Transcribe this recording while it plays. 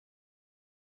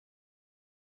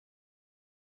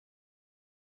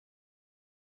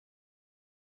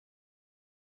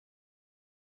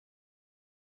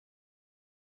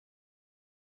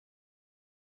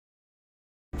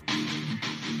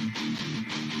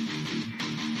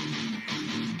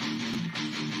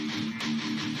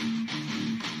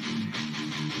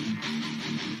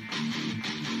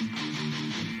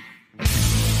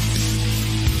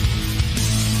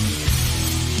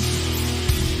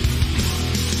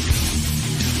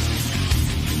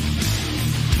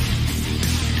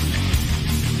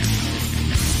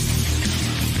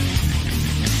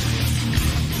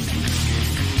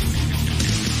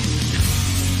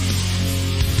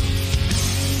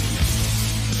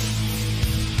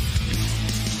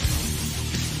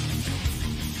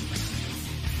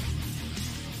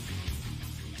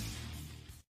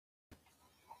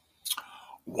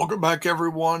Welcome back,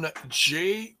 everyone.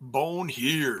 J Bone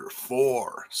here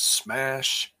for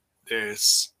Smash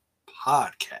This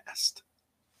Podcast.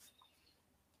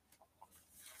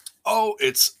 Oh,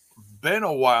 it's been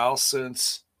a while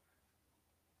since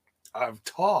I've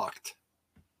talked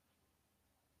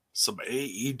some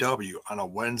AEW on a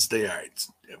Wednesday night.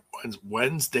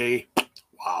 Wednesday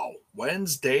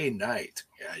night.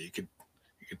 Yeah, you can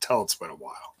tell it's been a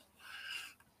while.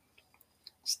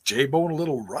 Is J-Bone a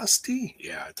little rusty?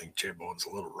 Yeah, I think J-Bone's a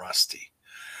little rusty.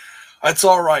 That's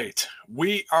all right.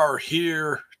 We are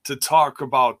here to talk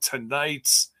about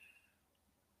tonight's,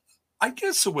 I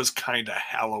guess it was kind of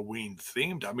Halloween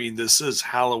themed. I mean, this is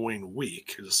Halloween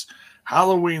week because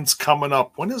Halloween's coming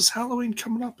up. When is Halloween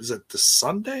coming up? Is it this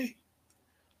Sunday?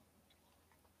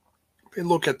 Let me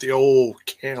look at the old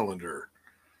calendar.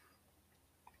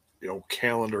 The old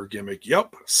calendar gimmick.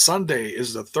 Yep, Sunday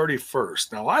is the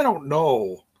 31st. Now, I don't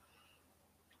know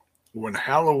when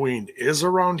Halloween is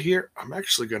around here. I'm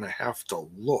actually going to have to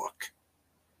look.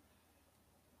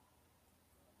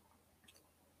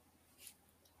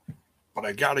 But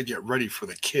I got to get ready for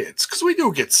the kids because we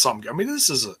do get some. I mean, this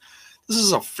is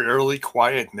a fairly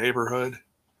quiet neighborhood,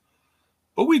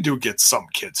 but we do get some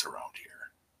kids around here.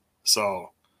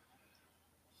 So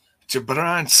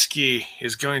Jabronsky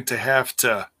is going to have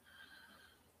to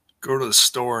go to the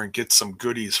store and get some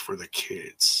goodies for the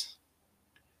kids.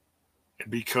 And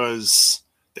because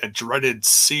that dreaded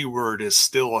C word is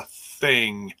still a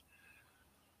thing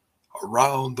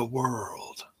around the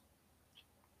world,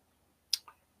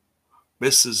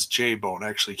 Mrs. J-Bone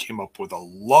actually came up with a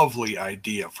lovely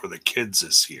idea for the kids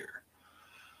this year.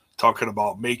 Talking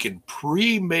about making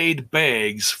pre-made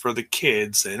bags for the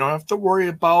kids. They don't have to worry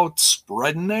about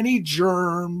spreading any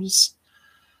germs.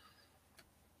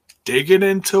 Digging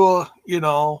into a,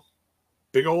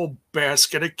 big old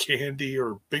basket of candy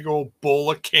or big old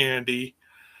bowl of candy.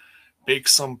 Make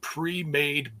some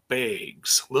pre-made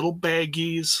bags. Little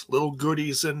baggies, little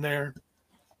goodies in there.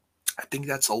 I think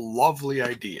that's a lovely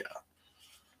idea.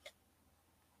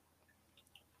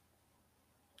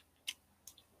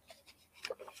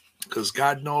 Because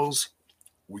God knows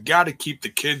we got to keep the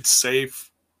kids safe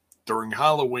during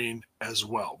Halloween as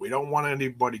well. We don't want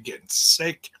anybody getting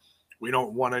sick. We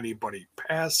don't want anybody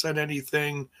passing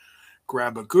anything.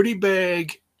 Grab a goodie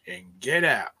bag and get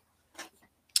out.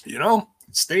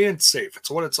 Staying safe.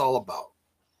 It's what it's all about.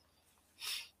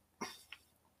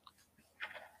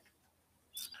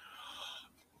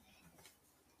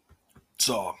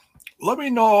 So let me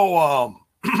know.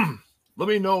 Let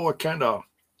me know what kind of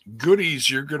goodies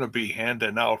you're going to be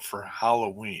handing out for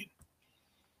Halloween.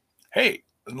 Hey,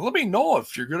 and let me know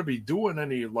if you're going to be doing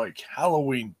any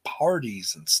Halloween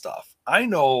parties and stuff. I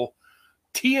know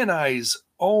T&I's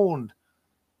own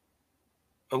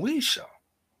Alicia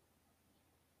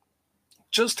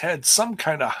just had some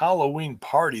kind of Halloween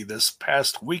party this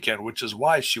past weekend, which is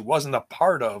why she wasn't a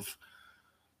part of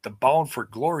the Bound for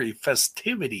Glory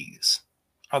festivities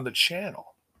on the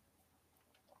channel.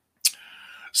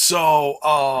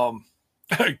 So,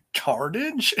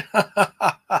 Carnage?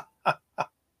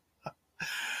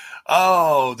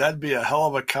 Oh, that'd be a hell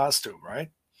of a costume, right?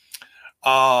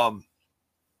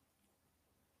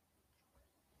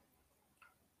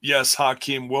 Yes,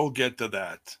 Hakeem, we'll get to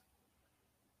that.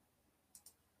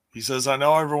 He says, I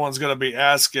know everyone's going to be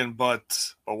asking,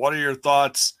 but what are your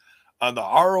thoughts on the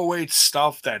ROH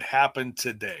stuff that happened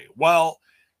today? Well,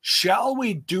 shall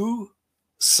we do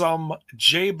some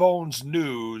J-Bones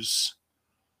news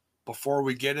before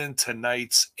we get into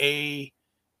tonight's AEW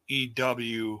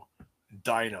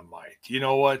Dynamite? You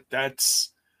know what? That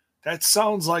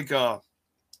sounds like a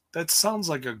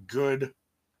good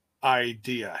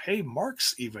idea. Hey,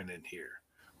 Mark's even in here.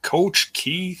 Coach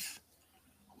Keith.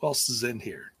 Who else is in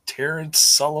here? Terrence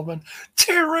Sullivan.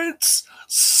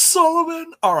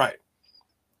 All right.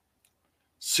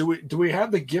 So do we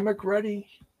have the gimmick ready?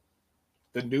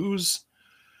 The news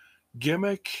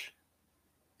gimmick?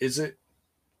 Is it?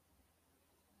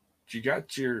 You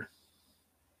got your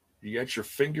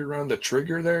finger on the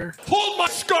trigger there? Pull my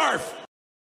scarf.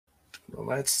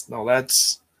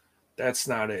 That's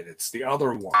not it. It's the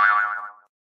other one.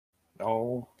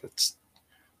 No,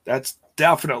 that's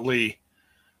definitely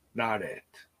not it.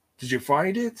 Did you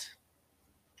find it?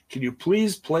 Can you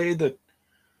please play the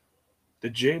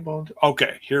J-Bone?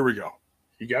 Okay, here we go.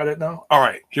 You got it now? All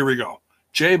right, here we go.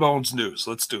 J-Bone's news.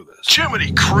 Let's do this.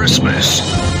 Jiminy Christmas.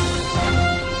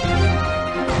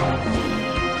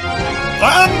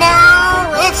 And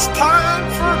now it's time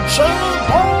for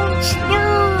J-Bone's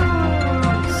news.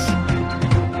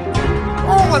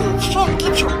 Holy shit,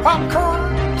 get your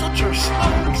popcorn, get your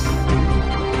snacks.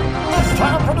 It's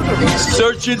time for the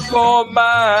Searching for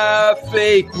my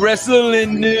fake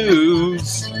wrestling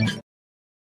news. What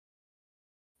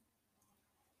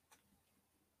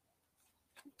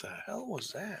the hell was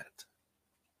that?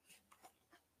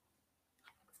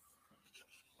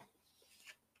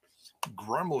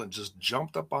 Gremlin just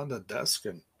jumped up on the desk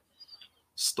and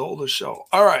stole the show.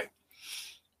 All right.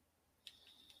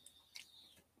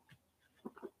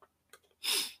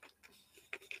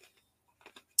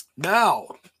 Now,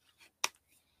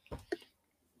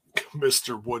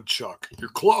 Mr. Woodchuck, you're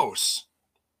close.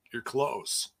 You're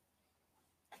close.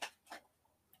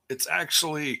 It's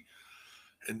actually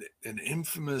an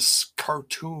infamous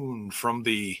cartoon from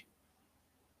the,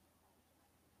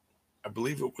 I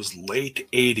believe it was late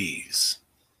 80s.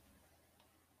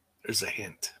 There's a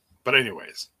hint. But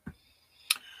anyways.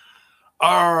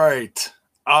 All right.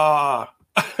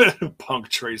 Punk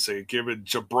Tracy giving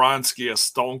Jabronsky a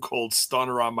stone cold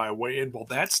stunner on my way in. Well,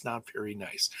 that's not very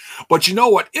nice. But you know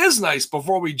what is nice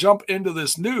before we jump into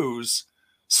this news?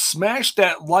 Smash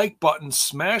that like button,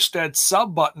 smash that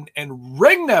sub button, and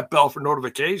ring that bell for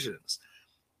notifications.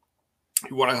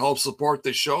 You want to help support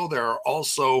the show? There are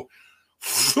also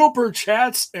super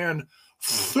chats and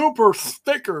super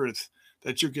stickers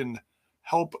that you can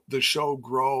help the show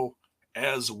grow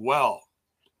as well.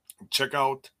 Check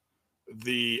out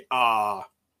the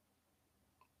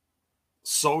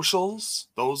socials,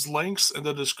 those links in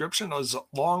the description, as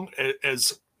long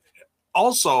as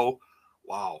also,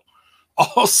 wow,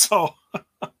 also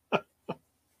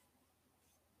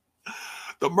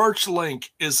the merch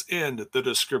link is in the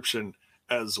description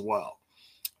as well.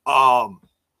 All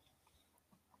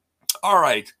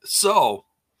right, so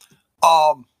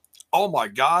oh my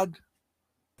God,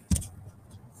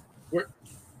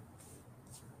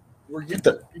 we're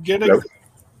getting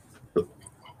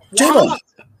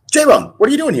J-Bone, what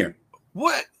are you doing here?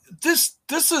 what this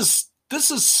is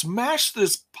Smash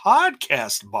This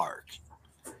Podcast, Mark.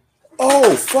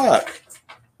 Oh fuck!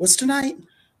 What's tonight?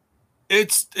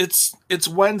 It's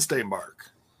Wednesday,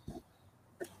 Mark.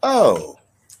 Oh,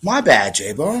 my bad,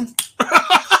 J-Bone.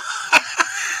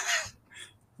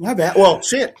 My bad. Well,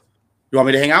 shit. You want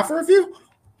me to hang out for a few?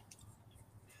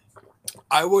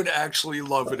 I would actually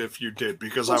love it if you did,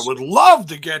 because I would love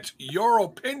to get your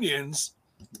opinions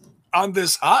on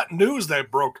this hot news that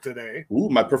broke today. Ooh,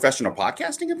 my professional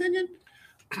podcasting opinion?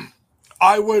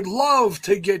 I would love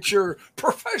to get your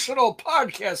professional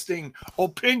podcasting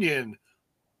opinion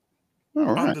All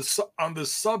right. on the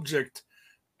subject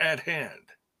at hand.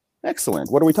 Excellent.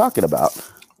 What are we talking about?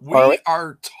 We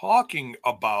are talking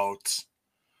about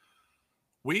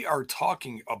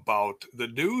the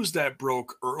news that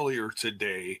broke earlier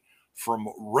today from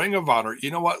Ring of Honor.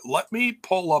 You know what? Let me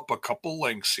pull up a couple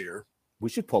links here. We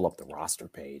should pull up the roster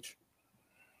page.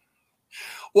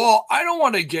 Well, I don't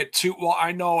want to get too well.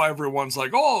 I know everyone's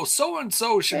like, "Oh, so and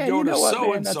so should go to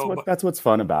so and so." That's what's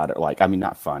fun about it. Like, I mean,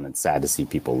 not fun. It's sad to see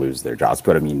people lose their jobs,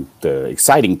 but I mean, the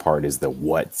exciting part is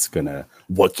what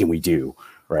can we do,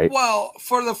 right? Well,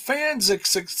 for the fans,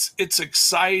 it's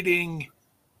exciting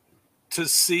to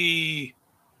see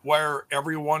where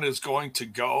everyone is going to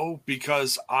go,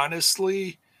 because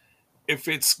honestly, if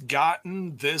it's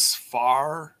gotten this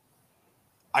far,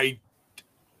 I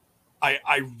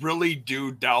really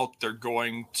do doubt they're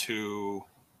going to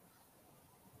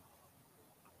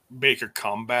make a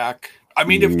comeback. I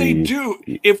mean, if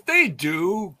they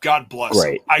do, God bless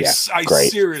them. I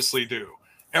seriously do.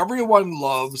 Everyone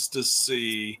loves to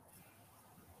see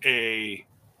an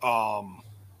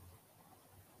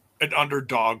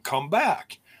underdog come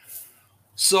back.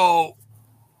 So,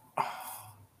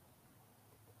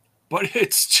 but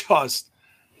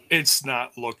it's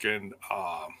not looking.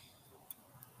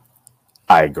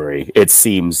 I agree. It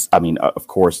seems, I mean, of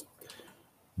course,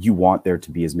 you want there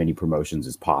to be as many promotions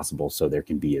as possible so there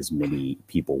can be as many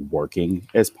people working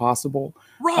as possible.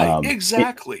 Right,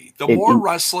 exactly. The more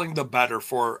wrestling, the better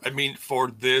for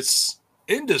this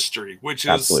industry, which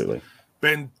has absolutely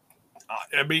been,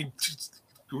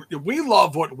 we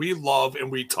love what we love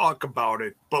and we talk about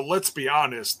it, but let's be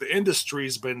honest, the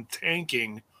industry's been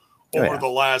tanking over the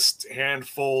last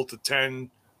handful to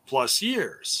 10 plus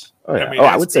years.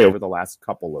 I would say over the last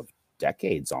couple of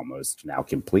decades almost now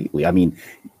completely. I mean,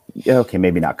 okay,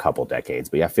 maybe not couple decades,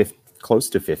 but yeah, close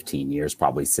to 15 years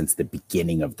probably since the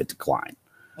beginning of the decline.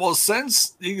 Well,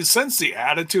 since the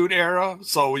Attitude Era,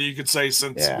 so you could say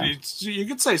since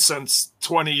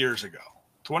 20 years ago.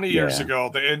 20 years ago,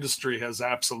 the industry has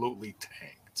absolutely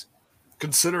tanked.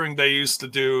 Considering they used to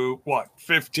do what,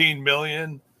 15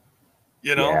 million?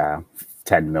 You know? Yeah,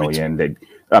 10 million.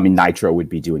 Nitro would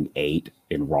be doing 8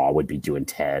 and Raw would be doing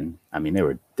 10. I mean,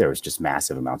 there was just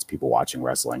massive amounts of people watching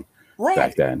wrestling. Right.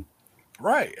 back then.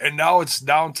 Right. And now it's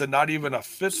down to not even a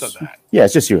fifth of that. Yeah,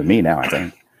 it's just you and me now, I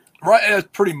think.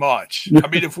 Right. Pretty much. I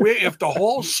mean, if the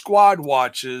whole squad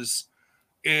watches,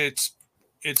 it's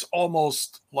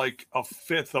almost like a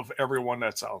fifth of everyone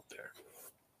that's out there.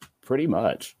 Pretty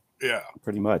much. Yeah.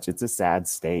 Pretty much. It's a sad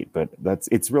state, but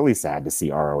it's really sad to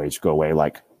see ROH go away.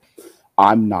 Like,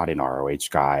 I'm not an ROH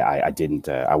guy.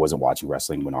 I wasn't watching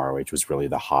wrestling when ROH was really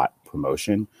the hot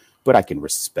promotion, but I can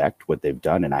respect what they've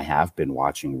done, and I have been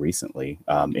watching recently.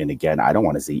 And again, I don't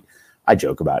want to see. I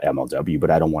joke about MLW, but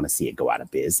I don't want to see it go out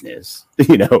of business.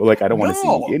 You know, like I don't want to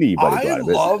see anybody go out of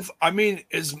business.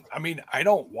 I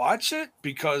don't watch it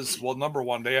because, well, number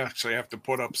one, they actually have to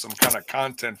put up some kind of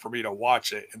content for me to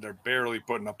watch it, and they're barely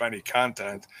putting up any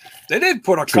content. They did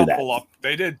put a couple up.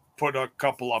 They did put a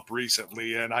couple up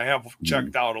recently, and I have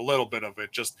checked out a little bit of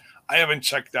it. Just I haven't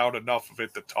checked out enough of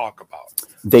it to talk about.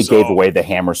 They gave away the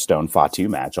Hammerstone Fatu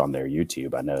match on their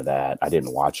YouTube. I know that. I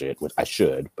didn't watch it. I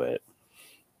should, but.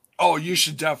 Oh, you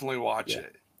should definitely watch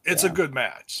it. It's a good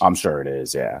match. I'm sure it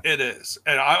is. Yeah, it is,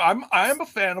 and I'm a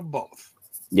fan of both.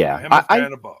 Yeah, I'm a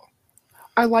fan of both.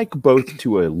 I like both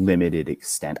to a limited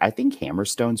extent. I think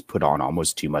Hammerstone's put on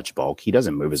almost too much bulk. He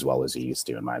doesn't move as well as he used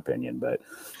to, in my opinion. But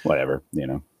whatever, you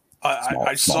know.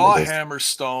 I saw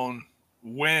Hammerstone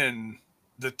win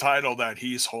the title that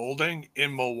he's holding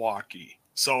in Milwaukee,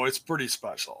 so it's pretty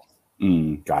special.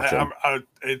 Gotcha. I'll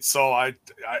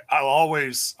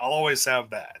always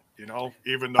have that. You know,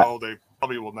 even though they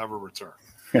probably will never return.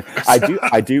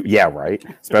 I do. Yeah, right.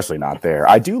 Especially not there.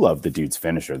 I do love the dude's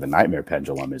finisher. The Nightmare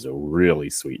Pendulum is a really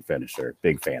sweet finisher.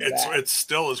 Big fan of that. It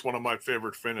still is one of my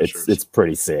favorite finishers. It's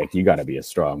pretty sick. You got to be a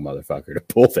strong motherfucker to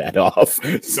pull that off.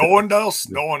 No one else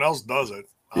does it.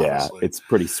 Honestly. Yeah, it's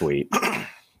pretty sweet.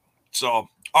 So,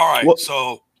 all right. Well,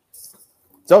 so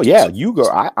yeah, you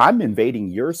go. I'm invading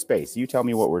your space. You tell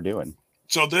me what we're doing.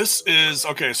 So this is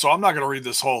okay. So I'm not going to read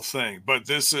this whole thing, but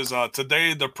this is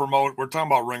today we're talking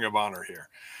about Ring of Honor here.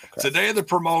 Okay. Today the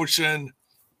promotion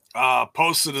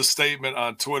posted a statement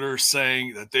on Twitter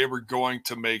saying that they were going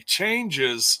to make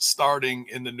changes starting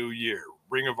in the new year.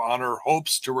 Ring of Honor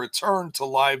hopes to return to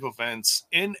live events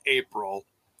in April.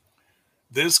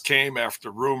 This came after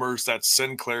rumors that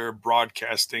Sinclair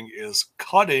Broadcasting is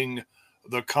cutting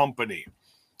the company.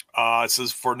 It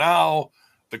says for now,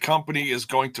 the company is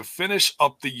going to finish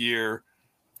up the year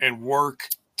and work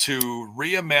to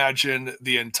reimagine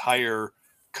the entire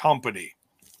company.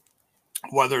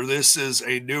 Whether this is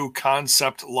a new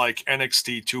concept like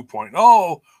NXT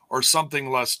 2.0 or something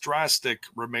less drastic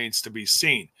remains to be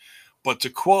seen. But to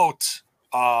quote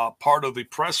part of the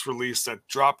press release that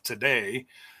dropped today,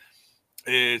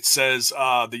 it says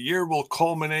the year will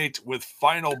culminate with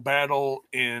Final Battle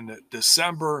in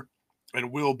December, and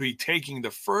we'll be taking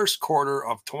the first quarter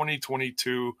of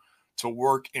 2022 to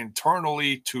work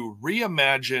internally to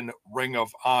reimagine Ring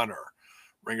of Honor.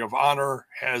 Ring of Honor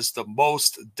has the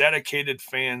most dedicated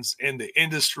fans in the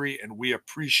industry, and we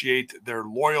appreciate their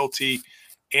loyalty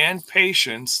and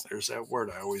patience. There's that word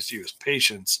I always use,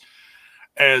 patience,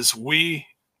 as we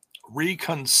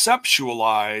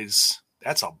reconceptualize.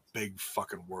 That's a big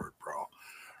fucking word, bro.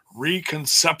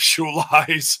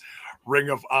 Reconceptualize Ring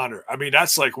of Honor. I mean,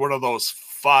 that's like one of those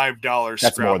 $5.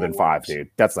 That's more than $5, words.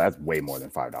 dude. That's way more than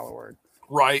 $5 word.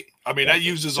 Right. I mean, that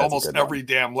uses almost every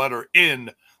damn letter in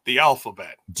the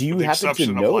alphabet. Do you happen to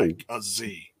know like a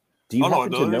Z? Do you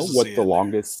happen to know what the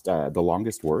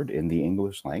longest word in the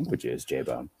English language is,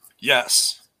 J-Bone?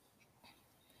 Yes.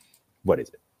 What is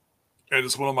it? It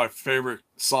is one of my favorite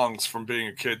songs from being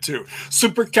a kid too.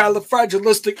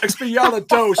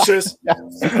 Supercalifragilisticexpialidocious.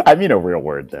 I mean a real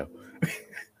word though.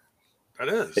 That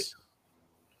is.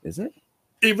 Is it?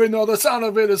 Even though the sound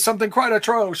of it is something quite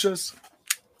atrocious.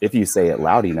 If you say it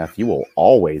loud enough, you will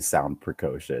always sound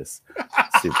precocious.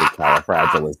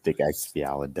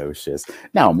 Supercalifragilisticexpialidocious.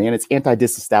 Now, man, it's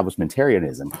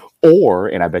anti-disestablishmentarianism. Or,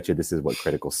 and I bet you this is what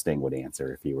Critical Sting would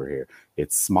answer if he were here,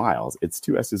 it's smiles. It's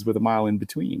two S's with a mile in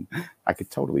between. I could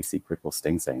totally see Critical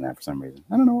Sting saying that for some reason.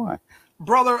 I don't know why.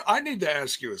 Brother, I need to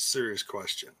ask you a serious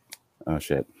question. Oh,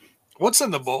 shit. What's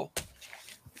in the bowl?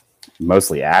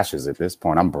 Mostly ashes at this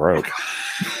point. I'm broke.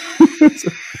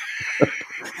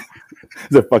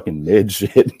 The fucking mid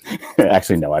shit.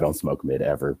 Actually, no, I don't smoke mid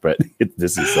ever, but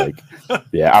this is like,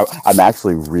 yeah, I'm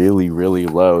actually really, really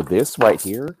low. This right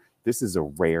here, this is a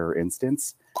rare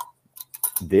instance.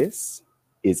 This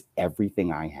is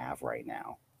everything I have right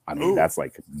now. I mean, that's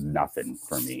like nothing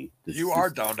for me. You are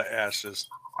down to ashes.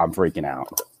 I'm freaking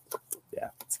out. Yeah,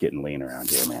 it's getting lean around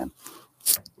here, man.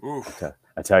 Oof.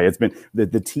 I tell you, it's been the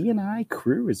TNI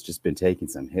crew has just been taking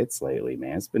some hits lately,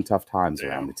 man. It's been tough times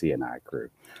around the TNI crew,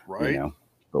 right? You know,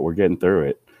 but we're getting through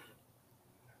it.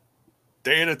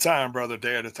 Day at a time, brother.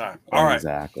 Day at a time. All right.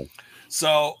 Exactly.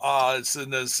 So,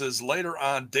 this is later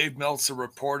on. Dave Meltzer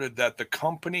reported that the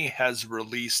company has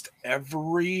released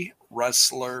every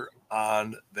wrestler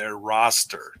on their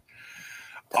roster.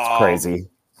 That's crazy.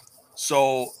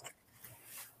 So,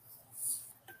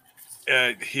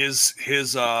 his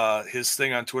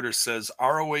thing on Twitter says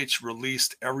ROH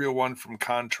released everyone from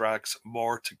contracts.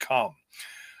 More to come.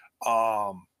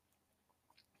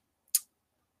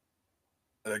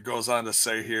 It goes on to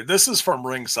say here, this is from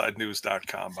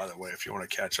ringsidenews.com, by the way, if you want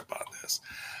to catch up on this.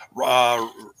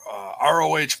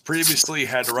 ROH previously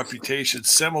had a reputation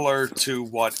similar to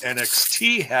what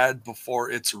NXT had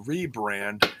before its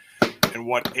rebrand and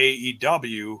what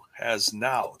AEW has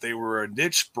now. They were a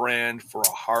niche brand for a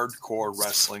hardcore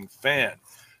wrestling fan.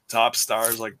 Top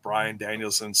stars like Bryan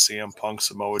Danielson, CM Punk,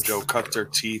 Samoa Joe cut their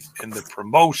teeth in the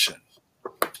promotion.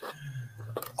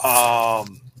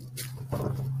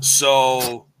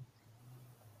 So,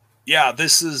 yeah,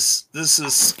 this is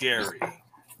scary.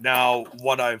 Now,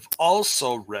 what I've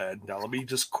also read, now let me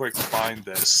just quick find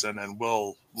this, and then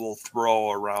we'll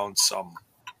throw around some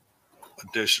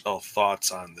additional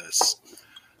thoughts on this.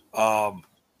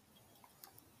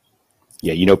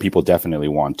 Yeah, people definitely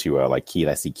want to like Keith.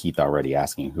 I see Keith already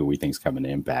asking who we think's coming to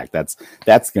Impact.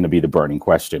 That's going to be the burning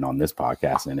question on this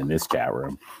podcast and in this chat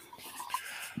room.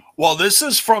 Well, this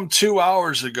is from 2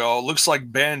 hours ago. Looks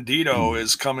like Bandito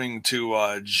is coming to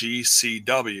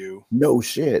GCW. No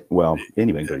shit. Well,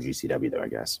 anybody can go to GCW though, I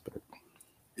guess. But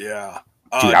yeah,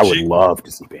 dude, I would love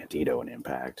to see Bandito in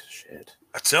Impact. Shit.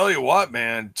 I tell you what,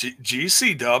 man,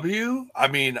 GCW. I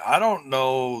mean, I don't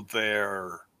know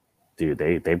their. Dude,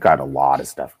 they've got a lot of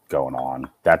stuff going on.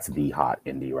 That's the hot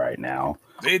indie right now.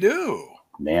 They do.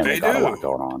 Man, they got a lot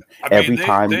going on.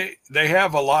 They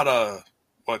have a lot of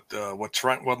what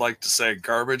Trent would like to say,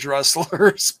 garbage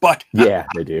wrestlers, but yeah,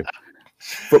 they do.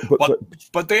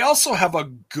 But they also have a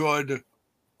good.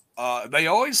 They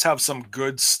always have some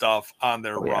good stuff on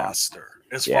their roster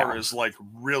as far as like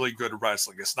really good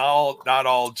wrestling. It's not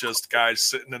all just guys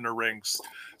sitting in the rings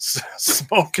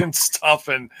smoking stuff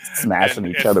and smashing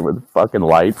each other with fucking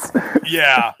lights.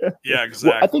 Yeah,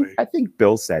 exactly. Well, I think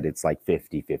Bill said it's like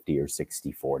 50-50 or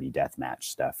 60-40 deathmatch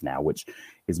stuff now, which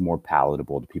is more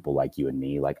palatable to people like you and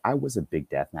me. Like, I was a big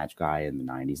deathmatch guy in the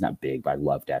 90s. Not big, but I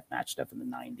loved deathmatch stuff in the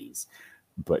 90s.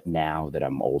 But now that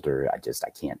I'm older, I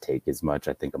can't take as much.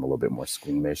 I think I'm a little bit more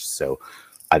squeamish. So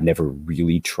I've never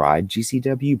really tried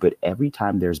GCW, but every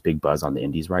time there's big buzz on the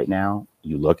indies right now,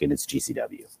 you look and it's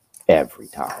GCW. Every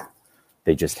time.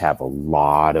 They just have a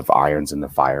lot of irons in the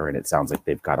fire, and it sounds like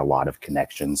they've got a lot of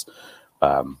connections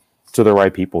to the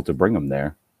right people to bring them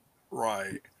there.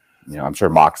 Right. I'm sure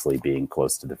Moxley being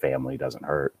close to the family doesn't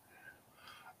hurt.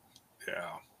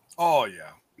 Yeah. Oh,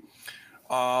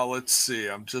 yeah. Let's see.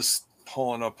 I'm just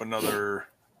pulling up another.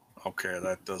 Okay,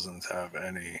 that doesn't have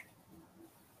any.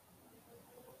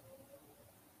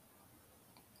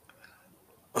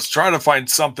 Let's try to find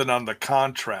something on the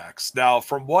contracts. Now,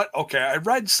 I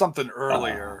read something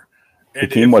earlier.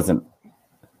 Hakeem wasn't.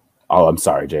 Oh, I'm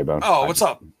sorry, J-Bone. Oh, what's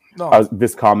up? No.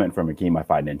 This comment from Hakeem I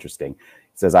find interesting.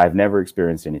 It says, I've never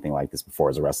experienced anything like this before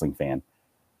as a wrestling fan.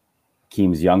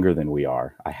 Hakeem's younger than we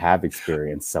are. I have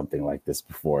experienced something like this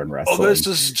before in wrestling. Oh, this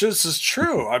is just as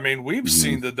true. I mean, we've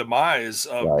seen the demise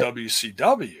of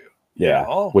WCW. Yeah,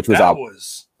 which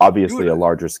was obviously a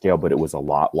larger scale, but it was a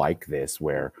lot like this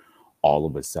where all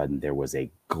of a sudden there was a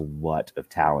glut of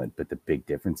talent, but the big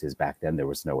difference is back then there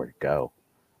was nowhere to go.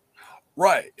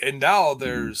 Right. And now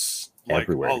there's like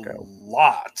everywhere to go.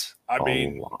 Lot. I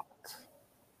mean,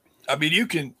 you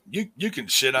can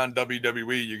shit on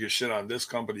WWE, you can shit on this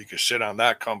company, you can shit on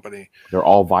that company. They're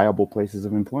all viable places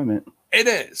of employment. It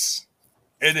is.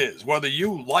 Whether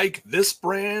you like this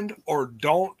brand or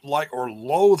don't like or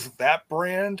loathe that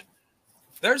brand,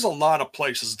 there's a lot of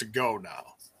places to go now.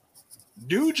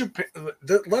 New Japan,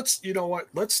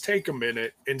 let's take a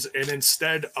minute and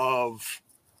instead of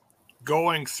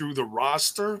going through the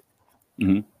roster,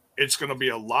 it's going to be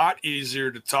a lot easier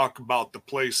to talk about the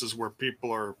places where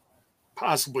people are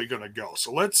possibly going to go.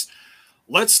 So let's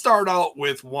start out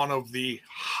with one of the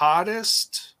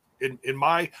hottest, in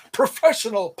my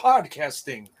professional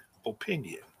podcasting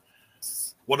opinion,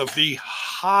 one of the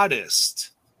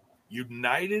hottest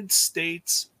United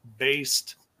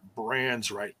States-based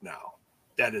brands right now.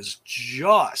 That is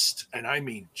just, and I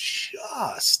mean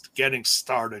just, getting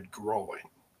started growing.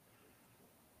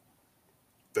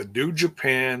 The New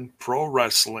Japan Pro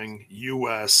Wrestling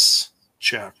US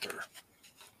chapter,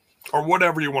 or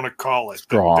whatever you want to call it.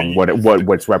 Strong.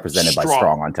 What's represented by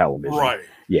Strong on television? Right.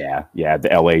 Yeah. The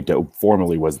LA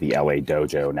formerly was the LA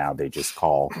Dojo. Now they just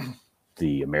call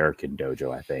the American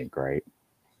Dojo, I think. Right.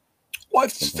 Well,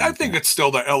 I think it's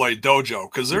still the LA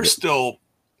Dojo because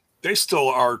they still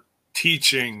are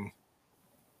teaching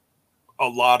a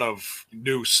lot of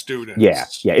new students.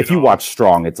 Yeah. If you watch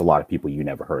Strong, it's a lot of people you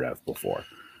never heard of before.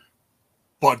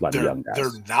 But they're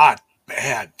not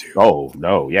bad, dude. Oh,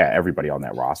 no. Yeah, everybody on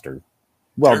that roster.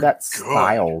 Well, They're that good.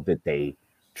 style that they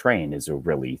train is a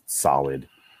really solid,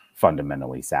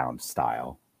 fundamentally sound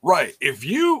style. Right.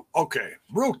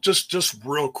 Just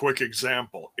real quick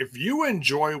example. If you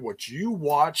enjoy what you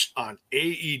watched on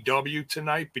AEW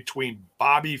tonight between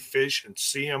Bobby Fish and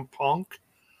CM Punk,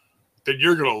 then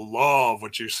you're going to love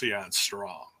what you see on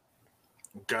Strong.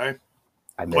 Okay?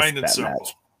 I missed Plain and that simple.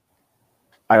 match.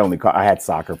 I had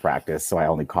soccer practice, so I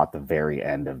only caught the very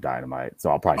end of Dynamite. So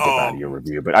I'll probably get out of your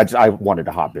review. But I wanted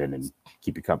to hop in and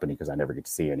keep you company because I never get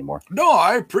to see you anymore. No,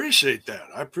 I appreciate that.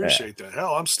 That.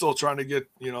 Hell, I'm still trying to get,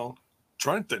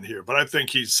 Trent in here, but I think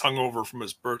he's hungover from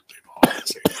his birthday.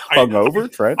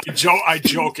 Hungover, Trent? I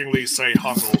jokingly say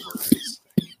hungover.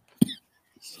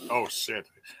 Oh, shit.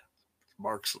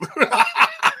 Mark's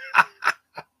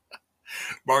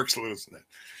losing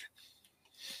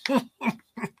it.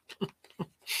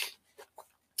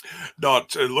 No,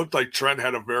 it looked like Trent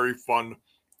had a very fun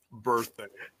birthday.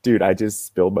 Dude, I just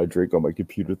spilled my drink on my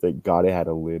computer. Thank God it had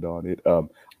a lid on it.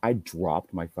 I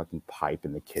dropped my fucking pipe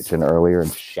in the kitchen earlier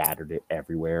and shattered it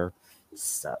everywhere.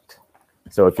 Sucked.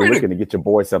 So if you're looking to get your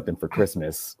boy something for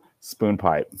Christmas, spoon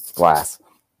pipe, glass.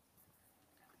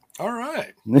 All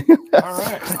right.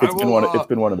 It's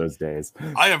been one of those days.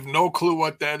 I have no clue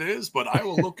what that is, but I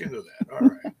will look into that. All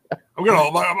right.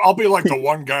 I'll be like the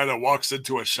one guy that walks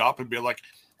into a shop and be like,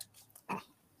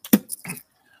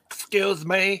 excuse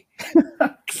me.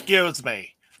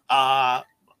 I'm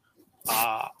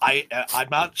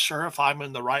not sure if I'm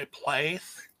in the right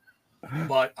place,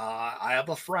 but I have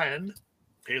a friend.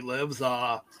 He lives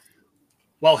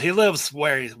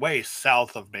way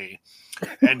south of me.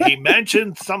 And he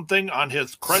mentioned something on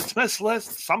his Christmas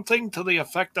list, something to the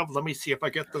effect of, let me see if I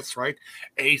get this right,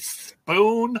 a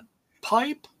spoon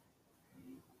pipe.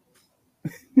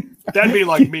 That'd be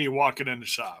like me walking in the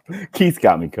shop. Keith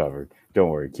got me covered. Don't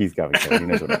worry. Keith got me covered. He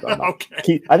knows what I'm talking about.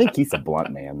 Okay. I think Keith's a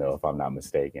blunt man, though, if I'm not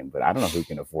mistaken. But I don't know who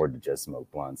can afford to just smoke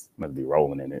blunts. I'm going to be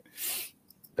rolling in it.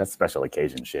 That's special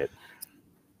occasion shit.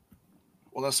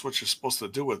 Well, that's what you're supposed to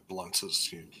do with blunts.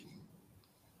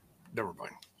 Never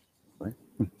mind.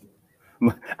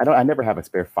 I never have a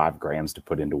spare 5 grams to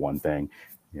put into one thing,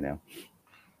 Well,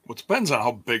 it depends on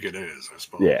how big it is, I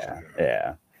suppose.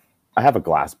 Yeah. I have a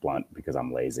glass blunt because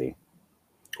I'm lazy.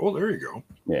 Oh, there you go.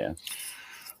 Yeah.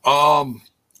 All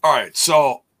right.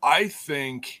 So I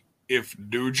think if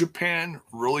New Japan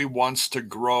really wants to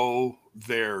grow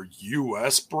their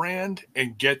US brand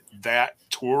and get that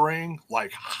touring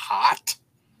like hot,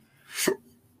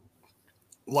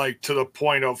 like to the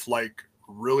point of like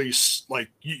really like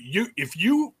you if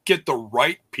you get the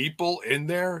right people in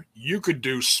there, you could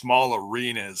do small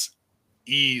arenas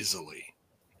easily.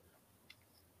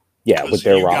 Yeah, with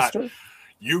their roster.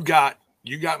 You got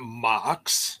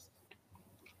Mox,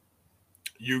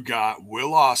 you got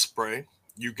Will Ospreay,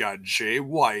 you got Jay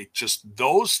White, just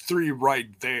those 3 right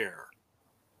there.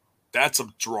 That's a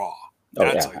draw.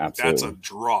 That's a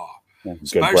draw. Yeah,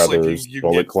 Good Brothers, you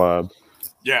Bullet Club.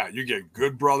 Yeah, you get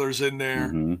Good Brothers in there.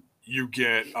 Mm-hmm. You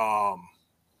get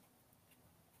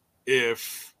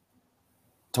if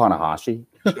Tanahashi.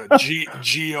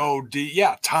 G-O-D.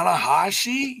 Yeah,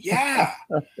 Tanahashi. Yeah.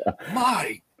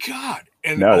 My God.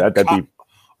 And that'd be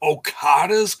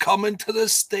Okada's coming to the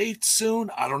States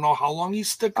soon. I don't know how long he's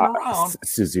sticking around.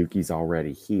 Suzuki's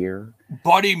already here.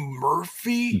 Buddy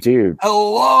Murphy. Dude.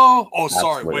 Hello. Oh,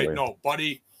 sorry. Absolutely. Wait, no.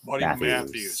 Buddy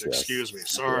Matthews. Excuse me.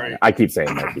 Sorry. I keep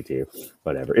saying Murphy too.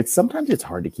 Whatever. Sometimes it's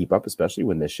hard to keep up, especially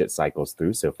when this shit cycles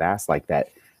through so fast. Like that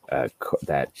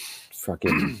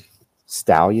fucking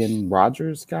Stallion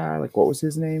Rogers guy. Like, what was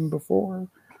his name before?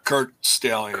 Kurt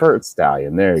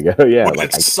Stallion. There you go. Yeah. Well,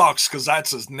 it sucks because that's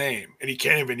his name and he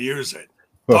can't even use it.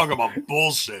 Talking about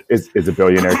bullshit. Is a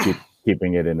billionaire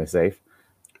keeping it in a safe?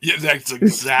 Yeah, that's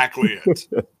exactly it.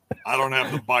 I don't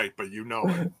have the bite, but you know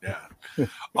it. Yeah.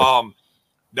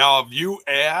 Now, if you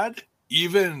add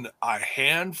even a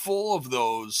handful of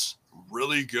those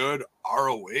really good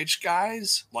ROH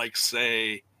guys, like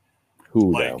say,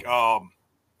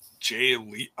 Jay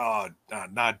Lee,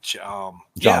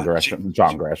 John Gresham.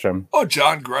 John Gresham. Oh,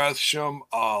 John Gresham,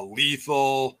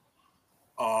 Lethal.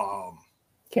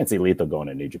 Can't see Lethal going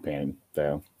to New Japan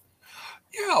though.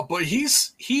 Yeah, but he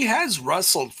has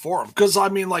wrestled for him because I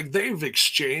mean, like they've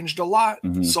exchanged a lot,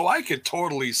 so I could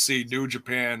totally see New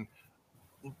Japan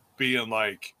being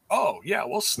like, "Oh yeah,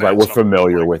 we'll snatch right." We're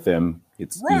familiar with him.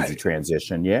 It's easy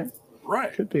transition. Yeah,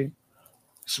 right. Could be.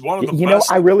 It's one of the You best.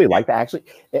 know, I really like that. Actually,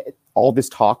 all this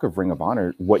talk of Ring of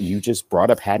Honor, what you just brought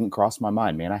up hadn't crossed my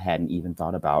mind, man. I hadn't even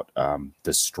thought about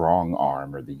the strong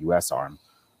arm or the U.S. arm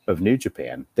of New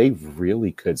Japan. They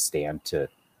really could stand to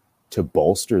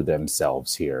bolster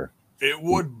themselves here. It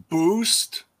would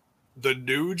boost the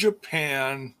New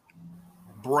Japan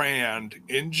brand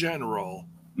in general.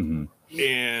 Mm-hmm.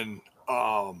 In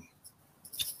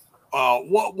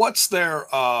what's their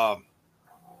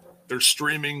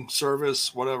streaming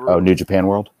service, whatever. Oh, New Japan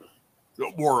World.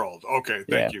 World. Okay,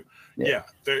 thank you. Yeah,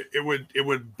 it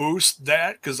would boost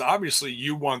that because obviously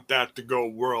you want that to go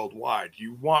worldwide.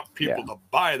 You want people to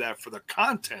buy that for the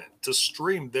content, to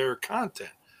stream their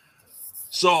content.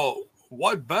 So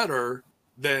what better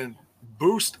than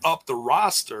boost up the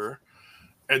roster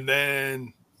and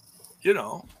then, you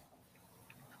know.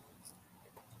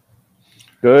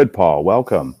 Good, Paul.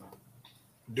 Welcome.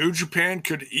 New Japan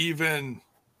could even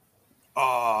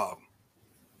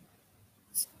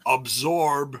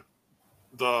absorb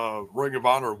the Ring of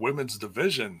Honor women's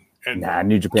division. And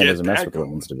New Japan doesn't mess with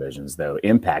women's divisions, though.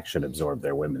 Impact should absorb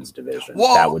their women's division.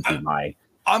 Well, that would be my.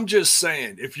 I'm just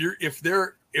saying, if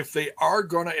they are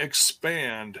going to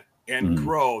expand and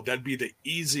grow, that'd be the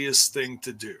easiest thing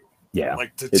to do. Yeah,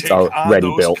 like to it's take on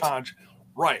those built.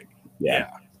 Right. Yeah.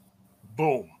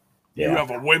 Boom. Yeah. You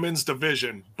have a women's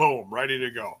division. Boom. Ready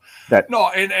to go. No,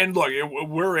 and look,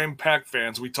 we're Impact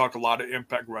fans. We talk a lot of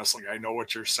Impact Wrestling. I know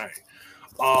what you're saying.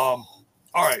 All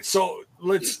right. So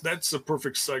that's the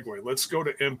perfect segue. Let's go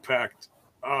to Impact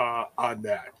on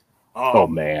that. Oh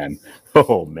man.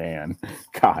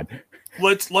 God.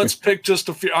 Let's pick just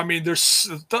a few. I mean, there's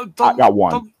I got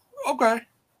one. Okay.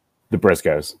 The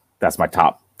Briscoes. That's my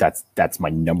top. That's my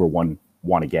number one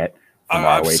want to get.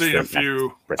 I've seen a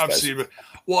few. I've seen.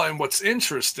 Well, and what's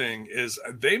interesting is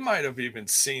they might have even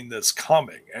seen this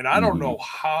coming, and I don't know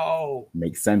how.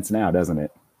 Makes sense now, doesn't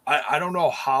it? I don't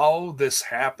know how this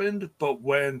happened, but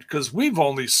because we've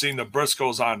only seen the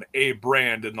Briscoes on a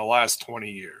brand in the last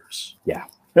 20 years. Yeah.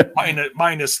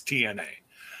 minus TNA.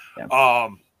 Yeah.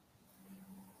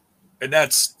 And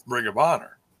that's Ring of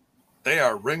Honor. They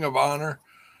are Ring of Honor.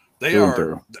 They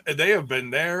have been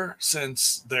there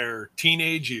since their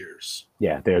teenage years.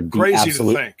 Yeah, they're crazy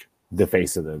to think. The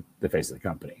face of the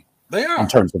company. They are in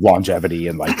terms of longevity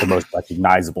and like the most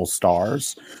recognizable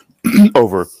stars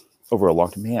over a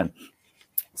long time. Man,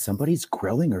 somebody's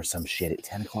grilling or some shit at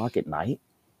 10 o'clock at night,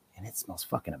 and it smells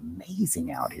fucking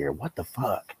amazing out here. What the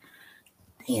fuck?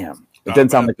 Damn. It doesn't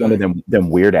sound like one of them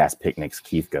weird ass picnics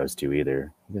Keith goes to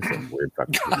either. He goes to some weird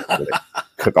fucking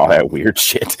cook all that weird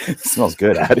shit. It smells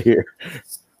good out here.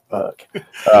 Fuck.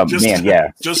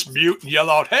 Just mute and yell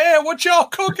out, "Hey, what y'all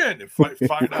cooking?" If I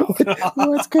find out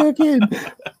what's cooking.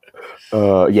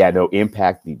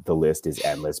 Impact. The list is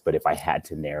endless, but if I had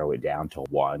to narrow it down to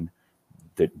one,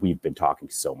 that we've been talking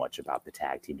so much about the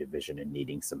tag team division and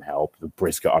needing some help. The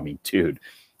Briscoe. I mean, dude,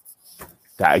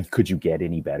 could you get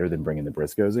any better than bringing the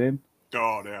Briscoes in?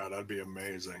 Oh yeah, that'd be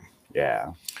amazing.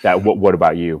 Yeah. What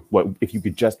about you? What if you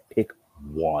could just pick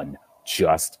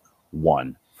just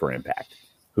one for Impact?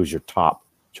 Who's your top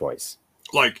choice?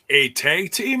 Like a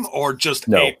tag team or just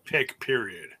a pick,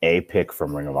 period? A pick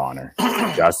from Ring of Honor.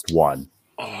 Just one.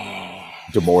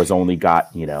 D'Amore's only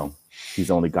got,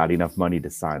 he's only got enough money to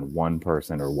sign one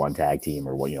person or one tag team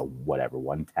or whatever,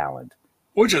 one talent.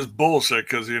 Which is bullshit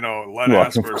because, Len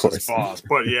Asper's his boss.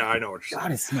 But yeah, I know what you're saying.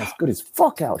 God, it smells good as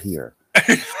fuck out here.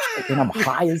 And I'm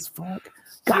high as fuck.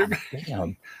 God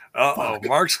damn.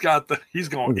 Mark's he's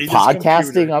going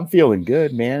podcasting. I'm feeling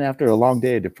good, man. After a long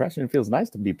day of depression, it feels nice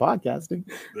to be podcasting.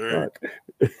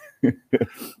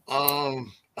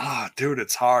 Dude,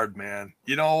 it's hard, man.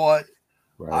 You know what?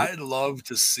 Right. I'd love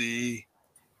to see.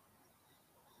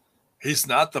 He's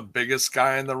not the biggest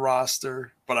guy in the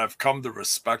roster, but I've come to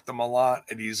respect him a lot,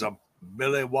 and he's a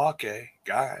Milwaukee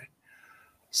guy.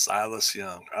 Silas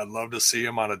Young. I'd love to see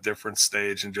him on a different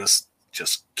stage and just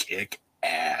kick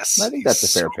ass. I think that's a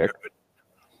fair pick. Good.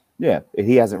 Yeah,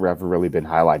 he hasn't ever really been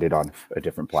highlighted on a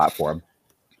different platform.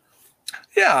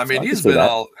 Yeah, I mean, he's been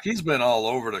all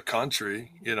over the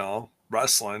country,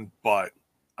 wrestling, but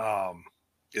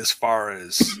as far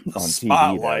as on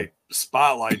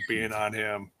spotlight being on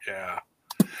him, yeah.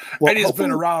 Well, and he's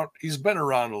been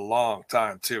around a long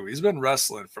time too. He's been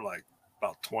wrestling for like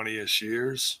about 20-ish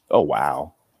years. Oh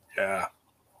wow. Yeah,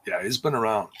 he's been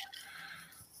around.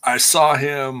 I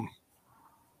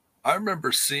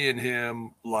remember seeing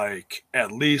him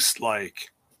at least I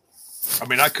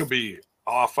could be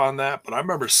off on that, but I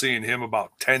remember seeing him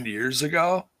about 10 years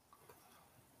ago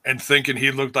and thinking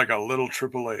he looked like a little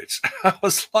Triple H. I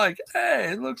was like,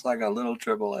 hey, it looks like a little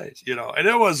Triple H, and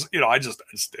it was, I just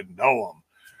didn't know him.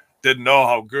 didn't know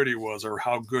how good he was or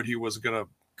how good he was gonna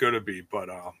be. But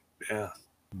yeah.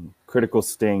 Critical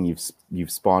Sting,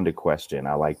 you've spawned a question.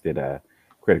 I like that.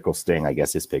 Critical Sting, I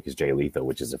guess his pick is Jay Lethal,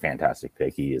 which is a fantastic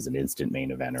pick. He is an instant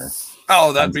main eventer.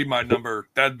 Oh, that'd be my number.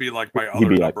 That'd be like my other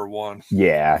number one.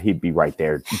 Yeah, he'd be right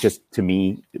there. Just to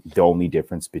me, the only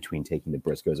difference between taking the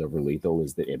Briscoes over Lethal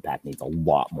is that Impact needs a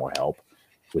lot more help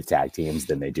with tag teams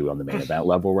than they do on the main event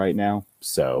level right now.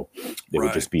 So it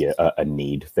would just be a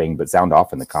need thing. But sound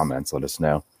off in the comments. Let us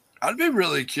know. I'd be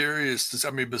really curious to.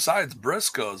 I mean, besides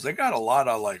Briscoes, they got a lot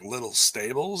of like little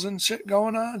stables and shit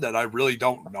going on that I really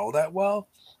don't know that well.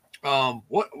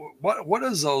 What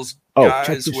is those guys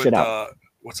check this with shit out.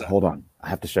 What's that? Hold on, I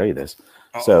have to show you this.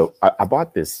 Uh-oh. So I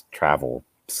bought this travel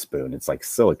spoon. It's like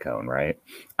silicone, right?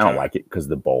 I don't like it because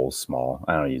the bowl's small.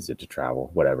 I don't use it to travel,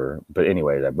 whatever. But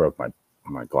anyway, I broke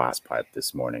my glass pipe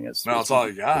this morning. That's all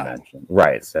you got.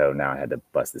 Right. So now I had to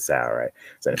bust this out, right?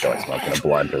 So I didn't feel like smoking a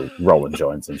blunt or rolling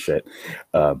joints and shit.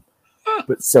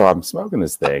 But so I'm smoking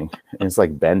this thing and it's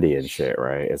like bendy and shit,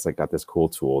 right? It's like got this cool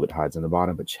tool that hides in the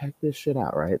bottom. But check this shit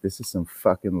out, right? This is some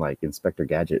fucking like Inspector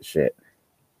Gadget shit.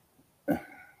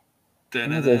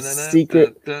 There's a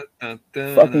secret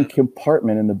fucking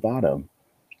compartment in the bottom.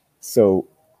 So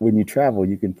when you travel,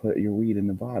 you can put your weed in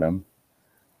the bottom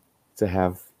to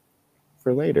have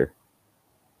for later.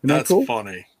 Isn't that's that cool?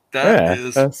 Funny.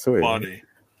 That's sweet. Funny.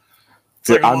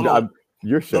 Dude,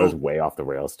 your show's way off the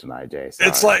rails tonight, Jay.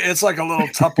 Sorry. It's like a little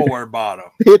Tupperware bottom.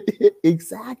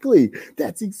 Exactly.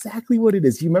 That's exactly what it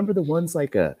is. You remember the ones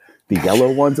like the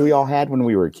yellow ones we all had when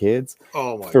we were kids?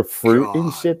 Oh my for fruit God.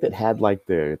 And shit that had like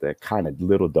the kind of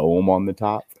little dome on the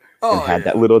top and had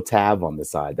that little tab on the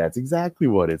side. That's exactly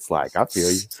what it's like. I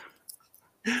feel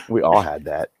you. We all had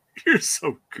that. You're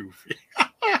so goofy.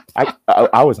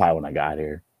 I was high when I got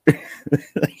here.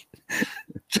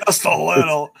 Just a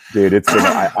little, dude. It's been.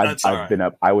 I've been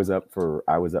up. I was up for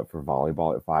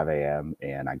volleyball at 5 a.m.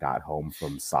 and I got home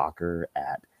from soccer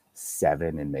at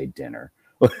 7 and made dinner.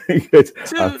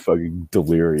 I'm fucking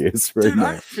delirious right now.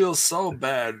 I feel so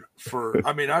bad for.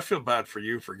 I mean, I feel bad for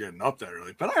you for getting up that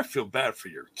early, but I feel bad for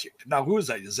your kid. Now, who is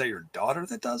that? Is that your daughter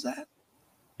that does that?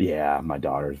 Yeah, my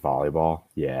daughter's volleyball.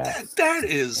 Yeah, that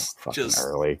is just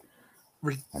early.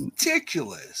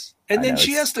 Ridiculous. And then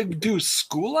she has to do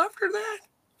school after that?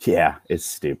 Yeah, it's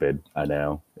stupid. I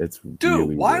know. It's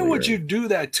dude, why would you do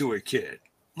that to a kid?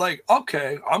 Like,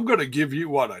 okay, I'm gonna give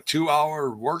you a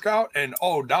 2-hour workout, and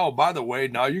now by the way,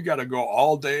 now you gotta go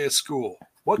all day at school.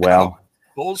 What kind of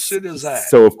bullshit is that?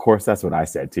 So of course that's what I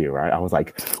said too, right? I was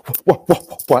like,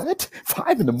 what?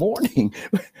 5 a.m?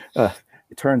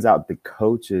 It turns out the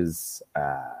coach's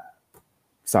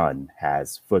son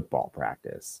has football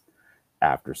practice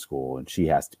after school and she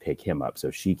has to pick him up,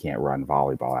 so she can't run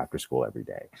volleyball after school every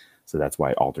day. So that's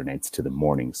why it alternates to the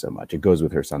morning so much. It goes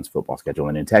with her son's football schedule,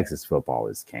 and in Texas, football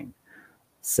is king.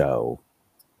 So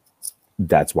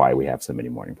that's why we have so many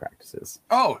morning practices.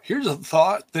 Oh, here's a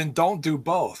thought. Then don't do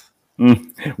both.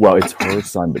 Well, it's her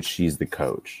son, but she's the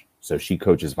coach. So she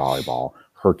coaches volleyball.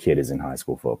 Her kid is in high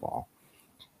school football.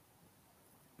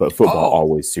 But football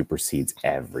always supersedes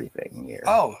everything here.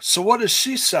 Oh, so what is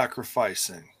she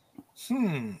sacrificing?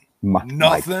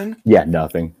 Nothing.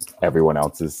 Nothing. Everyone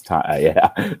else's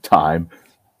time. Time.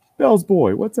 Bells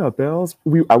boy, what's up, Bells?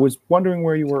 I was wondering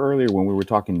where you were earlier when we were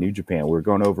talking New Japan. We were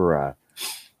going over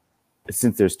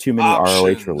since there's too many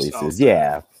ROH releases.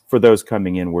 Yeah, for those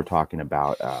coming in, we're talking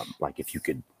about like if you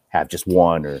could have just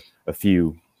one or a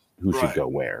few, who should go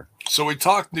where. So we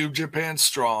talked New Japan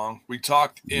Strong. We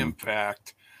talked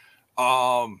Impact.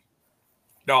 No,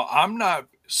 I'm not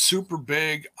super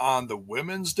big on the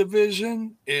women's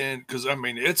division, and because I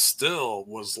mean it still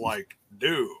was like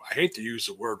new. I hate to use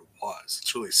the word was.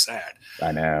 It's really sad.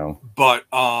 I know. But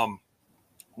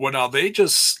now they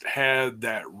just had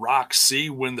that Roxy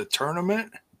win the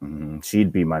tournament.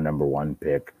 She'd be my number one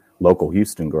pick. Local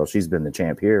Houston girl. She's been the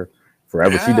champ here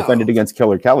forever. Yeah. She defended against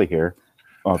Killer Kelly here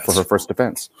for her first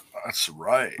defense. That's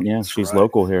right. Yeah, that's she's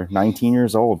local here. 19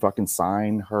 years old. Fucking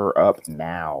sign her up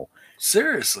now.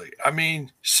 Seriously. I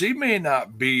mean, she may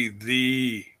not be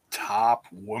the top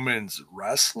women's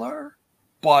wrestler,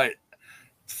 but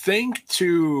think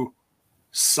to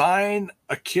sign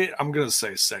a kid. I'm going to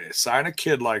say sign a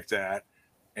kid like that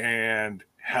and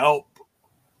help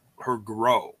her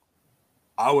grow.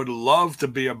 I would love to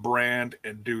be a brand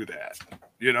and do that,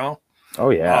 you know? Oh,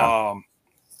 yeah.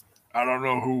 I don't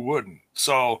know who wouldn't.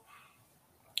 So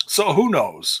who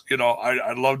knows? You know,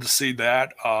 I'd love to see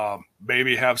that.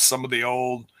 Maybe have some of the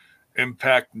old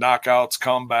Impact knockouts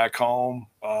come back home.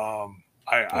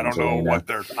 I don't know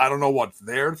what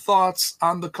their thoughts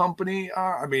on the company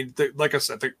are. I mean, like I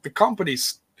said, the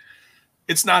company's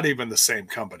it's not even the same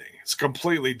company. It's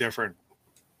completely different.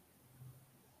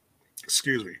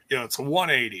 Excuse me. You know, it's a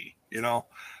 180, you know.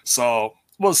 So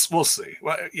we'll see.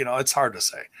 Well, you know, it's hard to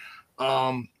say.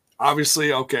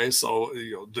 Obviously, okay, so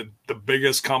you know, the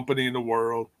biggest company in the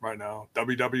world right now,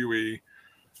 WWE,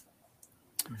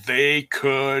 they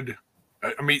could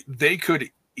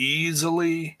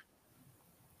easily.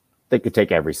 They could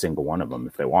take every single one of them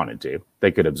if they wanted to.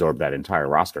 They could absorb that entire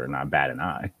roster and not bat an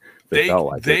eye.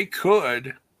 They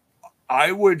could.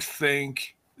 I would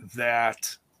think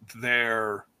that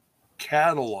their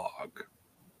catalog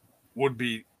would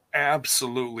be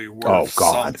absolutely worth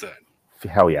something.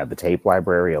 Hell yeah, the tape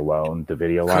library alone, the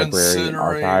video library, and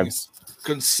archives.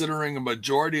 Considering a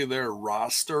majority of their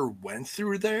roster went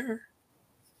through there,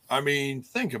 I mean,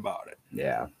 think about it.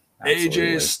 Yeah, absolutely.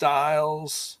 AJ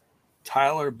Styles,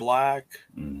 Tyler Black,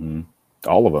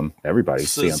 all of them, everybody.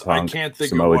 CM Punk, I can't think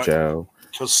Samoa of Joe.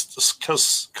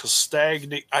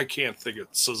 Castagni. I can't think of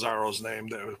Cesaro's name.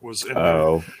 That was in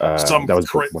that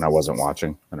was when I wasn't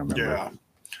watching. I don't remember. Yeah,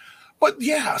 but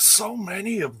yeah, so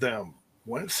many of them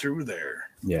went through there.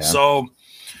 Yeah. So,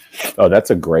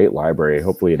 that's a great library.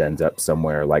 Hopefully, it ends up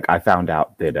somewhere. Like I found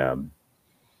out that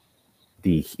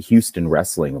the Houston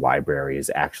Wrestling Library is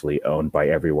actually owned by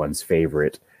everyone's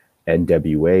favorite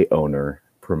NWA owner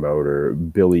promoter,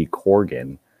 Billy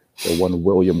Corgan. The one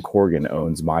William Corgan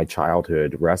owns My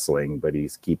Childhood Wrestling, but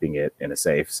he's keeping it in a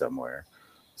safe somewhere.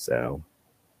 So,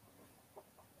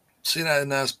 see that,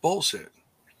 and that's bullshit.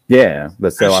 Yeah,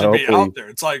 but so it should be out there.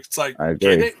 It's like I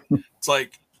agree. It's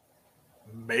like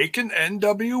make an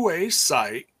NWA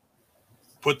site,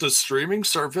 put the streaming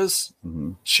service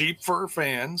cheap for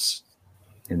fans,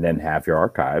 and then have your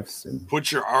archives and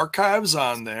put your archives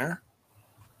on there.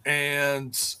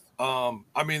 And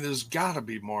I mean, there's got to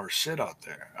be more shit out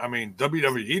there. I mean,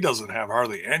 WWE doesn't have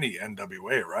hardly any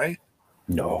NWA, right?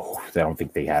 No, I don't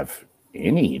think they have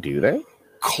any, do they?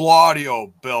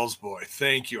 Claudio Bellsboy,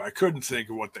 thank you. I couldn't think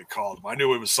of what they called him. I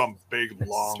knew it was some big,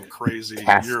 long, crazy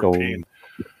European.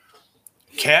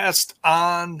 Cast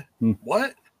on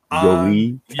what?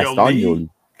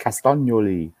 Castagnoli.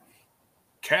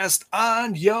 Cast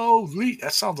on Lee.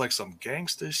 That sounds like some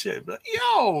gangster shit. But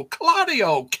yo,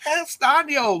 Claudio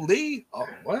Castagnoli. Oh,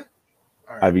 what?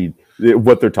 Right. I mean,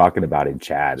 what they're talking about in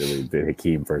chat, the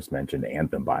Hakeem first mentioned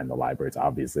Anthem buying the library. It's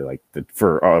obviously like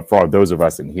for those of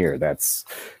us in here, that's,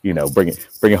 you know, bring it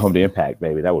home to Impact,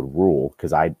 baby. That would rule,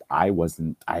 because I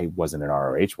wasn't an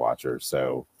ROH watcher,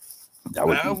 so that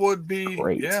would be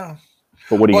great. Yeah.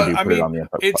 But what do you do? Put it on the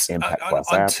Impact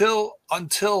Plus app?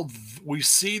 Until we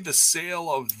see the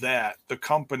sale of that, the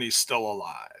company's still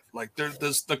alive. Like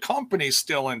the company's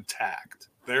still intact.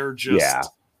 They're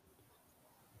just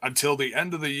until the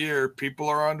end of the year, people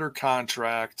are under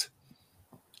contract,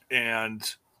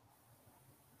 and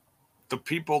the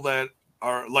people that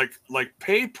are like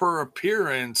pay per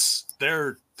appearance,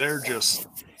 they're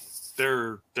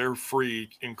free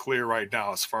and clear right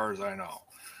now, as far as I know.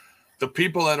 The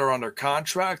people that are under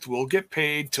contract will get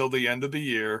paid till the end of the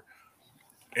year,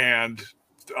 and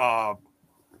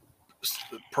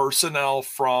personnel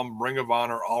from Ring of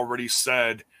Honor already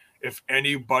said if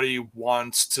anybody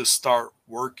wants to start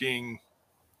working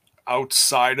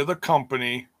outside of the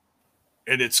company,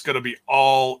 and it's going to be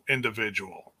all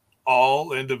individual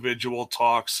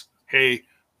talks. Hey,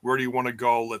 where do you want to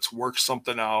go? Let's work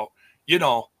something out, you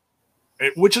know,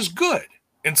 which is good,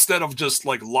 instead of just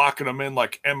like locking them in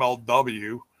like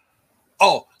MLW.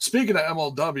 Oh, speaking of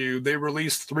MLW, they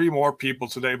released 3 more people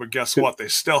today, but guess what? They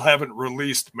still haven't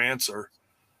released Mansoor.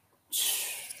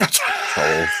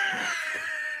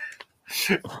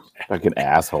 Fucking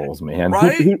assholes, man.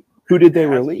 Right? Who did they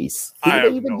release? Who do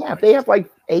they even have? Idea. They have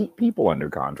like 8 people under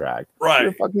contract. Right. Who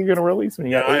the fuck are you going to release when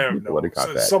you got 8 people under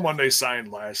contract? Someone they signed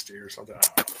last year or something.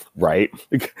 Right.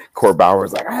 Court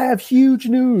Bauer's like, I have huge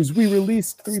news. We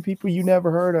released 3 people you never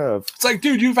heard of. It's like,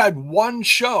 dude, you've had one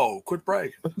show. Quit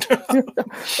bragging.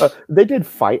 They did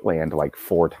Fightland like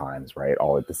 4 times, right?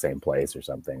 All at the same place or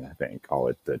something, I think. All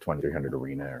at the 2300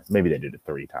 Arena. Or maybe they did it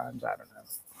 3 times. I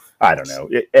don't know.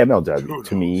 MLW,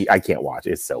 to me, I can't watch.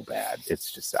 It's so bad.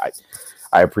 It's just,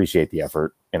 I appreciate the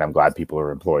effort, and I'm glad people are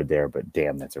employed there, but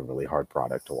damn, that's a really hard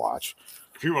product to watch.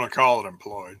 If you want to call it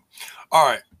employed. All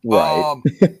right. Right.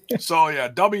 So, yeah,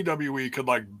 WWE could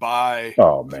like buy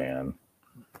the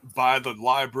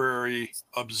library,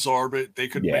 absorb it. They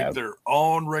could make their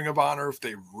own Ring of Honor if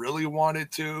they really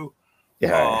wanted to.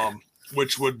 Yeah.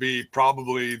 Which would be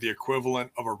probably the equivalent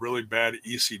of a really bad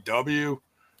ECW.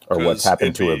 Or what's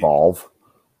happened to Evolve.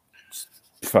 Just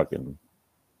fucking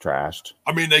trashed.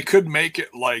 I mean, they could make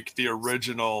it like the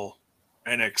original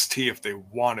NXT if they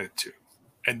wanted to.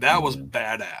 and that was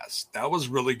badass. That was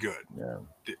really good. Yeah.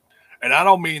 And I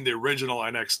don't mean the original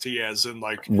NXT as in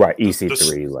like right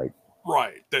EC3 like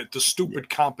right the stupid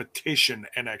competition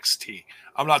NXT.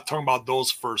 I'm not talking about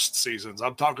those first seasons.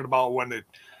 I'm talking about when it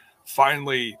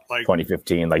finally like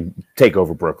 2015 like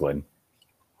Takeover Brooklyn.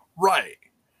 Right.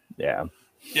 Yeah.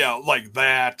 Yeah, like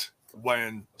that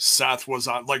when Seth was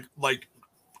on like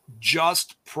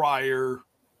just prior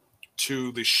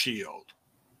to the Shield.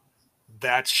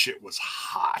 That shit was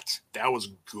hot. That was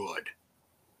good.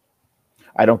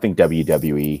 I don't think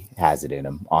WWE has it in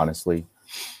them, honestly,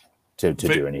 to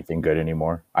do anything good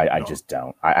anymore. I just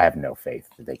don't. I have no faith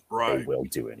that they will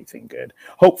do anything good.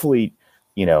 Hopefully,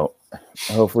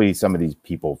 hopefully some of these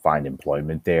people find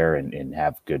employment there and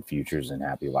have good futures and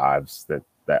happy lives. That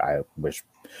I wish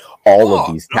all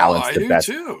of these talents the best.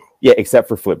 Too. Yeah, except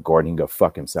for Flip Gordon, he can go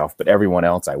fuck himself. But everyone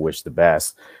else, I wish the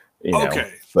best.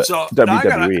 Okay, but so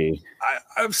WWE.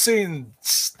 I've seen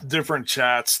different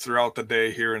chats throughout the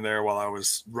day here and there while I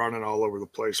was running all over the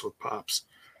place with Pops.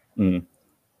 Mm.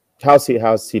 How's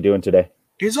he doing today?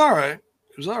 He's all right.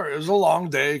 It was all right. It was a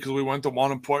long day because we went to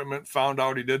one appointment, found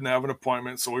out he didn't have an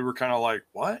appointment, so we were kind of like,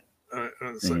 "What?"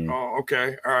 It's like, "Oh,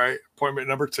 okay, all right." Appointment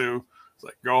number 2. It's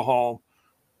like, go home,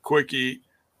 quick eat,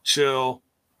 chill.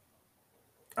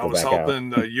 I was helping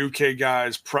the UK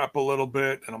guys prep a little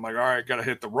bit, and I'm like, all right, got to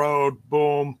hit the road.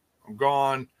 Boom, I'm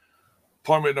gone.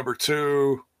 Appointment number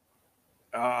 2,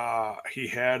 he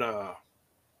had a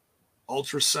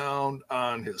ultrasound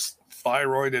on his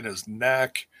thyroid in his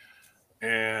neck,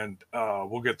 and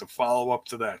we'll get the follow-up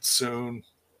to that soon.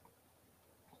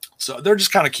 So they're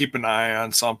just kind of keeping an eye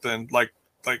on something. Like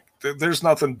there's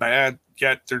nothing bad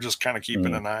yet. They're just kind of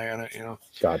keeping an eye on it,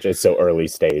 Gotcha. It's so early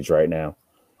stage right now.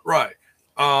 Right.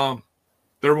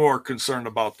 They're more concerned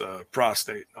about the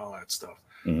prostate and all that stuff.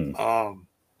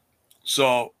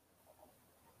 So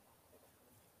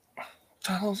what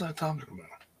the hell was I talking about?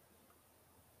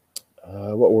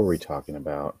 What were we talking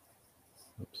about?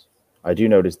 Oops. I do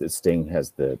notice that Sting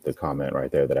has the comment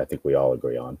right there that I think we all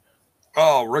agree on.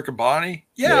 Oh, Riccaboni?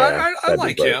 Yeah, I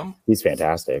like him. He's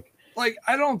fantastic. Like,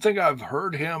 I don't think I've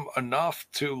heard him enough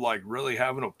to like really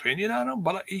have an opinion on him,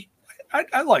 but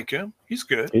I like him. He's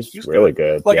good. He's really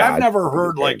good. Like, I've never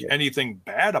heard like anything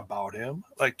bad about him.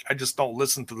 Like, I just don't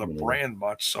listen to the brand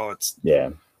much, so it's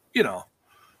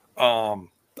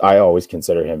I always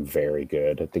consider him very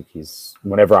good. I think he's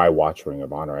whenever I watch Ring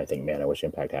of Honor, I think, man, I wish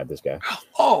Impact had this guy.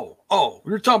 Oh,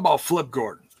 we were talking about Flip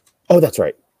Gordon. Oh, that's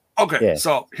right. Okay,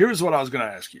 so here's what I was going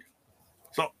to ask you.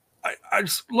 So I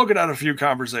just looking at a few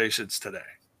conversations today.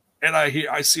 And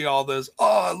I see all this,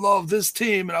 I love this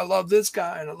team, and I love this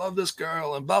guy, and I love this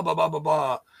girl, and blah, blah, blah, blah,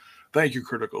 blah. Thank you,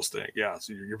 Critical Sting. Yeah,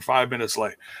 so you're 5 minutes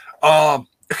late.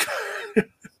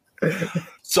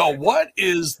 So what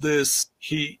is this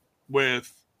heat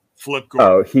with Flip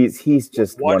Gordon? Oh, he's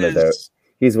just one of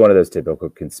those typical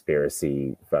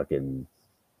conspiracy fucking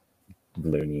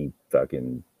loony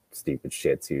fucking stupid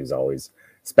shits who's always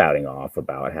spouting off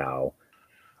about how.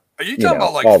 Are you talking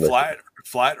about like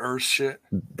flat Earth shit?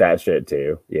 That shit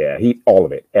too. Yeah, all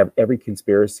of it. Every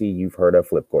conspiracy you've heard of,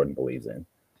 Flip Gordon believes in.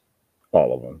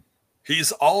 All of them.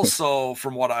 He's also,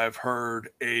 from what I've heard,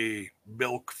 a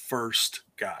milk first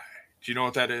guy. Do you know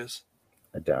what that is?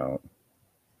 I don't.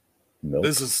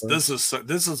 This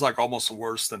is like almost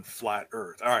worse than flat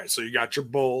Earth. All right, so you got your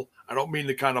bull. I don't mean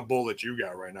the kind of bull that you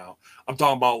got right now. I'm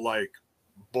talking about like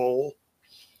bull.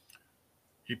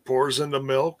 He pours in the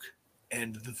milk.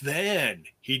 And then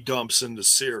he dumps in the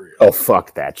cereal. Oh,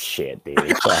 fuck that shit,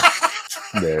 dude.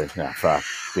 Fuck,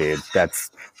 dude.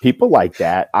 That's people like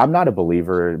that. I'm not a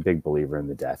big believer in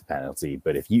the death penalty,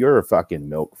 but if you're a fucking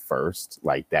milk first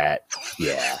like that,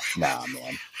 yeah, nah,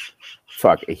 man.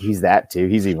 Fuck, he's that too.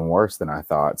 He's even worse than I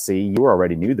thought. See, you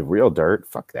already knew the real dirt.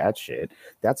 Fuck that shit.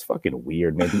 That's fucking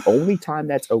weird, man. The only time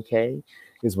that's okay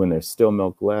is when there's still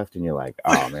milk left, and you're like,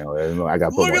 "Oh man, I got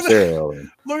to put more cereal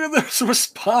in." Look at this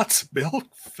response: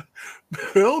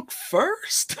 milk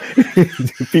first.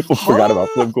 People forgot about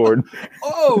Flip Gordon.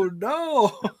 Oh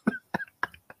no!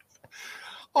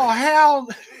 Oh hell!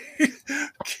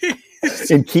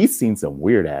 And Keith's seen some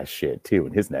weird ass shit too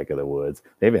in his neck of the woods.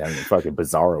 They've been having a fucking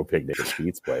bizarro picnic at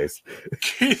Keith's place.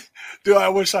 Keith, dude, I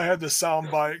wish I had the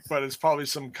sound bite, but it's probably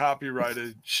some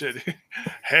copyrighted shit.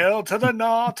 Hell to the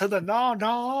no,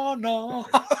 no.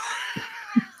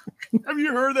 Have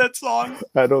you heard that song?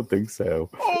 I don't think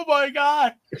so. Oh my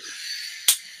god.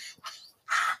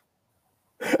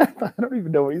 I don't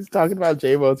even know what he's talking about.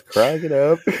 J-Bo's cracking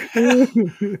up.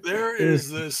 There is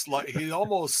this, like, he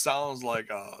almost sounds like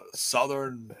a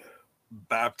Southern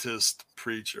Baptist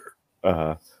preacher.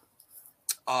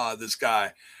 This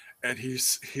guy. and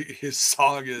his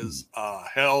song is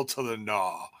 "Hell to the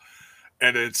Gnaw,"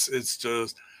 and it's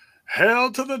just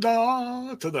 "Hell to the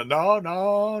gnaw,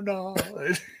 no."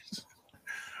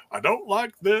 I don't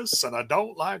like this and I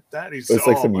don't like that. He's It's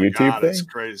like some YouTube thing? It's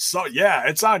crazy. So yeah,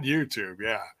 it's on YouTube.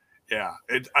 Yeah.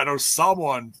 I know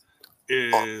someone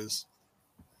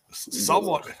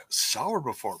showered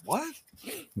before. What?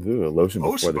 Ooh, lotion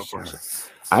before the shower.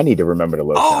 I need to remember to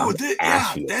lotion. Oh,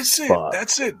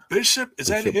 that's it. Bishop, is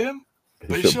that him?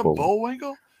 Bishop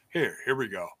Bullwinkle? Here we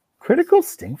go. Critical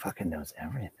Sting fucking knows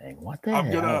everything. What the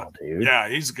hell, dude? Yeah,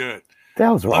 he's good. What the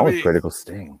hell's wrong with Critical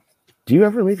Sting? Do you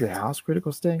ever leave your house,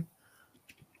 Critical Sting?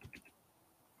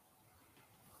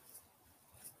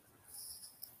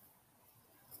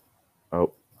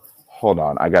 Oh, hold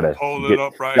on. I gotta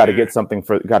get something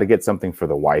for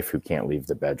the wife who can't leave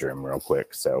the bedroom real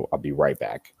quick. So I'll be right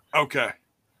back. Okay.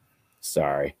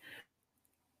 Sorry.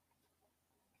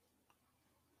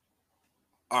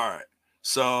 All right.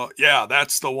 So yeah,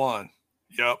 that's the one.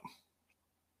 Yep.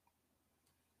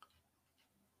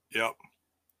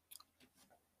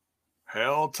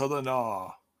 Hell to the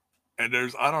Gnaw. And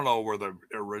I don't know where the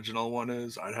original one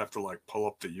is. I'd have to pull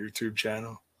up the YouTube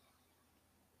channel.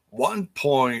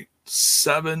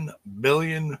 1.7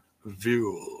 million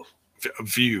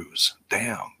views.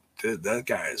 Damn. That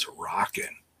guy is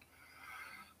rocking.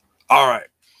 All right.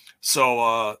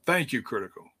 So thank you,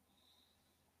 Critical.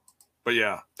 But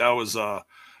yeah, that was a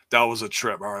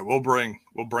trip. All right, we'll bring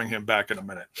him back in a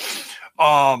minute.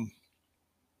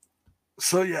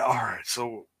 So yeah, all right.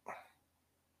 So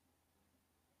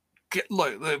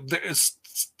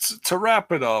to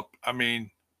wrap it up, I mean,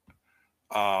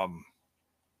 well,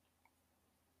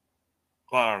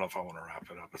 I don't know if I want to wrap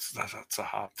it up. That's a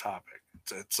hot topic.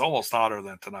 It's almost hotter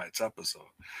than tonight's episode.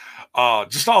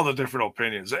 Just all the different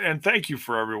opinions, and thank you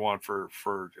for everyone for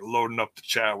loading up the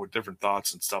chat with different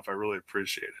thoughts and stuff. I really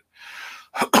appreciate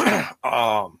it.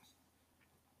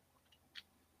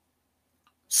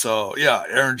 So yeah,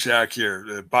 Aaron Jack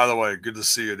here. By the way, good to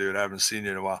see you, dude. I haven't seen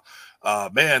you in a while.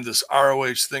 Man, this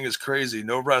ROH thing is crazy.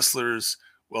 No wrestlers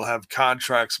will have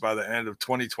contracts by the end of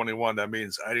 2021. That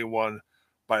means anyone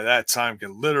by that time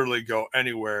can literally go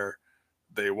anywhere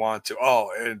they want to. Oh,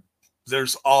 and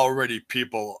there's already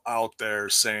people out there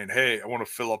saying, hey, I want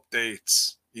to fill up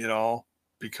dates,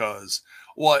 because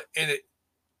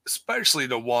especially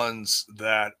the ones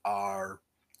that are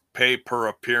pay per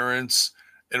appearance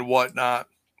and whatnot.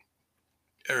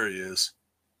 There he is.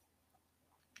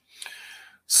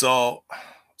 So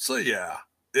yeah,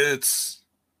 it's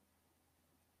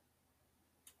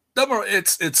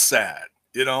sad,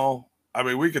 I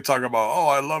mean, we could talk about, oh,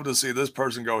 I'd love to see this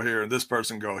person go here and this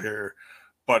person go here,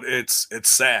 but it's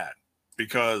sad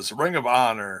because Ring of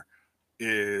Honor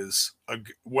is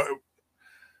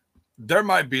there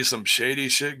might be some shady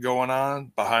shit going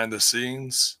on behind the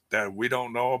scenes that we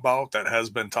don't know about that has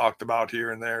been talked about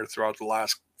here and there throughout the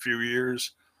last few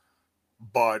years.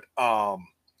 But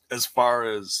as far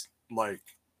as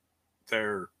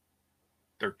their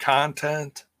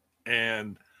content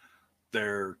and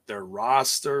their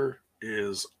roster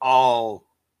is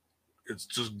it's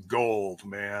just gold,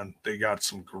 man. They got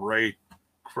some great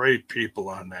people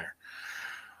on there.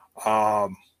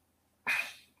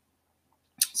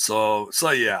 So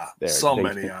yeah,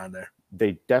 many on there.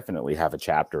 They definitely have a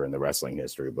chapter in the wrestling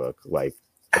history book.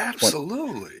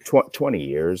 Absolutely. 20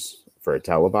 years for a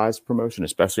televised promotion,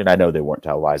 especially. And I know they weren't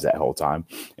televised that whole time.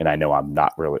 And I know I've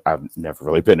never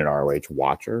really been an ROH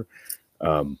watcher.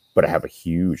 But I have a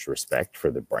huge respect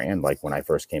for the brand. Like when I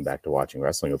first came back to watching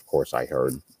wrestling, of course, I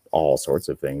heard all sorts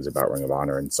of things about Ring of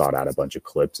Honor and sought out a bunch of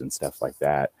clips and stuff like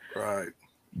that. Right.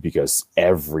 Because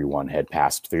everyone had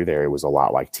passed through there. It was a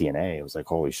lot like TNA. It was like,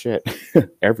 holy shit,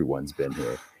 everyone's been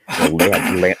here.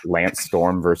 Lance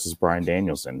Storm versus Bryan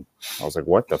Danielson. I was like,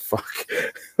 what the fuck?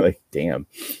 Damn.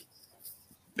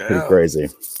 Yeah. Pretty crazy.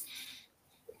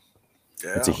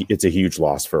 Yeah. It's a huge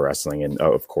loss for wrestling, and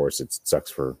of course it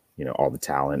sucks for all the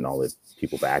talent and all the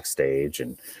people backstage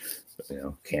and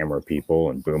camera people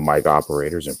and boom mic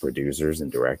operators and producers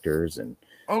and directors and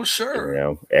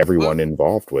everyone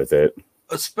involved with it,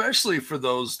 especially for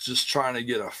those just trying to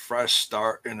get a fresh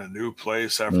start in a new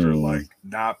place after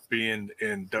not being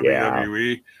in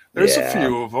WWE. There's a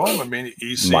few of them. I mean,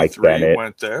 EC3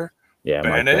 went there. Yeah,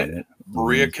 Bennett.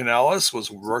 Maria Kanellis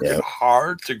was working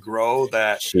hard to grow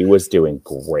that. She was doing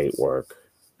great work.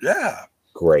 Yeah.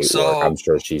 Great work. I'm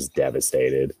sure she's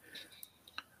devastated.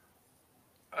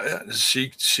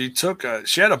 She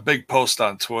had a big post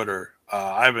on Twitter.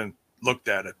 I haven't looked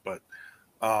at it, but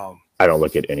I don't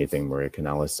look at anything Maria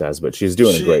Kanellis says, but she's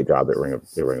doing a great job at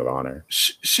Ring of Honor.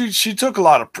 She took a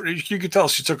lot of, you could tell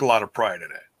she took a lot of pride in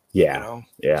it. Yeah. You know?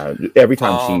 Yeah. Every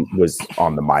time she Um, was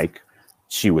on the mic,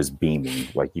 she was beaming.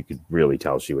 Like you could really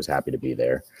tell she was happy to be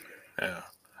there. Yeah.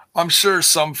 I'm sure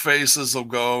some faces will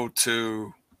go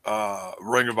to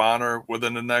Ring of Honor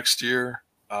within the next year.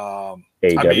 I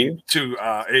mean, AEW? to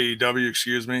AEW,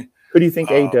 excuse me. Who do you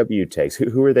think Uh, AEW takes?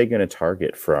 Who are they going to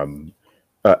target from?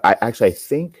 I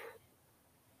think,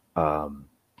 um,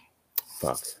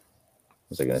 fuck, what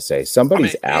was I going to say? I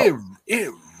Somebody's mean, out.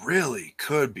 it really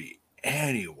could be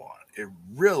anyone. It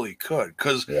really could.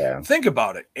 Because Yeah. think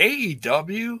about it.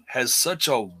 AEW has such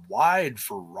a wide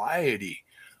variety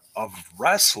of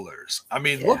wrestlers. I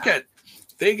mean, look Yeah. at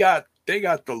they got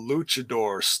the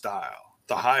luchador style,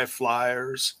 the high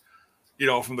flyers, you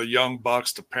know, from the Young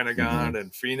Bucks to Pentagon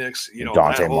and Phoenix, you know,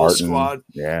 that Dante whole Martin. squad.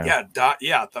 Yeah.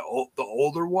 Yeah, the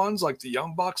older ones like the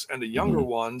Young Bucks and the younger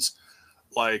ones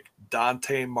like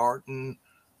Dante Martin,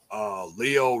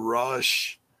 Leo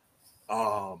Rush.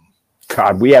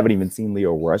 God, we haven't even seen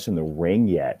Leo Rush in the ring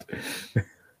yet.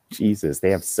 Jesus,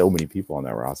 they have so many people on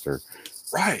that roster.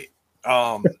 Right.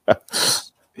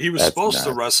 He was That's supposed to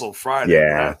nuts. wrestle Friday.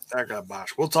 Yeah. But that got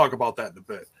botched. We'll talk about that in a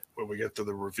bit when we get to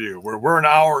the review. We're an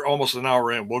hour, almost an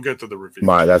hour in. We'll get to the review.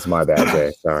 That's my bad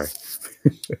day. Sorry.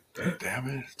 Damn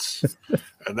it.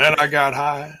 And then I got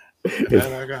high.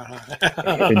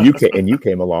 and you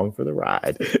came along for the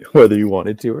ride, whether you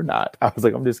wanted to or not. I was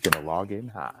like, I'm just gonna log in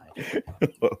high.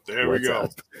 There we What's go.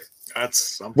 up?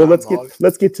 That's Well, let's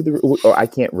get to the. Oh, I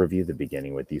can't review the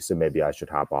beginning with you, so maybe I should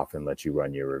hop off and let you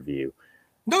run your review.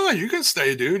 No, you can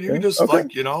stay, dude. You can just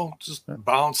just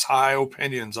bounce high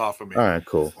opinions off of me. All right,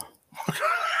 cool.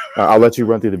 I'll let you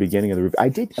run through the beginning of the review. I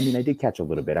did catch a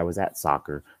little bit. I was at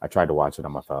soccer. I tried to watch it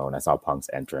on my phone. I saw Punk's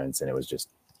entrance, and it was just,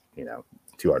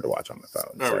 too hard to watch on my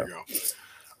phone. There we go.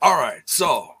 All right,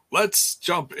 so let's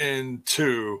jump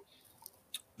into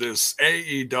this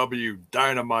AEW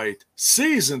Dynamite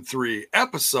Season 3,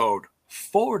 Episode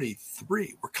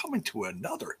 43. We're coming to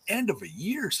another end of a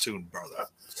year soon, brother.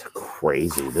 It's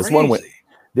crazy. Crazy.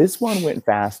 This one went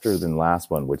faster than last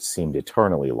one, which seemed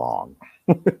eternally long.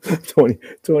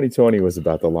 2020 was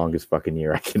about the longest fucking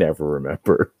year I can ever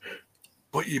remember.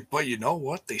 But you know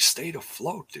what? They stayed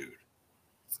afloat, dude.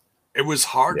 It was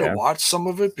hard to watch some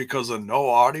of it because of no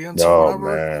audience or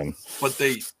whatever. Man. But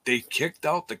they kicked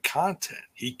out the content.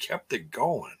 He kept it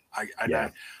going.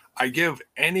 I give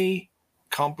any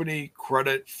company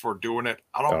credit for doing it.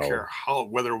 I don't care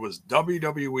whether it was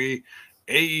WWE,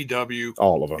 AEW,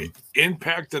 all of them,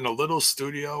 Impact in a little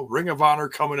studio, Ring of Honor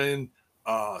coming in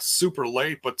super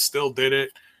late but still did it.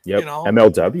 Yep.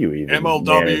 MLW even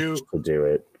managed to do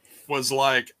it. Was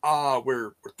like,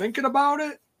 we're thinking about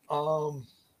it.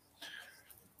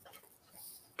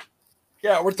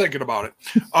 Yeah, we're thinking about it.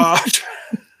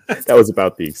 That was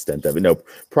about the extent of it. No,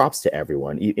 props to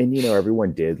everyone. And,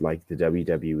 everyone did like the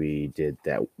WWE did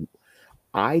that.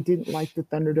 I didn't like the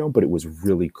Thunderdome, but it was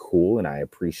really cool, and I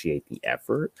appreciate the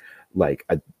effort. Like,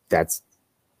 that's,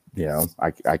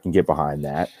 I can get behind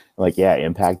that. Like, yeah,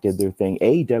 Impact did their thing.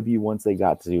 AEW, once they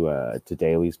got to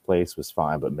Daly's place, was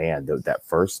fine. But, man, that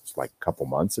first, couple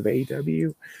months of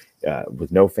AEW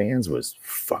with no fans was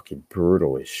fucking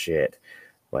brutal as shit.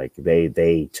 Like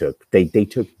they took the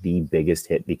biggest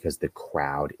hit because the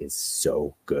crowd is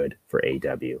so good for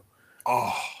AEW.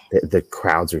 Oh, the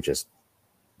crowds are just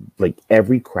like,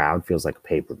 every crowd feels like a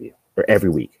pay-per-view, or every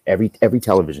week, every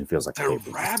television feels like they're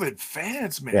rabid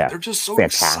fans, man. Yeah, they're just so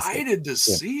excited to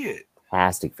see it.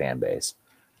 Fantastic fan base.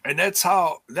 And that's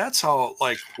how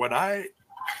like when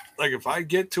if I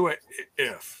get to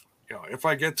if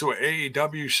I get to an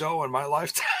AEW show in my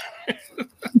lifetime.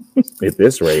 At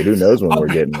this rate, who knows when we're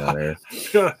getting there?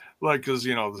 Because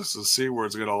this is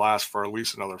C-word's going to last for at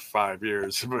least another 5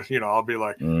 years. But I'll be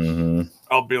like,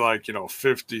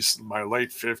 50s, my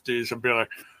late 50s, and be like,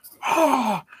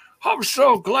 oh, I'm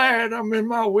so glad I'm in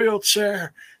my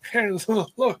wheelchair, and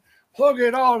look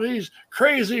at all these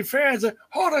crazy fans.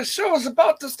 The show's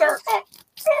about to start.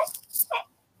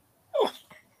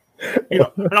 And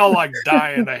I'll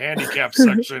die in the handicap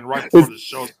section right before the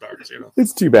show starts.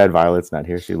 It's too bad Violet's not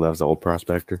here. She loves Old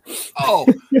Prospector. Oh,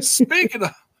 speaking of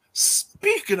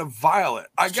Violet,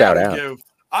 I've got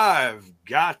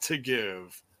to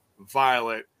give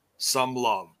Violet some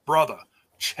love, brother.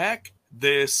 Check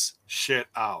this shit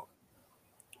out.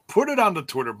 Put it on the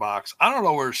Twitter box. I don't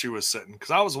know where she was sitting because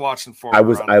I was watching for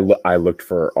her. I looked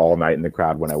for her all night in the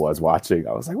crowd when I was watching.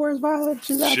 I was like, "Where's Violet?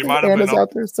 She's out she there. Might have been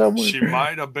out there somewhere." She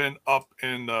might have been up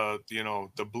in the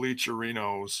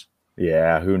bleacherinos.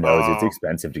 Yeah, who knows? It's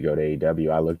expensive to go to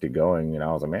AEW. I looked at going,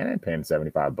 I was like, "Man, I ain't paying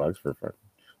 $75 for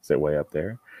sit way up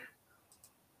there."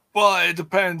 Well, it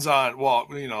depends on. Well,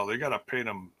 they gotta pay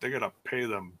them. They gotta pay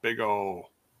them big old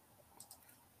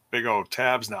big old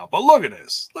tabs now. But look at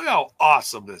this. Look how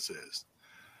awesome this is.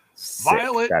 Sick.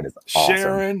 Violet That is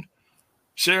awesome.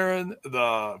 sharing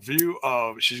the view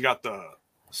of, she's got the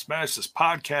Smash This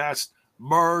podcast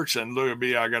merch, and look at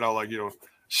me, I gotta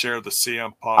share the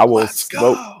CM Punk. I will Let's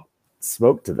go.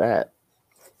 smoke to that.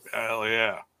 Hell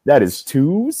yeah. That is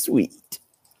too sweet.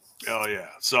 Hell yeah.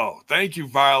 So thank you,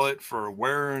 Violet, for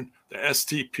wearing the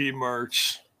STP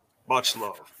merch. Much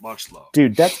love. Much love.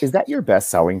 Dude, is that your best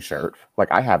selling shirt?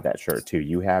 Like, I have that shirt too.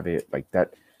 You have it. Like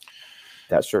that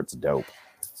shirt's dope.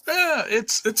 Yeah,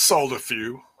 it's sold a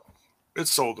few.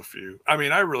 It's sold a few. I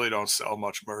mean, I really don't sell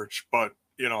much merch, but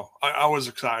I was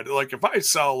excited. Like, if I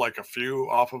sell like a few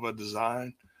off of a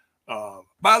design,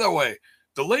 by the way,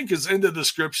 the link is in the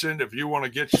description if you want to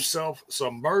get yourself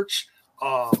some merch.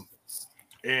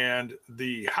 And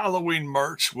the Halloween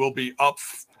merch will be up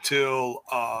till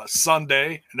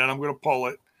Sunday, and then I'm going to pull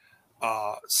it.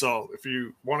 So if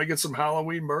you want to get some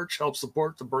Halloween merch, help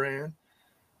support the brand,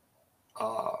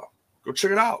 go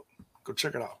check it out. Go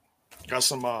check it out. Got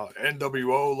some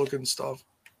NWO looking stuff.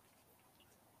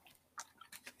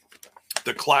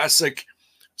 The classic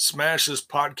Smash This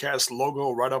podcast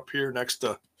logo right up here next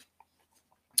to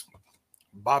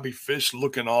Bobby Fish,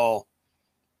 looking all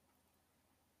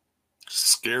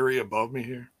scary above me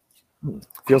here.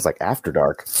 Feels like After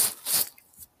Dark.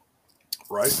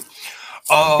 Right.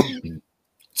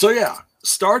 So yeah,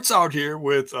 starts out here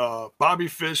with Bobby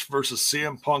Fish versus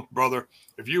CM Punk, brother.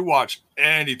 If you watch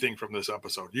anything from this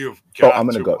episode, you've got I'm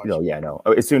gonna to go. watch. No, yeah, no.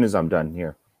 As soon as I'm done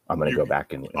here, I'm gonna go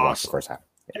back and watch the first half.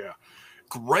 Yeah.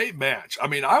 Great match. I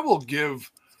mean, I will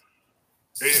give,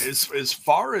 as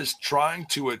far as trying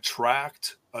to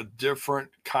attract a different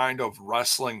kind of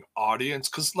wrestling audience,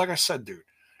 because like I said, dude,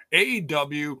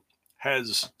 AEW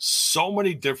has so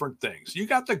many different things. You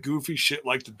got the goofy shit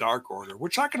like the Dark Order,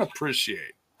 which I can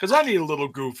appreciate because I need a little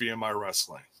goofy in my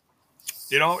wrestling.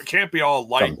 It can't be all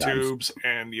light tubes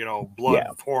and blood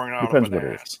pouring out of an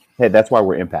ass. Hey, that's why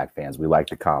we're Impact fans. We like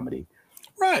the comedy.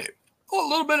 Right. Well, a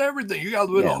little bit of everything. You got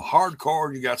a little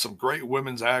hardcore. You got some great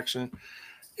women's action.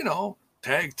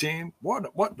 Tag team,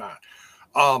 whatnot.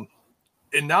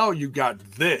 And now you got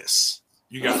this.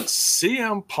 You got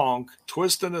CM Punk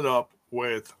twisting it up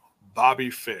with Bobby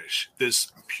Fish.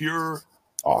 This pure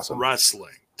awesome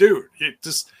wrestling, dude. You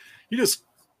just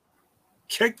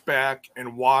kick back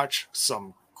and watch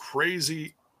some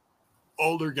crazy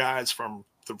older guys from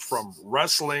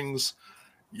wrestling's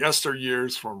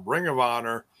yesteryears, from Ring of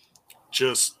Honor,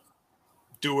 just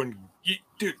doing.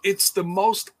 Dude, it's the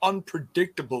most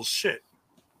unpredictable shit.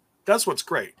 That's what's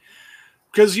great.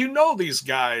 Because these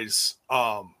guys,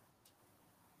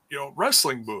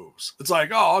 wrestling moves. It's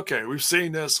like, oh, okay, we've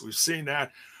seen this, we've seen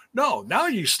that. No, now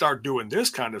you start doing this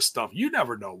kind of stuff. You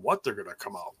never know what they're going to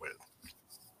come out with.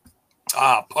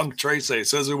 Punk Tracy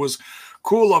says it was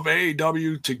cool of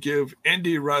AEW to give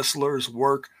indie wrestlers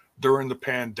work during the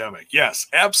pandemic. Yes,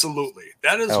 absolutely.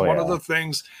 That is one of the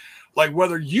things, like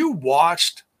whether you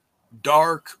watched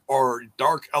Dark or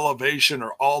Dark Elevation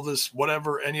or all this,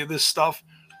 whatever, any of this stuff.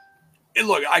 And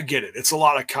look, I get it. It's a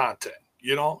lot of content,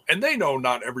 and they know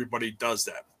not everybody does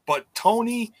that. But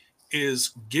Tony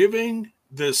is giving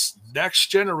this next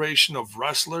generation of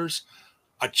wrestlers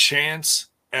a chance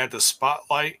at the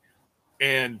spotlight,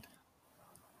 and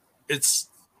it's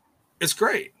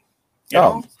great.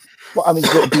 Well, I mean,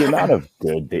 the amount of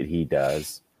good that he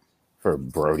does for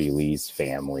Brody Lee's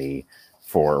family,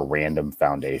 for random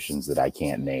foundations that I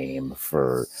can't name,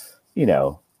 for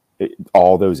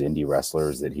all those indie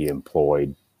wrestlers that he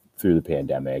employed through the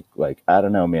pandemic. Like, I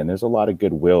don't know, man, there's a lot of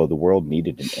goodwill. The world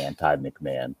needed an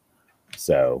anti-McMahon.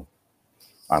 So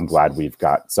I'm glad we've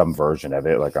got some version of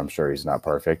it. Like, I'm sure he's not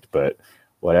perfect, but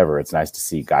whatever. It's nice to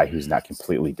see a guy who's not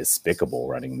completely despicable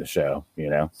running the show,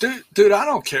 Dude, I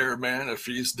don't care, man, if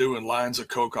he's doing lines of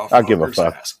coke off I'll give a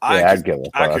fuck. Ass. I'd give a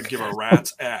fuck. I could give a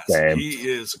rat's ass. Same. He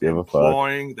is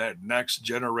employing that next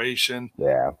generation.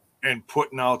 Yeah. And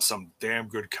putting out some damn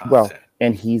good content. Well,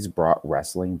 and he's brought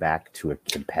wrestling back to a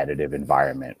competitive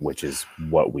environment, which is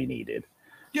what we needed.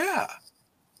 Yeah.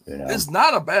 It's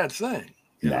not a bad thing.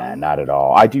 Nah, not at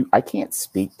all. I can't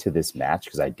speak to this match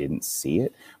because I didn't see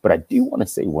it, but I do want to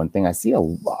say one thing. I see a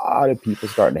lot of people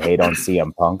starting to hate on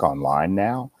CM Punk online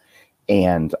now.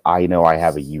 And I know I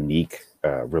have a unique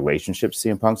relationship to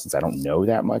CM Punk since I don't know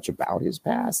that much about his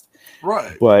past.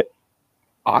 Right. But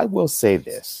I will say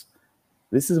this.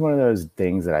 This is one of those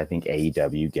things that I think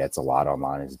AEW gets a lot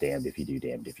online is damned if you do,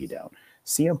 damned if you don't.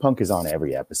 CM Punk is on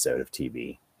every episode of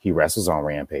TV. He wrestles on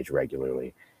Rampage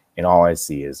regularly. And all I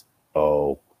see is,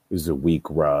 oh, this is a weak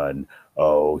run.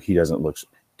 Oh, he doesn't look...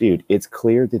 Dude, it's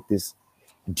clear that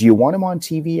Do you want him on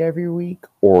TV every week,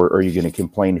 or are you going to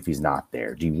complain if he's not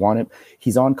there? Do you want him?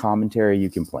 He's on commentary, you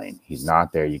complain. He's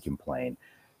not there, you complain.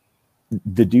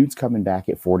 The dude's coming back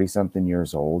at 40-something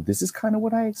years old. This is kind of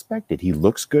what I expected. He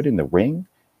looks good in the ring.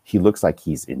 He looks like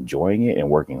he's enjoying it and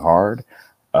working hard.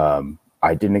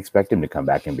 I didn't expect him to come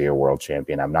back and be a world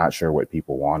champion. I'm not sure what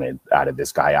people wanted out of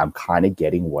this guy. I'm kind of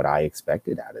getting what I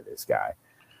expected out of this guy.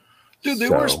 Dude,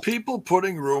 there was people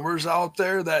putting rumors out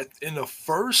there that in the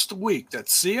first week that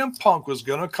CM Punk was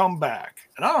going to come back.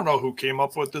 And I don't know who came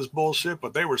up with this bullshit,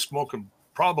 but they were smoking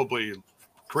probably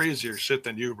crazier shit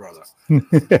than you, brother.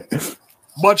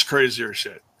 Much crazier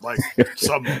shit, like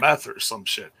some meth or some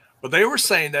shit. But they were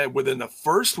saying that within the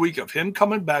first week of him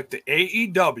coming back to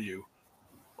AEW,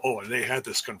 oh, and they had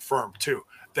this confirmed too,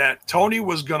 that Tony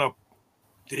was going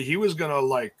to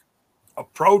like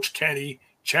approach Kenny,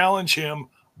 challenge him,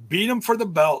 beat him for the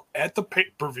belt at the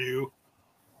pay-per-view,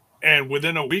 and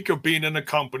within a week of being in the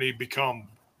company, become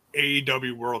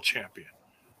AEW World Champion.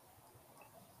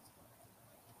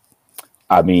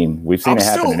 I mean, we've seen it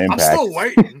happen in Impact. I'm still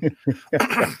waiting.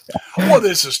 Well,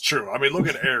 this is true. I mean, look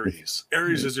at Aries.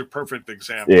 Aries is your perfect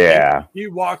example. Yeah. He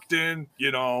walked in,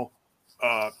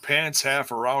 pants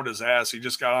half around his ass. He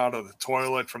just got out of the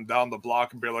toilet from down the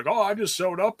block and be like, oh, I just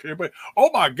showed up here. But, oh,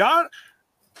 my God,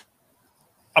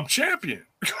 I'm champion.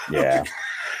 Yeah.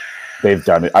 They've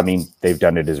done it. I mean, they've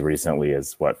done it as recently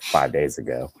as, 5 days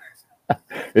ago.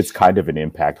 It's kind of an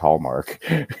Impact hallmark.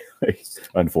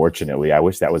 Unfortunately, I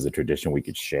wish that was a tradition we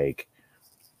could shake.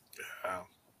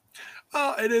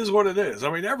 Yeah. It is what it is.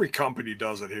 I mean, every company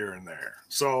does it here and there.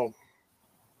 So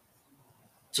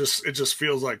it just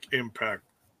feels like Impact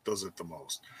does it the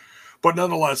most. But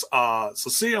nonetheless, so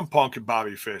CM Punk and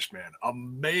Bobby Fish, man,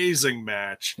 amazing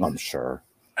match. I'm sure.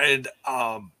 And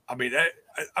I mean,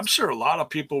 I'm sure a lot of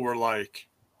people were like,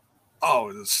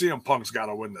 oh, CM Punk's got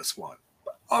to win this one.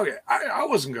 Okay, I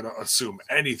wasn't going to assume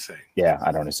anything. Yeah,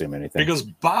 I don't assume anything. Because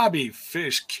Bobby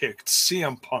Fish kicked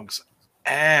CM Punk's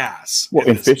ass. Well,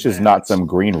 and Fish is not some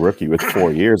green rookie with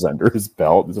 4 years under his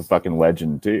belt. He's a fucking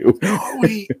legend, too. Oh,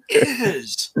 he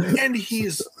is. And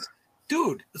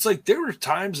dude, it's like there were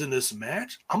times in this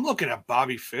match, I'm looking at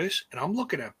Bobby Fish and I'm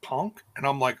looking at Punk and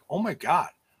I'm like, oh my God.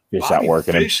 Fish Bobby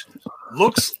outworking Fish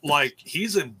looks like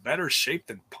he's in better shape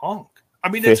than Punk. I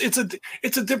mean, it's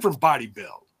a different body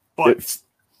build, but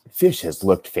Fish has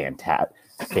looked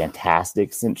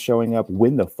fantastic since showing up.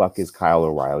 When the fuck is Kyle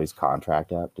O'Reilly's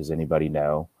contract up? Does anybody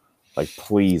know? Like,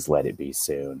 please let it be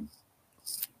soon.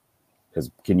 Because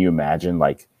can you imagine,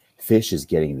 like, Fish is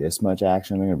getting this much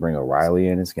action? They're going to bring O'Reilly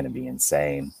in. It's going to be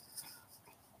insane.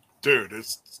 Dude,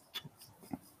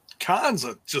 Khan's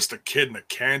just a kid in a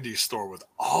candy store with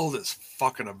all this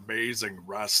fucking amazing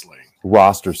wrestling.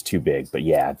 Roster's too big, but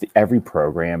yeah, every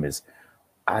program is.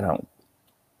 I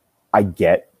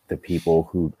get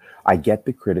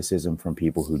the criticism from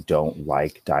people who don't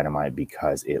like Dynamite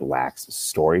because it lacks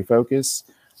story focus.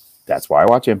 That's why I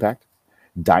watch Impact.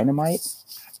 Dynamite,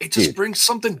 it just brings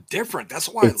something different. That's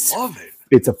why I love it.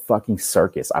 It's a fucking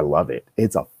circus. I love it.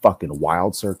 It's a fucking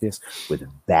wild circus with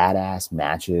badass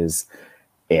matches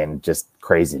and just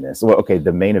craziness. Well, okay,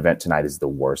 the main event tonight is the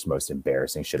worst, most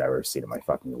embarrassing shit I've ever seen in my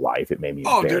fucking life. It made me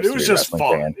embarrassed. Dude, it was just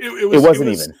fun. It wasn't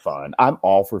even fun. I'm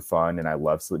all for fun, and I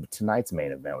love sleep. Tonight's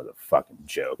main event was a fucking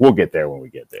joke. We'll get there when we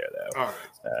get there, though. All right.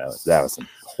 That was some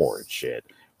horrid shit.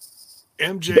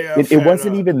 MJF. It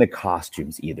wasn't even the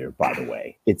costumes either, by the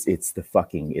way. It's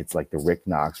like the Rick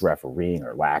Knox refereeing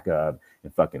or lack of,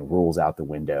 and fucking rules out the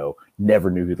window. Never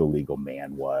knew who the legal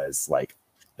man was. Like,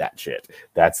 that shit.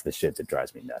 That's the shit that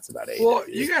drives me nuts about it. Well,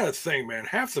 you got to think, man.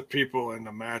 Half the people in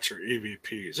the match are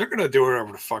EVPs. They're gonna do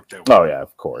whatever the fuck they want. Oh yeah,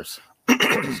 of course.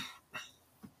 The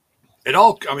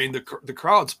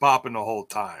crowd's popping the whole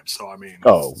time. So I mean,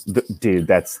 dude,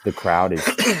 that's the crowd is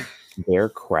their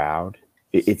crowd.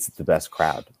 It's the best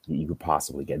crowd you could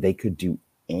possibly get. They could do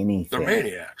anything. They're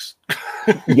maniacs.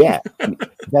 Yeah, I mean,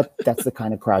 that's the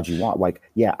kind of crowd you want. Like,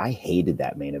 yeah, I hated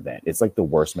that main event. It's like the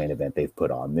worst main event they've put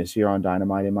on this year on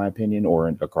Dynamite, in my opinion, or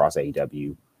across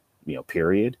AEW,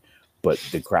 period. But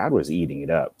the crowd was eating it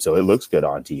up, so it looks good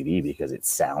on TV because it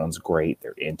sounds great.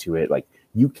 They're into it. Like,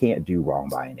 you can't do wrong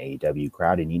by an AEW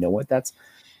crowd, and you know what? That's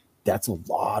a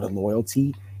lot of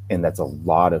loyalty, and that's a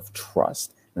lot of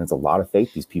trust, and it's a lot of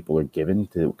faith these people are given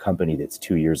to a company that's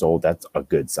 2 years old. That's a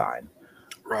good sign,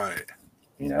 right?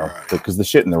 Because the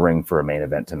shit in the ring for a main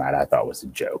event tonight, I thought was a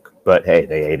joke. But hey,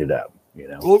 they ate it up.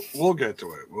 We'll get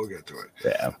to it.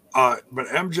 Yeah. But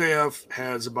MJF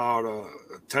has about a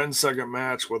 10-second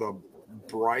match with a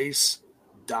Bryce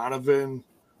Donovan,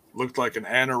 looked like an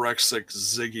anorexic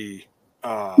Ziggy,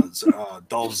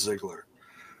 Dolph Ziggler.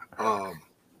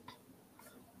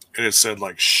 and it said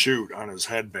like "shoot" on his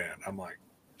headband. I'm like,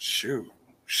 shoot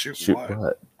Shoot what?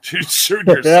 what? Shoot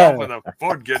yourself in the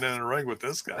foot getting in the ring with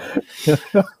this guy.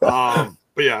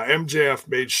 But yeah, MJF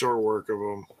made short work of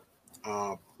him.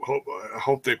 I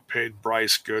hope they paid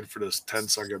Bryce good for this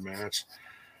 10-second match.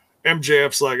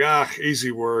 MJF's like,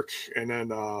 easy work. And then,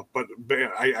 but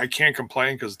I can't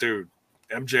complain because, dude,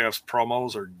 MJF's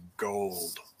promos are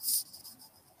gold.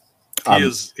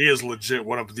 He is legit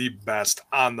one of the best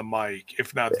on the mic,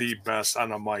 if not the best on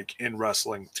the mic in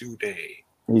wrestling today.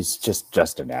 He's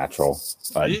just a natural.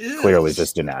 Clearly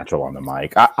just a natural on the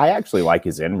mic. I actually like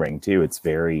his in-ring too. It's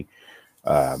very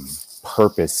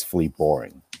purposefully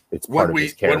boring. It's part of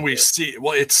his character. When we see,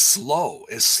 well, it's slow.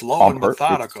 It's slow and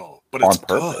methodical, but it's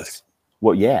good.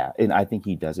 Well, yeah, and I think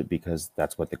he does it because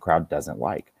that's what the crowd doesn't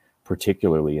like,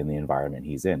 particularly in the environment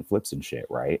he's in, flips and shit,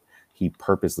 right? He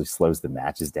purposely slows the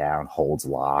matches down, holds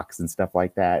locks and stuff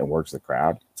like that, and works the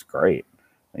crowd. It's great.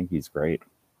 I think he's great.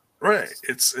 Right.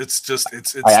 It's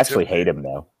I actually hate him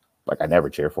though. Like I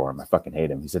never cheer for him. I fucking hate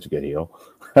him. He's such a good heel.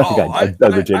 Oh, I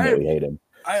legitimately hate him.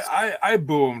 I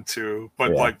boo him too,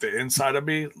 but like the inside of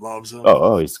me loves him.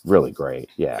 Oh, he's really great.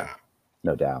 Yeah.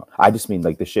 No doubt. I just mean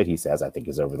like the shit he says I think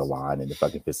is over the line and it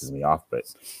fucking pisses me off, but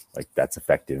like that's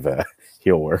effective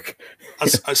heel work.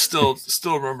 I still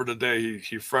remember the day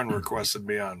he friend requested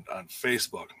me on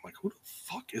Facebook. I'm like, who the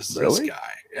fuck is this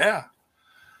guy? Yeah.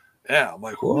 Yeah, I'm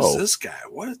like, who's this guy?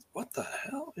 What the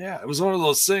hell? Yeah, it was one of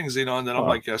those things, and then I'm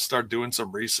like, I start doing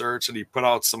some research, and he put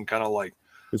out some kind of like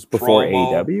it was before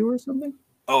AEW or something?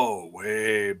 Oh,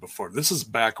 way before. This is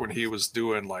back when he was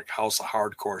doing like House of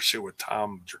Hardcore shit with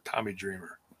Tommy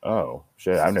Dreamer. Oh,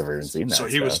 shit. I've never even seen that. So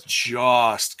he was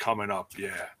just coming up,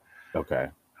 yeah. Okay.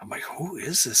 I'm like, who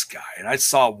is this guy? And I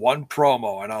saw one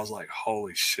promo, and I was like,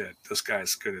 holy shit, this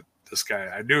guy's good at this guy.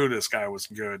 I knew this guy was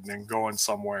good, and then going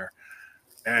somewhere.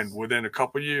 And within a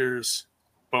couple years,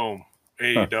 boom,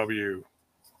 AEW.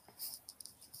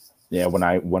 Yeah,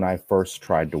 when I first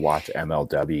tried to watch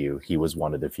MLW, he was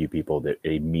one of the few people that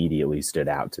immediately stood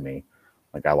out to me.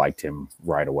 Like I liked him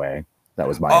right away. That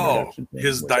was my introduction.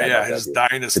 His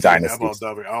dynasty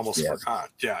MLW. I almost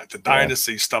forgot. Yeah, the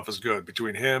dynasty stuff is good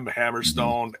between him,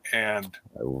 Hammerstone, and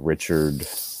Richard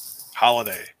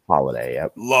Holiday.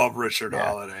 Yep. Love Richard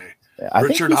Holiday. Yeah, I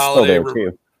think he's Holiday still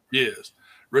there too. Yes.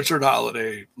 Richard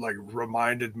Holiday like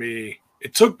reminded me,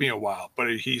 it took me a while,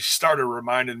 but he started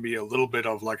reminding me a little bit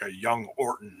of like a young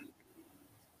Orton.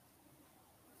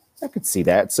 I could see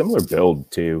that. Similar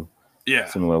build too. Yeah.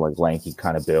 Similar like lanky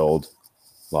kind of build,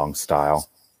 long style.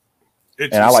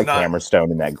 And I like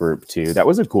Hammerstone in that group too. That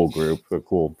was a cool group, a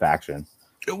cool faction.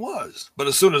 It was. But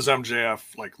as soon as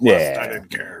MJF like left, I didn't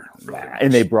care.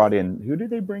 And they brought in, who did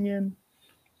they bring in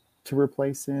to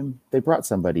replace him? They brought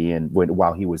somebody in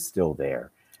while he was still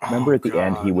there. Remember at the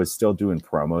end, he was still doing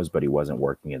promos, but he wasn't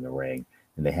working in the ring.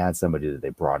 And they had somebody that they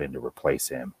brought in to replace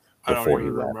him before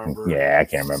he left. Yeah, I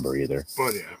can't remember either.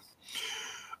 But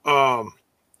yeah.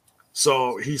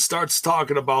 So he starts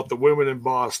talking about the women in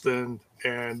Boston.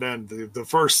 And then the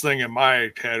first thing in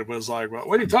my head was like, well,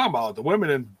 what are you talking about? The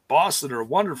women in Boston are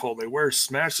wonderful. They wear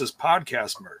Smash This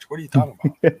podcast merch. What are you talking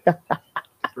about?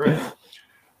 Right.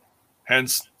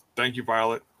 Hence, thank you,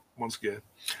 Violet, once again.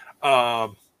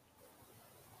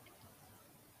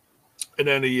 And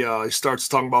then he starts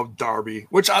talking about Darby,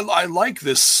 which I like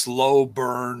this slow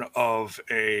burn of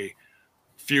a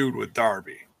feud with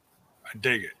Darby. I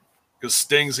dig it. Because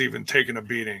Sting's even taking a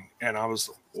beating. And I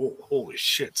was, oh, holy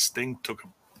shit, Sting took a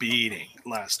beating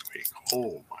last week.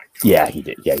 Oh, my God. Yeah, he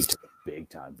did. Yeah, he took a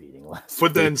big-time beating last week.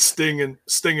 But then Sting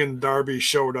and Darby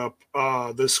showed up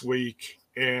this week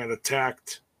and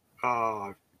attacked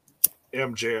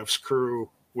MJF's crew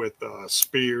with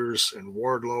Spears and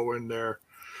Wardlow in there.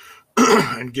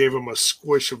 And gave them a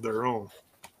squish of their own.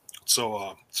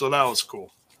 So that was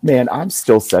cool. Man, I'm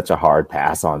still such a hard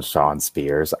pass on Shawn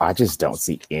Spears. I just don't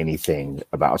see anything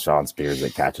about Shawn Spears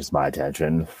that catches my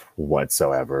attention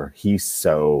whatsoever. He's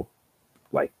so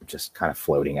like just kind of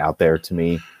floating out there to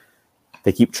me.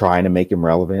 They keep trying to make him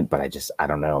relevant, but I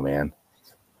don't know, man.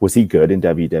 Was he good in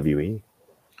WWE?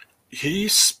 He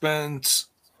spent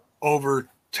over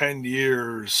 10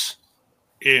 years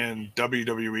in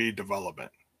WWE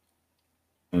development.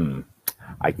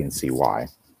 I can see why.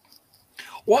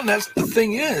 Well, and that's the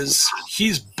thing is,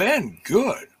 he's been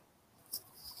good.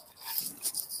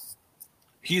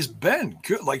 He's been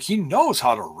good. Like, he knows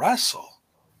how to wrestle.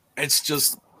 It's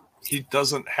just he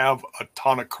doesn't have a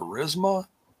ton of charisma.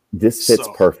 This fits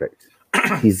perfect.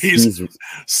 He's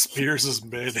Spears is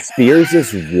mid. Spears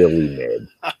is really mid.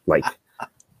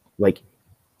 Like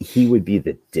he would be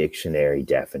the dictionary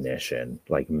definition,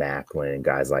 like Macklin and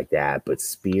guys like that. But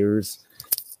Spears,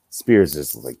 Spears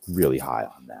is like really high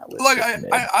on that list. Like of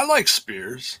mid. I like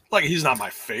Spears. Like he's not my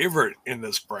favorite in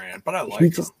this brand, but I like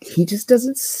him. He just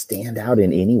doesn't stand out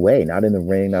in any way. Not in the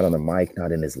ring, not on the mic,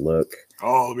 not in his look.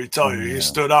 Oh, let me tell you, he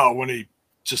stood out when he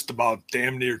just about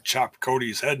damn near chopped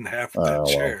Cody's head in half with that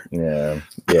chair. Yeah.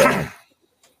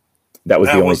 That was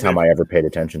the only time I ever paid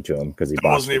attention to him because he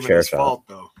botched the chair shot. Fault,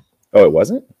 though. Oh, it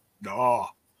wasn't? No.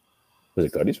 Was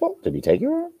it Cody's fault? Did he take it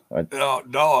wrong?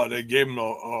 No, they gave him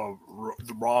the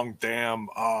wrong damn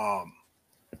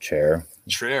chair.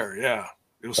 Yeah,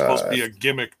 it was supposed to be a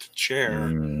gimmicked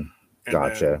chair.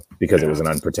 Gotcha, because it was an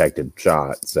unprotected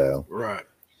shot. So right.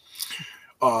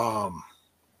 But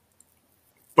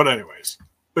anyways,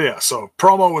 so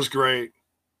promo was great.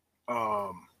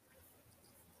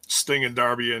 Sting and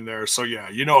Darby in there, so yeah,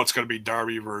 it's going to be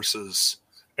Darby versus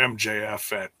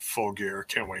MJF at Full Gear.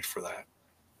 Can't wait for that.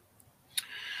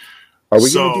 Are we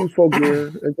going to do Full Gear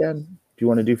again? Do you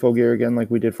want to do Full Gear again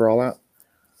like we did for All Out?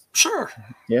 Sure.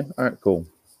 Yeah? All right, cool.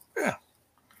 Yeah.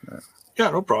 Right.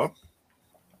 Yeah, no problem.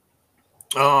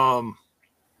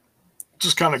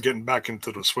 Just kind of getting back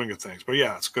into the swing of things. But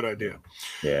yeah, it's a good idea.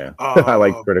 Yeah. I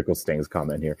like Critical Sting's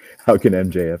comment here. How can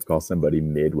MJF call somebody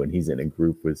mid when he's in a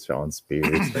group with Sean Spears?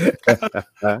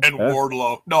 And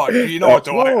Wardlow. No, you know what,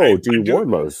 though?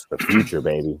 Wardlow's the future,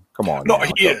 baby. Come on. No,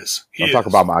 he is. I'll talk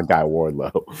about my guy,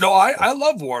 Wardlow. No, I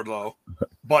love Wardlow.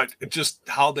 But just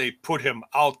how they put him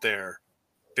out there,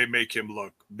 they make him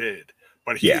look mid.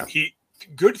 But he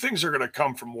good things are going to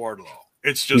come from Wardlow.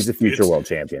 It's just he's the future world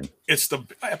champion.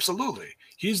 Absolutely.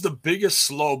 He's the biggest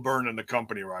slow burn in the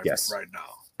company right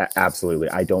now. Absolutely.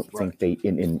 I don't think they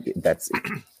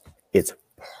it's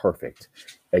perfect.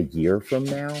 A year from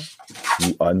now,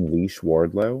 you unleash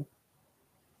Wardlow.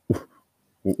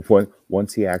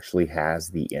 Once he actually has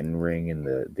the in-ring and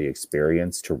the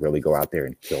experience to really go out there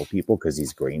and kill people because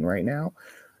he's green right now.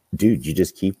 Dude, you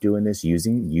just keep doing this.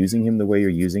 Using him the way you're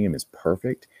using him is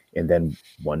perfect. And then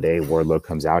one day Wardlow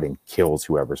comes out and kills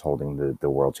whoever's holding the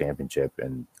world championship.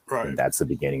 And that's the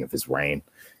beginning of his reign.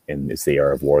 And it's the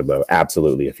era of Wardlow.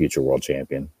 Absolutely a future world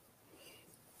champion.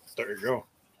 There you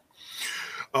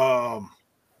go.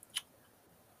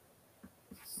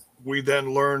 We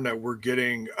then learn that we're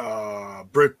getting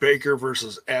Britt Baker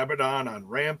versus Abaddon on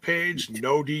Rampage.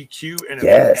 No DQ.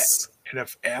 And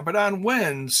if Abaddon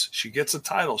wins, she gets a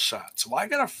title shot. So I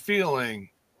got a feeling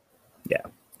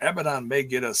Abaddon may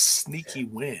get a sneaky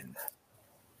win.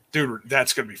 Dude,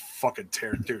 that's going to be fucking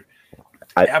terrible. Dude,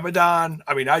 Abaddon,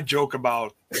 I joke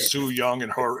about Su Yung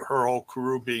and her whole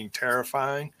crew being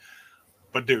terrifying.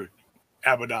 But, dude,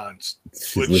 Abaddon's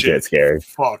legit scary.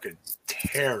 Fucking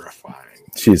terrifying.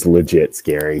 She's legit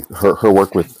scary. Her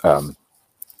work with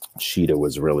Sheeta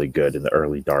was really good in the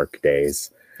early dark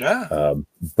days. Yeah.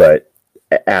 But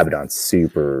Abaddon's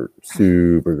super,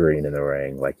 super green in the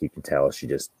ring. Like you can tell she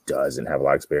just doesn't have a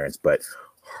lot of experience, but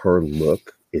her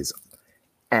look is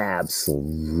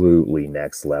absolutely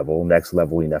next level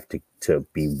enough to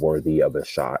be worthy of a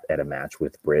shot at a match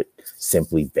with Britt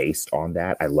simply based on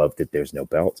that. I love that there's no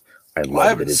belt. I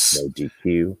love that it's no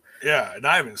DQ. Yeah, and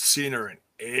I haven't seen her in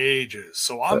ages,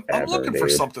 so I'm looking for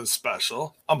something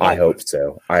special. I hope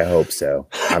so.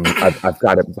 I've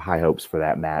got high hopes for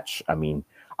that match.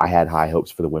 I had high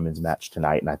hopes for the women's match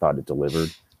tonight, and I thought it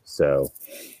delivered. So,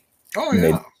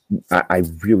 I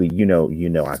really,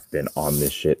 I've been on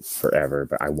this shit forever,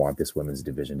 but I want this women's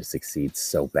division to succeed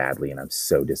so badly, and I'm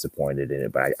so disappointed in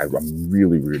it. But I'm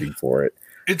really rooting for it.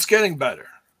 It's getting better.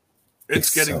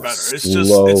 It's getting better. It's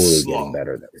slow. Getting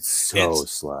better. It's so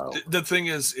slow. The thing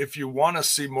is, if you want to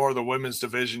see more of the women's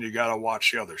division, you got to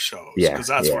watch the other shows because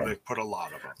that's where they put a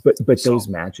lot of them. But those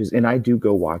matches, and I do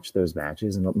go watch those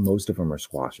matches, and most of them are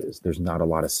squashes. There's not a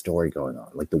lot of story going on.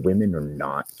 Like the women are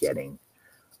not getting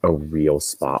a real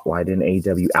spotlight in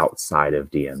AEW outside of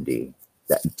DMD.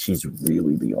 That she's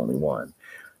really the only one.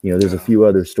 There's a few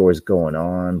other stories going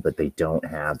on, but they don't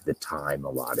have the time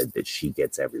allotted that she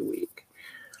gets every week.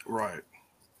 Right.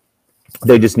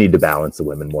 They just need to balance the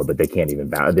women more, but they can't even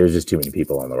balance. There's just too many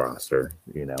people on the roster,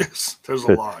 Yes, there's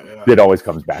a lot. Yeah. It always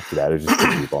comes back to that. There's just too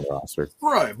many people on the roster.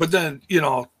 Right, but then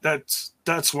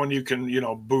that's when you can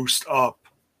boost up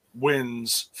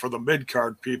wins for the mid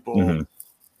card people,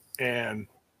 and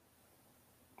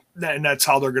that's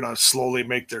how they're gonna slowly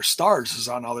make their stars is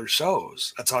on other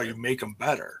shows. That's how you make them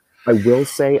better. I will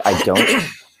say I don't.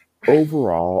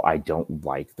 Overall, I don't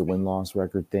like the win-loss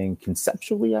record thing.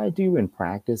 Conceptually, I do. In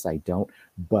practice, I don't.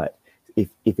 But if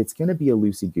it's going to be a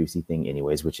loosey goosey thing,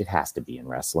 anyways, which it has to be in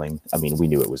wrestling. I mean, we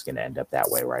knew it was going to end up that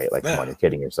way, right? Like, come on, you're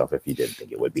kidding yourself if you didn't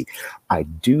think it would be. I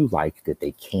do like that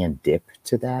they can dip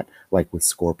to that, like with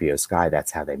Scorpio Sky.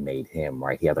 That's how they made him,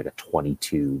 right? He had like a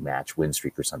 22 match win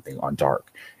streak or something on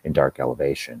Dark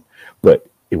Elevation, but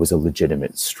it was a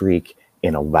legitimate streak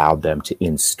and allowed them to,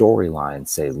 in storyline,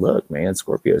 say, look, man,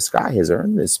 Scorpio Sky has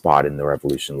earned this spot in the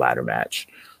Revolution ladder match.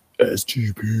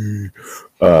 SGP.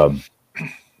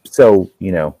 So,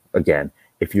 again,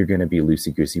 if you're going to be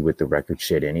loosey-goosey with the record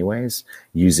shit anyways,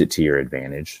 use it to your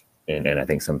advantage. And I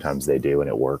think sometimes they do, and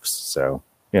it works. So,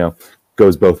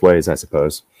 goes both ways, I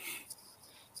suppose.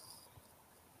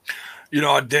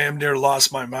 I damn near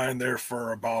lost my mind there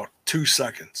for about 2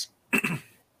 seconds.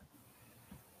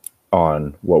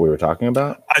 On what we were talking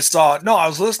about? I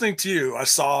was listening to you. I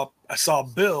saw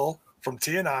Bill from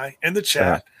TNI in the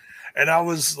chat. And I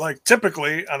was like,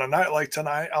 typically on a night like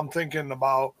tonight, I'm thinking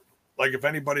about, like, if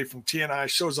anybody from TNI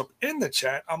shows up in the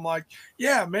chat, I'm like,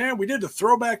 yeah, man, we did the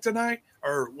throwback tonight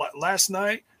or last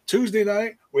night, Tuesday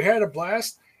night. We had a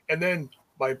blast. And then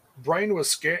my brain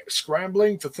was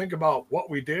scrambling to think about what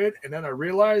we did. And then I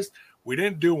realized we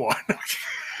didn't do one.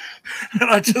 And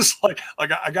I just I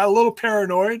got a little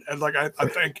paranoid. And I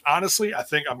think, honestly,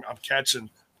 I'm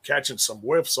catching some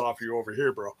whiffs off you over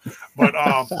here, bro. But,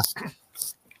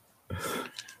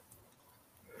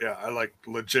 yeah, I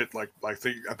legit I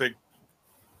think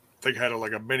I had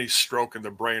a mini stroke in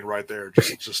the brain right there.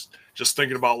 Just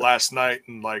thinking about last night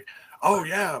and oh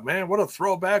yeah, man, what a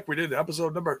throwback. We did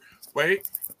episode number. Wait,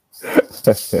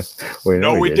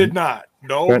 no, we did not.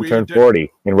 No, Trent turned 40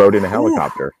 and rode in a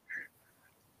helicopter.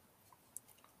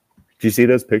 Do you see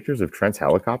those pictures of Trent's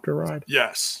helicopter ride?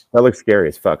 Yes. That looks scary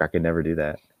as fuck. I could never do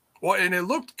that. Well, and it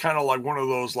looked kind of like one of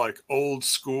those old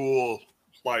school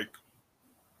like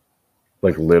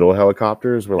little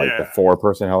helicopters were the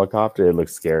 4-person helicopter. It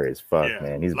looks scary as fuck,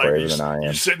 man. He's braver than I am.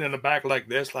 You're sitting in the back like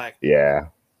this, yeah.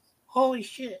 Holy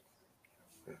shit.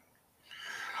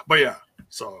 But yeah,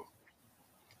 so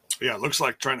yeah, it looks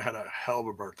like Trent had a hell of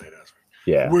a birthday this week.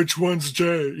 Yeah. Which one's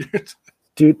Jay?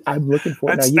 Dude, I'm looking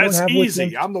for that's, now. That's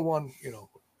easy. I'm the one,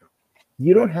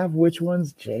 You don't have which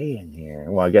one's Jay in here.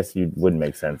 Well, I guess you wouldn't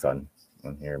make sense on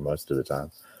here most of the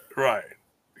time. Right.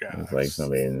 Yeah. It's like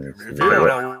something. If you don't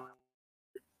know.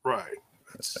 Right.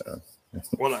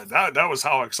 Well, that was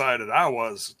how excited I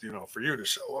was, for you to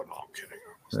show. Oh, no, I'm kidding.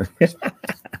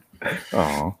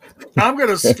 Oh, I'm going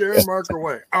to scare Mark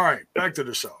away. All right, back to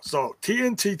the show. So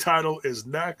TNT title is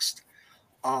next.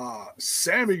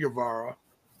 Sammy Guevara,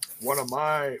 one of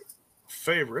my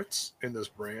favorites in this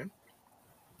brand.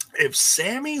 If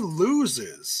Sammy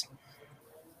loses,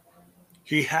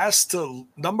 he has to,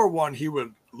 number one, he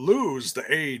would lose the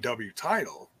AEW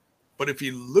title. But if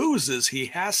he loses, he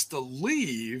has to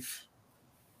leave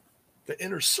the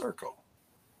Inner Circle.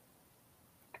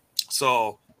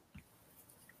 So,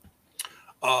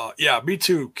 yeah, me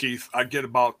too, Keith. I get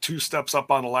about 2 steps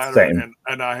up on the ladder,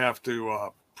 and I have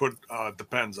to put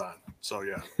depends on. So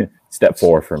yeah, step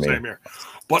 4 for me. Same here.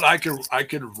 But I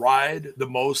could ride the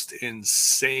most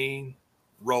insane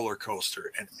roller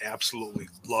coaster and absolutely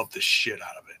love the shit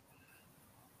out of it.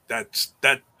 That's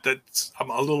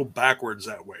I'm a little backwards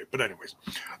that way, but anyways.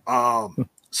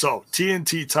 So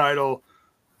TNT title,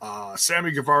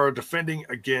 Sammy Guevara defending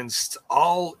against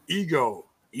All Ego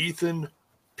Ethan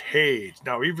Page.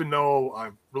 Now, even though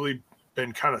I've really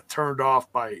been kind of turned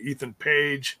off by Ethan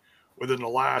Page within the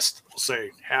last, we'll say,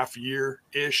 half year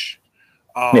ish.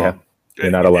 You're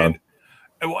not alone.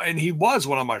 And he was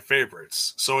one of my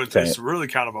favorites, so it's really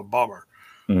kind of a bummer.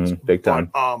 Big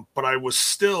time. But I was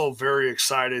still very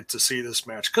excited to see this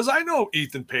match because I know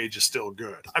Ethan Page is still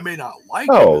good. I may not like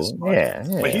him as much,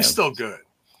 but he's still good.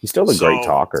 He's still a great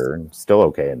talker and still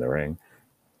okay in the ring.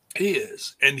 He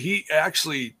is. And he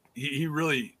actually, he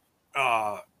really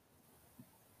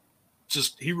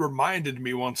he reminded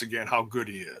me once again how good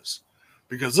he is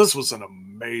because this was an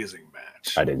amazing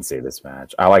match. I didn't see this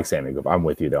match. I like Sammy Guevara. I'm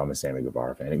with you, though. I'm a Sammy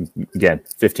Guevara fan. And again,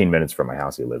 15 minutes from my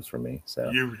house, he lives for me. So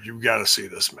you got to see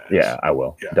this match. Yeah, I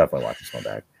will. Yeah. Definitely watch this one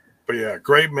back. But yeah,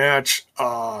 great match.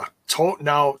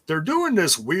 Now they're doing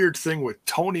this weird thing with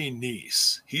Tony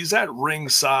Nese. He's at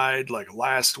ringside like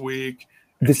last week.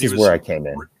 This is where I came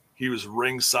in. He was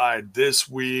ringside this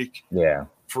week. Yeah,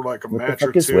 for like a what match the or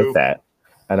fuck is two. With that,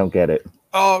 I don't get it.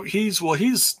 Oh, he's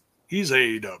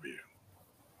AEW.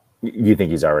 You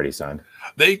think he's already signed?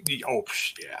 Yeah.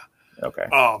 Okay.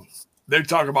 They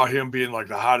talk about him being like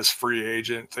the hottest free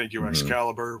agent. Thank you,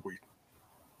 Excalibur.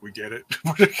 We get it.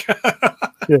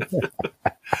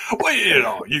 Well,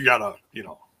 you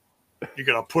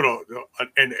gotta put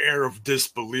an air of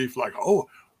disbelief, like, oh,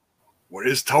 what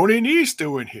is Tony Nese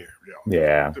doing here?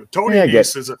 Yeah. Tony Yeah, I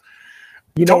Nese is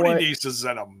know Tony what? Nese is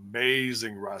an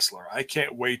amazing wrestler. I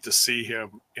can't wait to see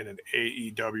him in an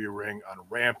AEW ring on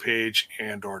Rampage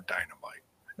and or Dynamite.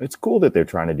 It's cool that they're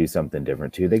trying to do something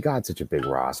different too. They got such a big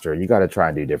roster. You got to try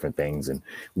and do different things and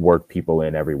work people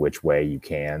in every which way you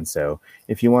can. So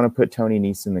if you want to put Tony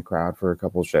Nese in the crowd for a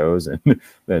couple shows, and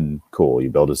then cool, you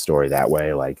build a story that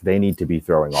way. Like they need to be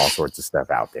throwing all sorts of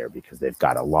stuff out there because they've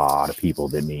got a lot of people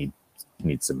that need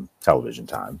some television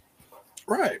time.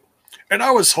 Right. And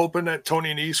I was hoping that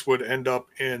Tony Nese would end up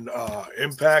in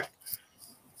Impact.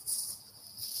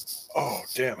 Oh,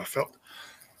 damn, I felt.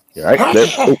 All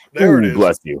right. There it is.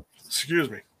 Bless you. Excuse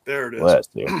me. There it is. Bless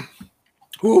you.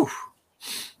 Ooh.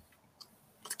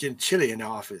 It's getting chilly in the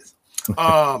office.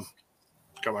 Got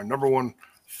my number one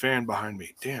fan behind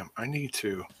me. Damn, I need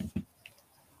to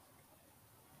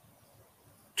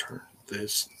turn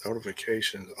this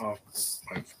notification off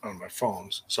on my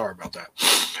phones. Sorry about that.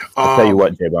 I'll tell you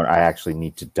what, J-Bone, I actually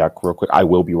need to duck real quick. I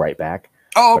will be right back.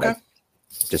 Oh, okay.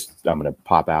 I'm going to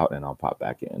pop out and I'll pop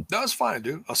back in. That's fine,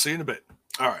 dude. I'll see you in a bit.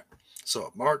 All right.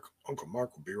 So Uncle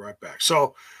Mark will be right back.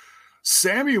 So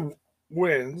Sammy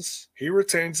wins. He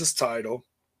retains his title.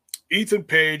 Ethan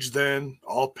Page then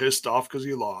all pissed off because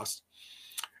he lost.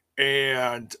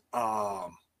 And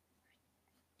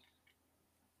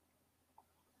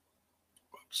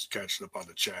just catching up on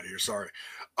the chat here. Sorry.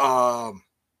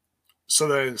 So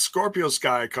then Scorpio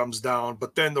Sky comes down,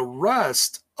 but then the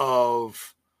rest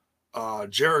of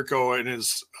Jericho and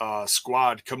his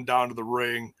squad come down to the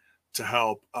ring to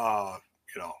help, help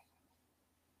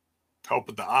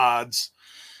with the odds.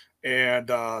 And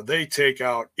they take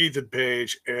out Ethan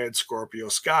Page and Scorpio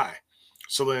Sky.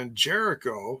 So then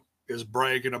Jericho is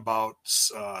bragging about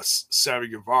Sammy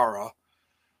Guevara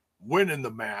winning the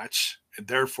match and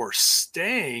therefore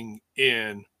staying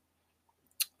in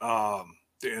the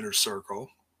Inner Circle.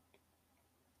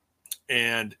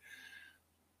 And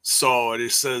so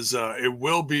it says it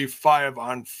will be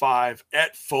 5-on-5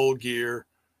 at Full Gear,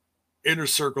 Inner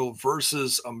Circle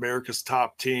versus America's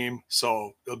Top Team.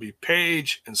 So it'll be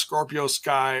Page and Scorpio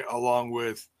Sky along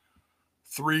with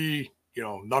 3,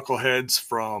 knuckleheads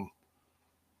from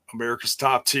America's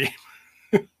Top Team.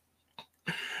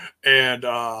 And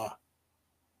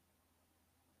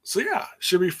so yeah,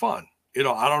 should be fun. I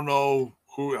don't know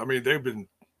who. I mean, they've been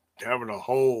having a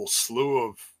whole slew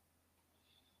of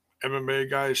MMA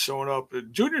guys showing up.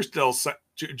 Junior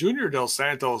Del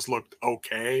Santos looked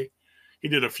okay. He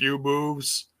did a few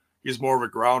moves. He's more of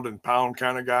a ground and pound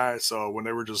kind of guy. So when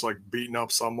they were just like beating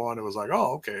up someone, it was like,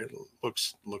 oh, okay, it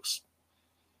looks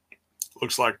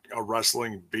like a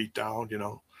wrestling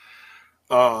beatdown,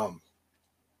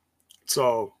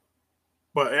 So,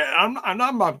 but I'm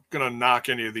not gonna knock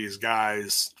any of these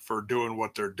guys for doing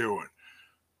what they're doing.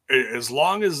 As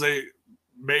long as they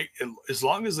make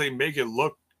it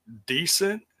look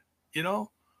decent,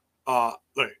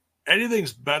 like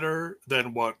anything's better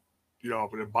than what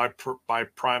my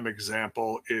prime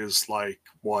example is like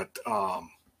what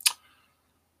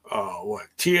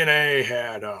TNA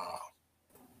had.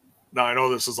 Now I know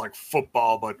this is like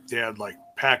football, but they had like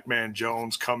Pac-Man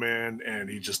Jones come in and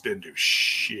he just didn't do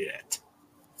shit.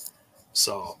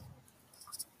 So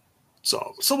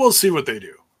we'll see what they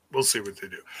do.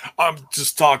 I'm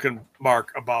just talking,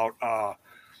 Mark, about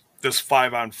this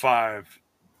 5-on-5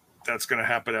 that's going to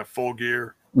happen at Full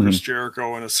Gear. Chris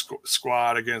Jericho and a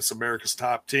squad against America's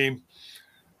Top Team.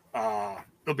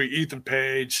 It'll be Ethan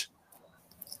Page,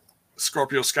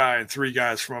 Scorpio Sky, and 3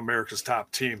 guys from America's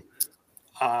Top Team.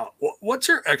 What's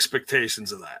your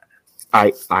expectations of that?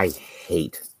 I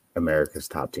hate America's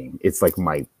Top Team. It's like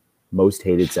my most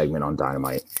hated segment on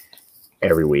Dynamite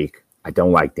every week. I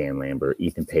don't like Dan Lambert.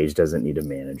 Ethan Page doesn't need a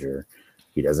manager.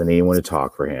 He doesn't need anyone to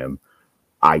talk for him.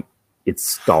 It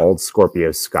stalled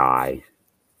Scorpio Sky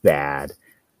bad.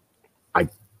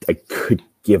 I could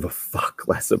give a fuck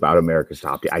less about America's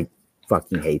Top Team. I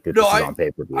fucking hate that this is on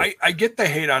pay-per-view. I get the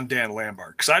hate on Dan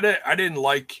Lambert because I didn't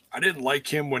like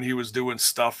him when he was doing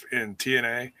stuff in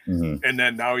TNA, and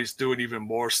then now he's doing even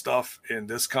more stuff in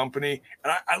this company.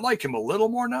 And I like him a little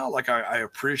more now. Like I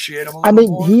appreciate him a little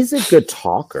more. He's a good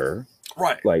talker,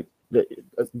 right? Like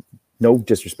no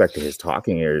disrespect to his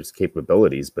talking or his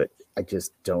capabilities, but I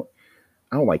don't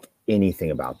like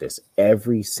anything about this.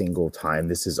 Every single time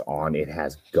this is on, it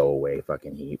has go away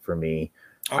fucking heat for me.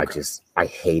 Okay. I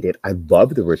hate it. I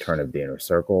love the return of the Inner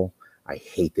Circle. I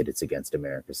hate that it's against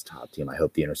America's Top Team. I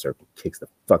hope the Inner Circle kicks the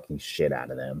fucking shit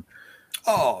out of them.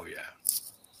 Oh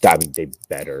yeah. I mean, they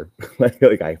better.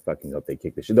 like I fucking hope they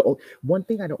kick the shit. One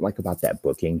thing I don't like about that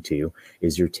booking too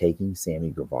is you're taking Sammy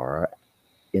Guevara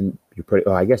in.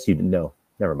 I guess you didn't know.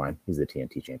 never mind. He's the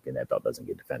TNT champion. That belt doesn't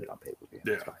get defended on pay-per-view.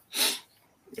 Yeah.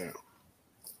 Yeah.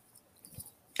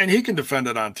 And he can defend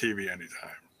it on TV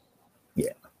anytime.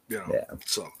 Yeah. Yeah.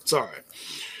 So it's all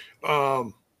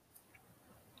right.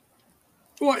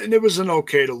 Well, and it was an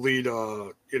okay to lead,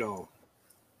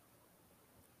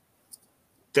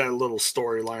 that little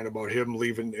storyline about him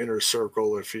leaving Inner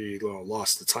Circle if he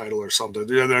lost the title or something.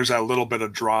 Yeah, there's that little bit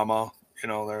of drama,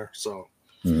 there. So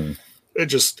it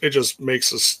just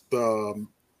makes us the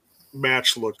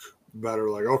match look better.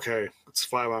 Like, okay, it's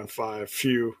 5-on-5,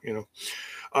 few,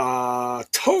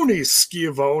 Tony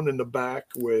Schiavone in the back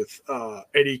with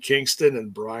Eddie Kingston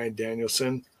and Bryan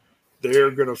Danielson.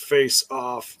 They're gonna face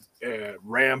off at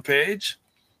Rampage.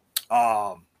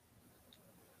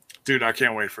 Dude, I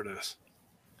can't wait for this.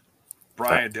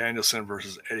 Bryan Danielson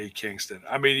versus Eddie Kingston.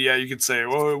 I mean, yeah, you could say,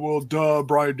 well, duh,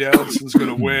 Bryan Danielson's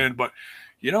gonna win, but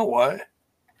you know what?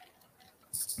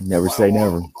 Never say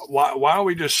never. Why don't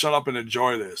we just shut up and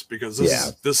enjoy this? Because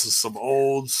this is some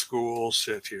old school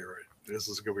shit here. This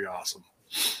is gonna be awesome.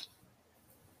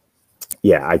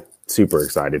 Yeah, I'm super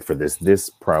excited for this. This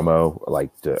promo,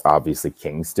 like obviously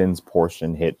Kingston's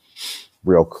portion hit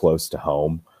real close to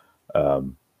home.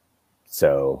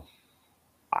 So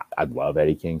I love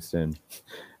Eddie Kingston.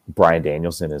 Bryan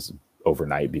Danielson has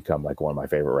overnight become like one of my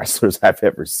favorite wrestlers I've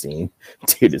ever seen.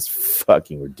 Dude is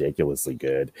fucking ridiculously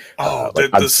good.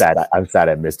 I'm sad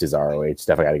I missed his ROH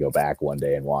stuff. I got to go back one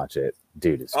day and watch it.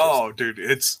 Dude is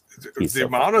it's the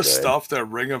amount of stuff that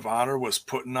Ring of Honor was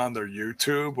putting on their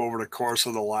YouTube over the course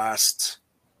of the last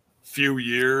few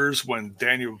years when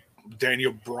Daniel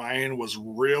Bryan was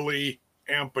really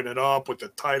amping it up with the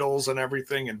titles and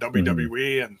everything and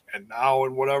WWE and now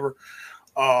and whatever.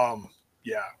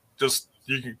 Just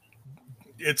you can.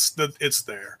 It's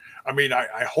there. I mean,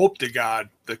 I hope to God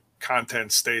the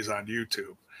content stays on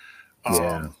YouTube.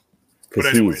 But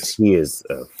anyways, he is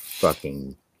a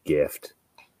fucking gift.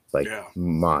 Like,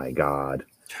 my God.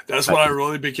 That's when I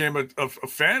really became a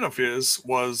fan of his,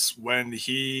 was when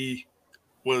he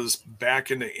was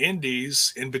back in the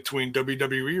indies in between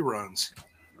WWE runs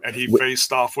and he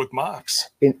faced off with Mox.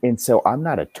 And so I'm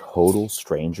not a total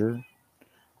stranger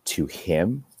to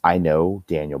him. I know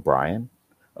Daniel Bryan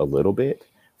a little bit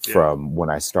from when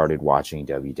I started watching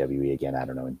WWE again, I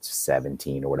don't know, in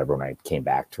 17 or whatever, when I came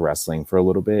back to wrestling for a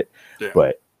little bit. Yeah.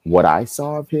 But what I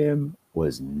saw of him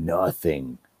was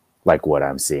nothing like what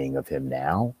I'm seeing of him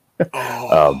now.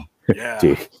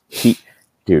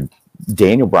 Dude,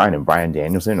 Daniel Bryan and Bryan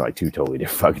Danielson are like two totally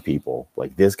different fucking people.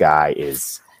 Like, this guy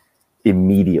is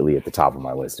immediately at the top of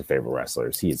my list of favorite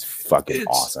wrestlers. He is fucking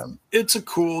awesome. It's a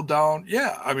cool down.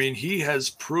 Yeah. I mean, he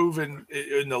has proven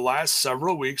in the last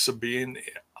several weeks of being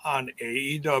on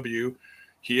AEW,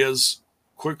 he has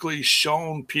quickly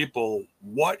shown people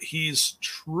what he's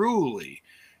truly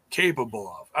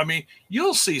capable of. I mean,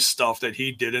 you'll see stuff that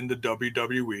he did in the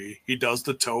WWE. He does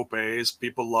the topes.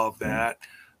 People love that.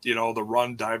 The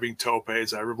run diving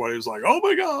topes. Everybody was like, oh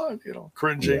my God,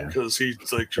 cringing because he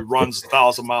runs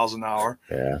 1,000 miles an hour.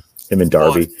 Yeah. Him and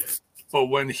Darby. But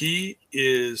when he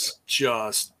is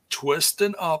just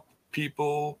twisting up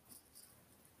people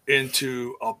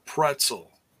into a pretzel,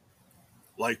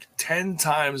 like 10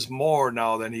 times more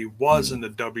now than he was in the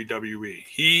WWE,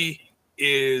 he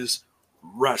is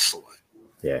wrestling.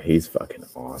 Yeah, he's fucking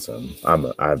awesome.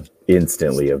 I'm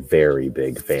instantly a very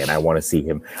big fan. I want to see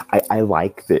him. I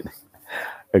like that.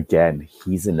 Again,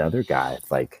 he's another guy.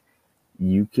 Like,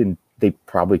 they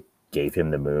probably gave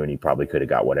him the moon. He probably could have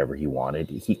got whatever he wanted.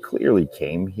 He clearly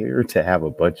came here to have a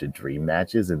bunch of dream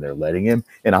matches, and they're letting him.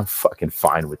 And I'm fucking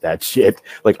fine with that shit.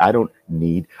 Like, I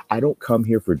don't come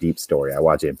here for deep story. I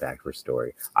watch Impact for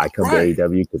story. I come to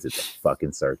AEW because it's a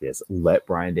fucking circus. Let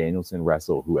Bryan Danielson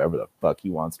wrestle whoever the fuck he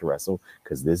wants to wrestle,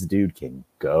 because this dude can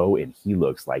go, and he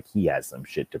looks like he has some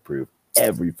shit to prove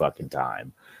every fucking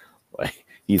time. Like,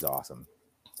 he's awesome.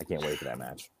 I can't wait for that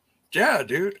match. Yeah,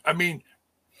 dude. I mean,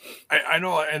 I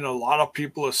know, and a lot of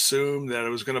people assumed that it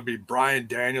was going to be Bryan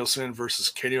Danielson versus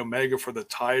Kenny Omega for the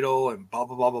title and blah,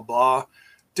 blah, blah, blah, blah.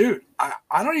 Dude,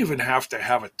 I don't even have to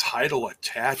have a title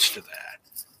attached to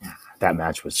that. That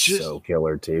match was so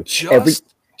killer, too.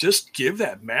 Just give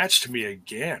that match to me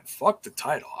again. Fuck the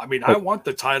title. I mean, I want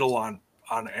the title on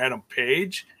Adam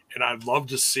Page, and I'd love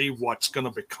to see what's going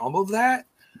to become of that.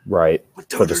 Right. But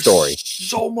dude, for the story.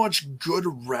 So much good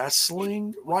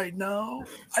wrestling right now.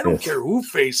 I don't care who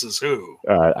faces who.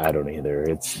 I don't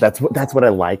either. That's what I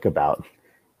like about.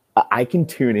 I can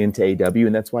tune into AEW,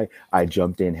 and that's why I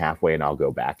jumped in halfway, and I'll go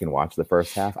back and watch the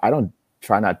first half. I don't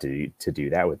try not to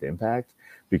do that with Impact,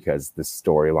 because the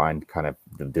storyline kind of,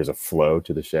 there's a flow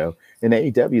to the show. In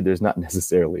AEW, there's not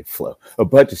necessarily a flow. A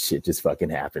bunch of shit just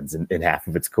fucking happens, and half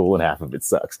of it's cool and half of it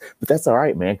sucks. But that's all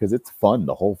right, man, because it's fun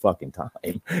the whole fucking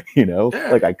time. You know,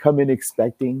 like I come in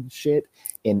expecting shit,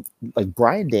 and like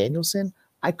Bryan Danielson,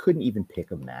 I couldn't even pick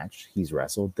a match he's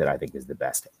wrestled that I think is the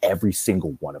best. Every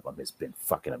single one of them has been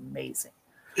fucking amazing.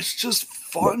 It's just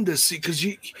fun to see because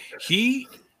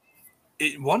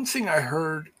one thing I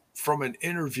heard from an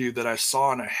interview that I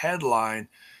saw in a headline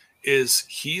is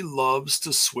he loves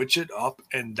to switch it up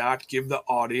and not give the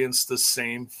audience the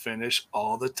same finish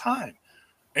all the time.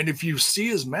 And if you see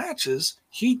his matches,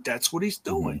 that's what he's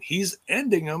doing. Mm-hmm. He's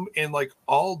ending them in like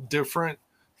all different,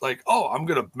 like, oh, I'm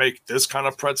going to make this kind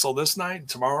of pretzel this night.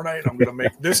 Tomorrow night, I'm going to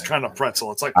make this kind of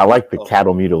pretzel. It's like, I like the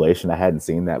cattle mutilation. I hadn't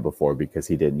seen that before because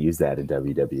he didn't use that in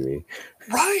WWE.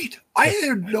 Right. I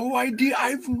had no idea.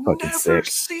 I've never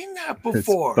seen that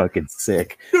before. It's fucking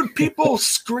sick. Dude, people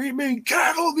screaming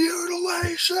cattle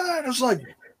mutilation. It's like,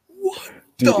 what?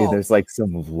 Dude, and there's like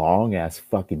some long ass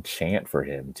fucking chant for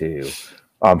him too.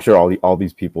 I'm sure all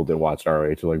these people that watch ROH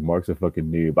are like, Mark's a fucking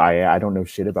noob. I don't know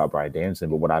shit about Bryan Danielson,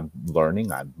 but what I'm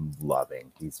learning, I'm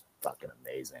loving. He's fucking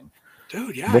amazing.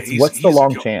 Dude, yeah. What's the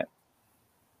long chant?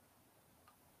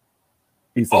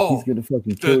 He's like, he's gonna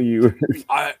fucking kill you.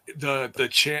 The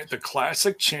chant, the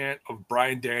classic chant of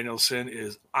Bryan Danielson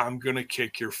is, I'm gonna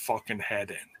kick your fucking head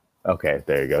in. Okay,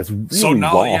 there you go. It's really so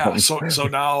now, long. yeah. So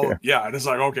now, yeah. And it's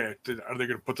like, okay, are they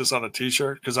gonna put this on a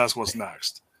T-shirt? Because that's what's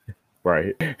next.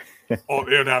 Right.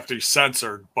 It'd have to be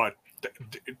censored, but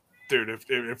dude,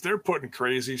 if they're putting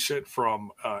crazy shit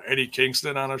from Eddie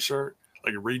Kingston on a shirt,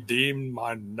 like redeem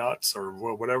my nuts or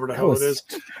whatever the hell it is,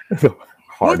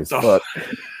 hard as fuck.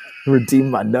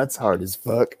 Redeem my nuts, hard as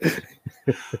fuck.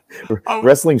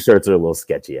 Wrestling shirts are a little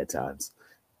sketchy at times.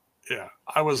 Yeah,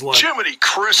 I was like, Jiminy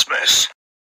Christmas.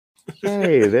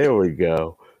 Hey, there we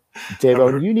go.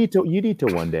 J-Bone, you need to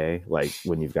one day, like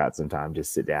when you've got some time,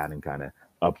 just sit down and kind of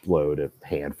upload a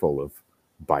handful of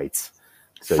bites.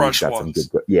 So fresh you've got ones. Some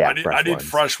good, yeah, I need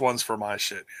fresh ones for my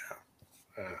shit.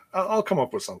 Yeah, I'll come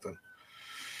up with something.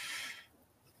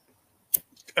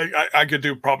 I could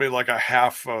do probably like a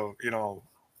half of,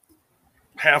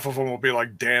 half of them will be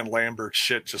like Dan Lambert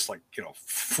shit, just like,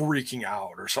 freaking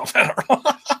out or something.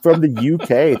 From the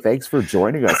UK, thanks for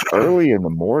joining us early in the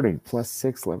morning.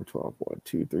 +6, 11, 12, 1,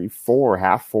 2, 3, 4,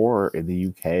 half 4 in the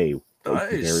UK.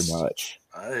 Thank you very much.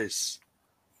 Nice.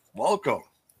 Welcome.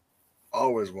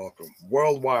 Always welcome.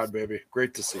 Worldwide, baby.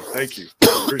 Great to see. Thank you.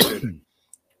 Appreciate it.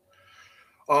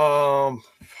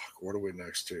 What are we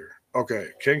next here? Okay.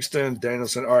 Kingston,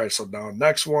 Danielson. All right. So now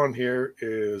next one here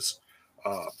is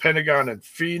Pentagon and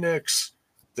Phoenix.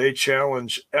 They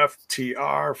challenge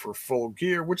FTR for Full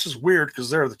Gear, which is weird because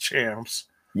they're the champs.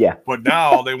 Yeah. But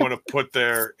now they want to put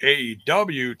their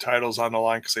AEW titles on the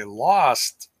line because they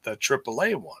lost the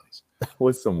AAA ones. That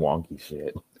was some wonky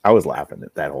shit. I was laughing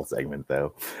at that whole segment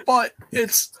though. But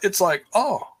it's like,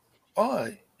 oh,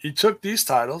 you took these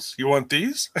titles. You want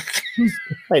these?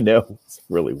 I know. It's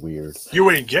really weird. You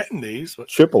ain't getting these. But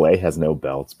AAA has no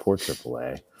belts. Poor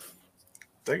AAA.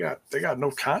 They got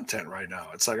no content right now.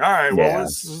 It's like, all right, well,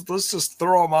 let's just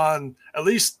throw them on. At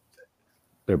least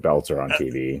their belts are on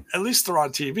TV. At least they're on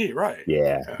TV, right?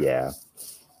 Yeah.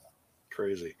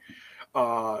 Crazy.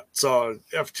 So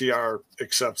FTR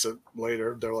accepts it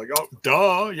later. They're like, oh,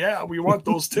 duh, yeah, we want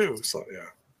those too. So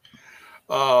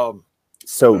yeah.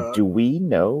 So do we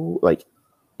know, like,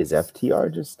 is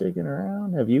FTR just sticking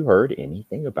around? Have you heard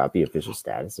anything about the official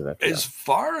status of FTR? As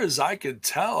far as I can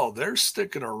tell, they're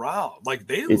sticking around. Like,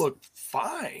 they look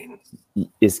fine.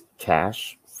 Is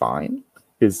Cash fine?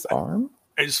 His arm?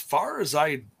 As far as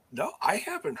I know, I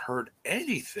haven't heard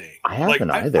anything. I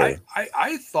haven't either.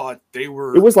 I thought they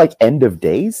were. It was like end of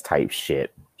days type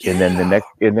shit, yeah.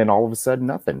 and then all of a sudden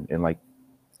nothing, and like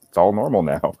it's all normal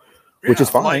now. Which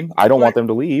is fine. I don't want them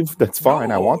to leave. That's fine.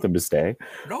 No, I want them to stay.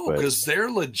 No, because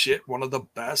they're legit one of the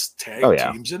best tag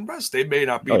teams in wrestling. They may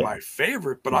not be my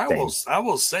favorite, but I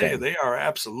will say they are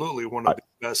absolutely one of the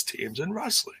best teams in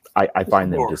wrestling. I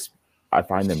find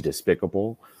them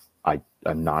despicable.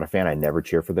 I'm not a fan. I never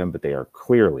cheer for them, but they are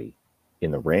clearly in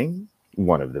the ring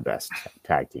one of the best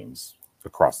tag teams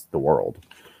across the world.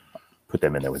 Put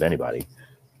them in there with anybody.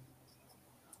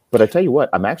 But I tell you what,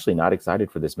 I'm actually not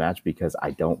excited for this match because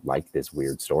I don't like this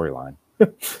weird storyline.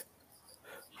 the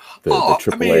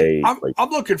AAA. I mean, I'm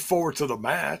looking forward to the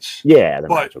match. Yeah,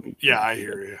 match will be. Yeah, I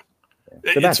hear you.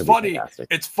 It's funny.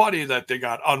 It's funny that they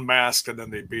got unmasked and then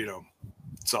they beat them.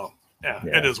 So yeah,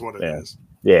 it is what it is.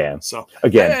 Yeah. So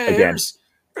again,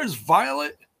 there's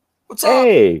Violet. What's up?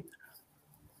 Hey,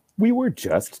 we were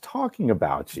just talking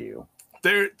about you.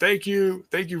 Thank you,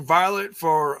 Violet,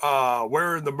 for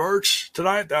wearing the merch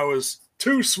tonight. That was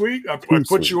too sweet. I put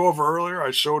sweet. you over earlier.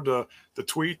 I showed the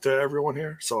tweet to everyone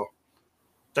here. So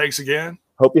thanks again.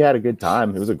 Hope you had a good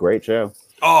time. It was a great show.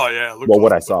 Oh yeah.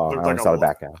 What I saw, I only saw the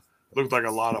back half. Looked like a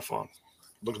lot of fun.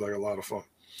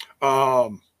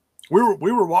 We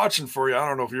were watching for you. I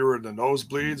don't know if you were in the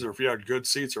nosebleeds or if you had good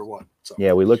seats or what. So.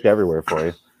 Yeah, we looked everywhere for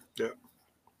you. Yeah.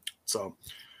 So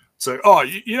oh,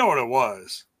 you know what it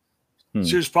was?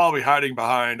 She was probably hiding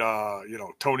behind,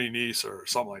 Tony Nese or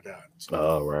something like that. So,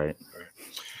 oh, right.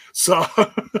 So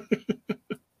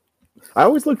I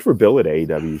always looked for Bill at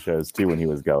AEW shows too when he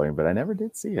was going, but I never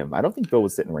did see him. I don't think Bill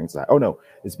was sitting ringside. Oh no,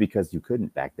 it's because you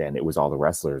couldn't back then. It was all the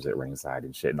wrestlers at ringside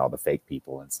and shit, and all the fake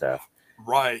people and stuff.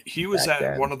 Right, he was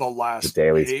at one of the last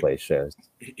Daly's Place shows.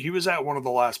 He was at one of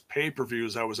the last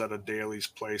pay-per-views. I was at a Daly's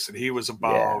Place, and he was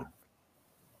about. Yeah.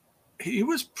 He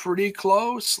was pretty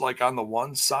close, like on the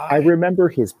one side. I remember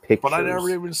his pictures, but I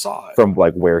never even saw it from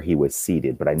like where he was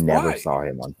seated. But I never saw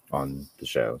him on the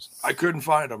shows. I couldn't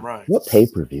find him. Right. What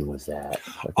pay-per-view was that?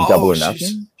 Like Double or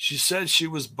Nothing? She said she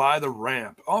was by the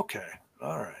ramp. Okay,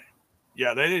 all right.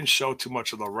 Yeah, they didn't show too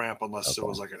much of the ramp unless it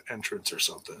was like an entrance or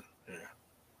something. Yeah.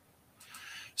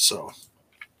 So,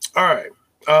 all right.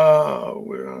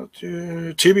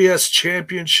 TBS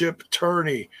Championship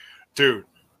tourney, dude.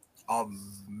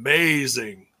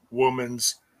 Amazing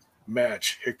women's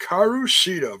match. Hikaru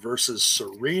Shida versus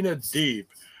Serena Deeb.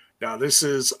 Now, this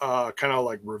is kind of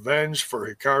like revenge for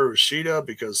Hikaru Shida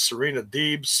because Serena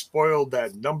Deeb spoiled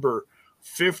that number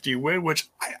 50 win, which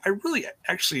I really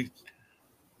actually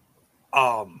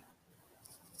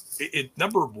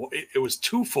it was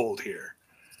twofold here.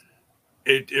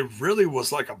 It really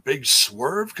was like a big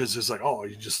swerve because it's like, oh,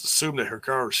 you just assume that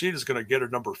Hikaru Shida is going to get her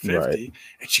number 50, right.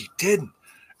 And she didn't.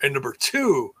 And number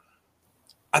two,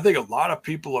 I think a lot of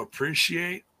people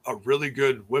appreciate a really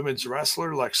good women's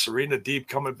wrestler like Serena Deeb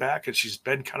coming back, and she's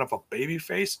been kind of a baby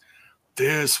face.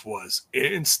 This was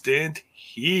instant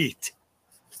heat.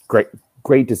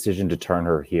 Great decision to turn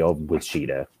her heel with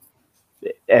Shida,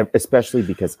 especially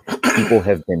because people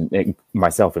have been,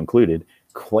 myself included,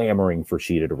 clamoring for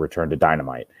Shida to return to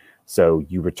Dynamite. So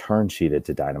you return Shida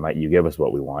to Dynamite, you give us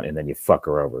what we want, and then you fuck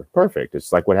her over. Perfect.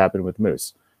 It's like what happened with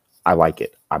Moose. I like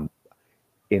it.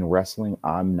 In wrestling,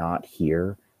 I'm not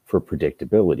here for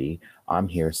predictability. I'm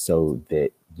here so that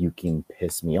you can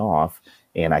piss me off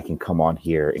and I can come on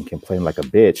here and complain like a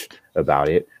bitch about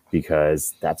it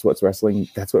because that's what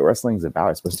wrestling's about.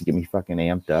 It's supposed to get me fucking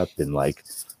amped up and like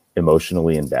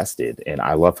emotionally invested. And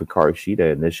I love Hikaru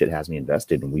Shida, and this shit has me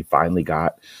invested. And we finally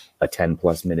got a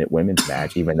 10+ minute women's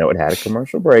match, even though it had a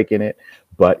commercial break in it,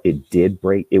 but it did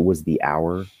break. It was the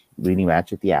hour leading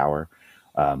match at the hour.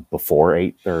 Before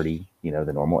 8:30,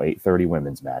 the normal 8:30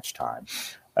 women's match time.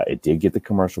 It did get the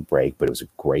commercial break, but it was a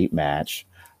great match.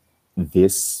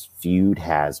 This feud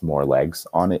has more legs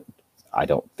on it. I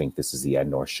don't think this is the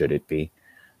end, nor should it be.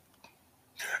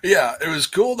 Yeah, it was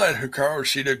cool that Hikaru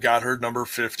Shida got her number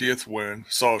 50th win.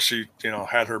 So she,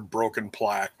 had her broken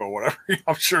plaque, but whatever.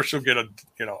 I'm sure she'll get a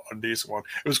decent one.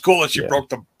 It was cool that she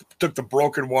took the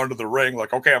broken one to the ring.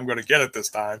 Like, okay, I'm going to get it this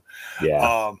time.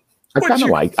 Yeah. I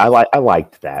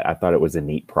liked that. I thought it was a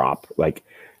neat prop. Like,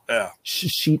 yeah,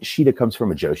 Shida comes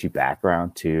from a Joshi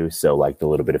background too, so like the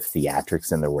little bit of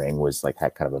theatrics in the ring was like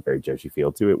had kind of a very Joshi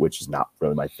feel to it, which is not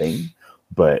really my thing.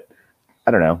 But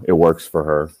I don't know, it works for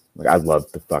her. Like I love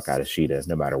the fuck out of Shida,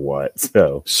 no matter what.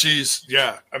 So she was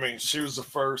the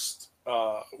first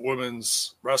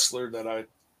women's wrestler that I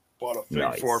bought a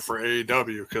thing for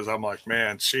AEW because I'm like,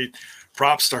 man,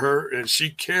 props to her, and she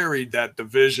carried that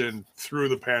division through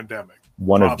the pandemic.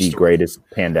 One of the greatest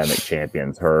pandemic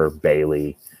champions, her,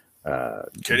 Bailey,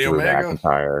 Kenny Drew Omega,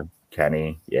 McIntyre,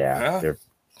 Kenny,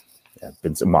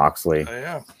 Vincent Moxley.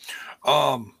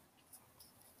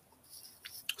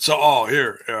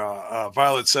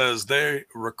 Violet says they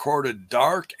recorded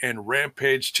Dark and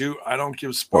Rampage 2. I don't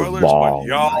give spoilers, but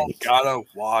y'all gotta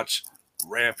watch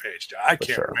Rampage. I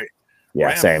can't wait. Yeah,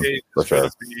 Rampage same for sure.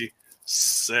 Be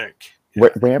sick. Yeah.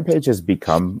 Rampage has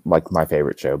become like my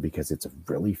favorite show because it's a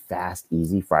really fast,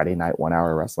 easy Friday night 1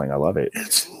 hour wrestling. I love it.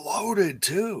 It's loaded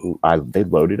too. They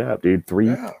loaded up, dude.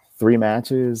 Three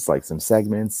matches, like some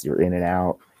segments. You're in and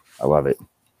out. I love it.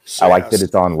 I like that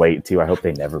it's on late too. I hope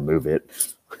they never move it.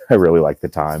 I really like the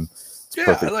time. It's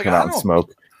perfect. Come out and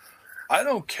smoke. I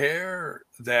don't care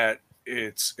that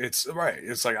it's right.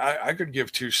 It's like I could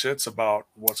give two shits about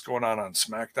what's going on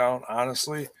SmackDown,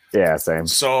 honestly. Yeah, same.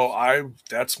 So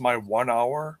that's my 1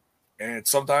 hour, and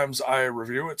sometimes I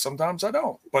review it, sometimes I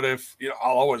don't. But if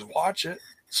I'll always watch it.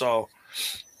 So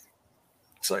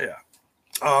yeah.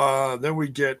 Then we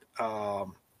get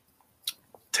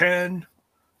 10,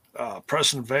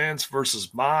 Preston Vance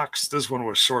versus Mox. This one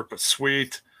was short but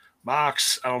sweet.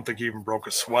 Mox, I don't think he even broke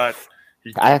a sweat.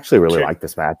 I actually really kicked- like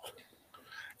this match.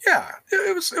 Yeah,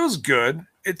 it was good.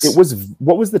 It was.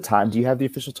 What was the time? Do you have the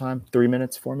official time? 3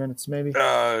 minutes, 4 minutes, maybe?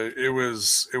 It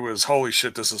was holy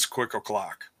shit. This is quick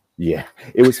o'clock. Yeah,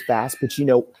 it was fast, but you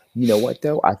know what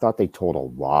though? I thought they told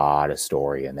a lot of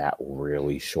story in that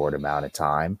really short amount of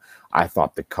time. I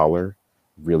thought the color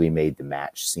really made the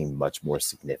match seem much more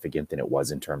significant than it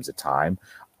was in terms of time.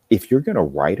 If you're gonna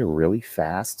write a really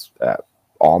fast,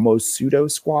 almost pseudo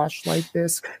squash like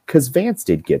this, because Vance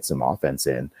did get some offense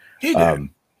in. He did.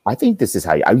 I think this is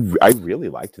how I really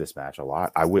liked this match a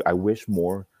lot. I wish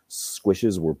more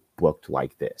squishes were booked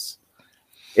like this.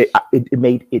 It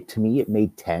made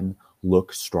 10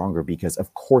 look stronger because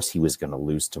of course he was going to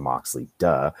lose to Moxley.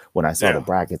 Duh. When I saw the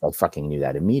brackets, I fucking knew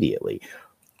that immediately.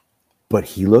 But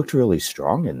he looked really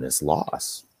strong in this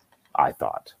loss, I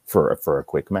thought, for a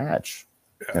quick match.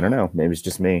 Yeah. I don't know. Maybe it's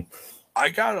just me. I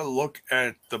gotta look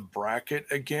at the bracket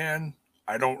again.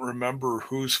 I don't remember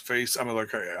who's face. I mean,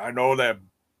 like, I know that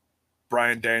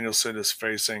Bryan Danielson is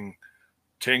facing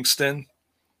Kingston.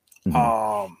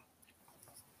 Mm-hmm.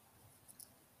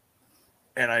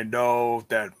 And I know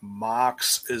that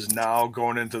Mox is now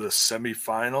going into the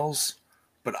semifinals,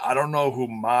 but I don't know who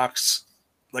Mox,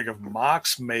 like if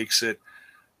Mox makes it,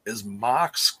 is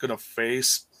Mox going to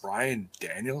face Bryan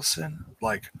Danielson?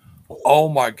 Like, oh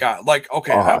my God. Like,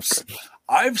 okay,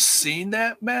 I've seen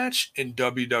that match in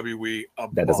WWE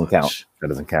That doesn't count. That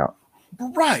doesn't count.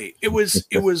 Right. It was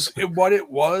what it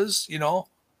was, you know,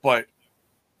 but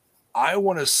I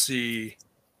want to see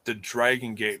the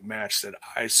Dragon Gate match that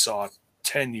I saw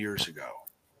 10 years ago.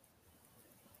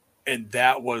 And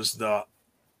that was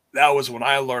when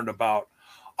I learned about,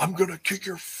 I'm going to kick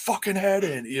your fucking head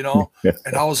in, you know?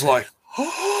 And I was like,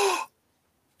 oh,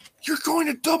 you're going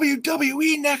to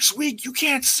WWE next week. You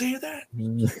can't say that.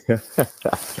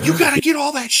 You got to get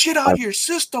all that shit out of your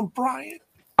system, Brian.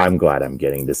 I'm glad I'm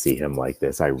getting to see him like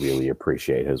this. I really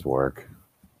appreciate his work.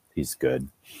 He's good.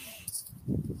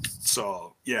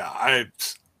 So, yeah,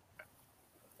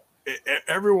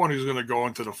 everyone who's going to go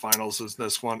into the finals is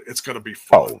this one. It's going to be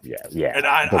fun. Oh, yeah. And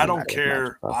I don't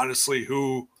care, honestly,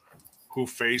 who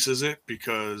faces it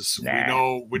because we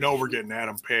know we're getting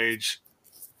Adam Page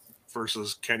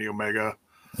versus Kenny Omega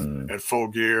at Full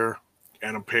Gear.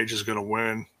 Adam Page is going to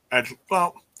win. I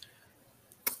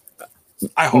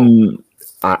hope.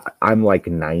 I'm like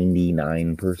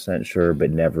 99% sure, but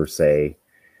never say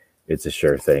it's a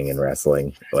sure thing in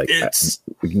wrestling. Like this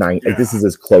is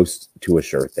as close to a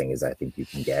sure thing as I think you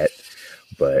can get,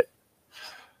 but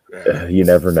you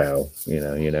never know.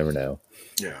 You never know.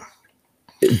 Yeah.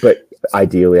 But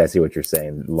ideally, I see what you're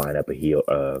saying. Line up a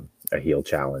heel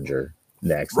challenger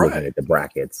next, looking at the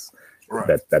brackets.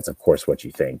 Right. That's of course what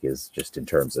you think is just in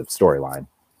terms of storyline.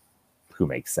 Who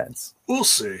makes sense? We'll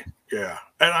see. Yeah,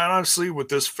 and honestly, with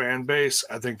this fan base,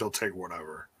 I think they'll take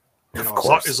whatever. You know,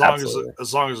 as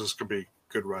long as this could be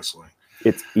good wrestling.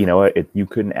 It's you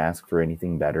couldn't ask for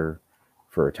anything better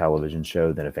for a television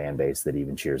show than a fan base that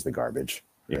even cheers the garbage.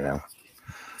 You know.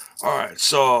 All right,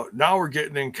 so now we're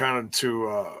getting in kind of to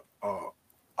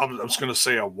I was going to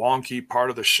say a wonky part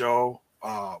of the show.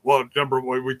 Well,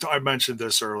 I mentioned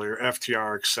this earlier.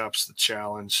 FTR accepts the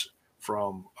challenge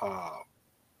from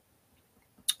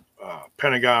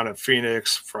Pentagon and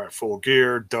Phoenix for Full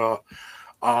Gear. Duh.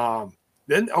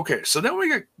 Then we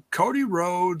got Cody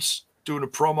Rhodes doing a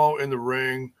promo in the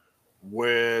ring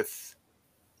with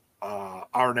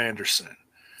Arn Anderson,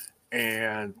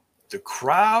 and the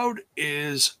crowd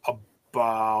is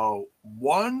about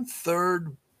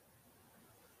 1/3.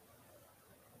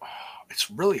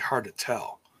 It's really hard to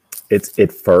tell. It's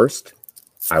at first,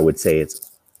 I would say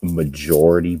it's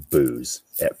majority boos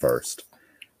at first.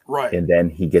 Right. And then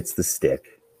he gets the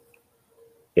stick.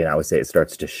 And I would say it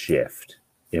starts to shift.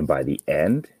 And by the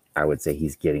end, I would say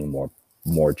he's getting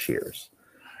more cheers.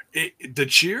 The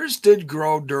cheers did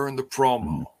grow during the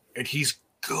promo, and he's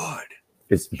good.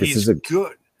 He's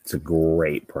good. It's a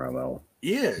great promo.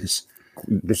 He is.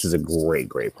 This is a great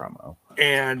promo.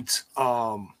 And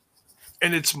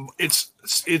it's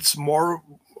more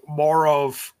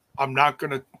of I'm not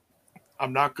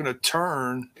gonna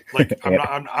turn, like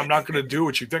I'm not gonna do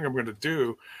what you think I'm gonna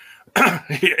do.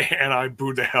 And I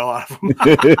booed the hell out of him.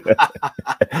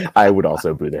 I would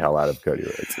also boo the hell out of Cody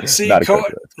Rhodes. See,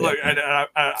 look, and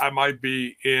I might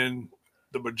be in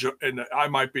I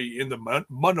might be in the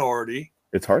minority.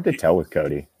 It's hard to tell with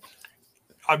Cody.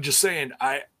 I'm just saying,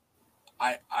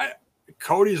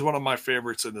 Cody's one of my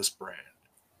favorites in this brand.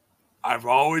 I've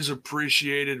always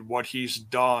appreciated what he's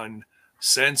done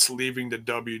since leaving the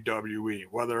WWE,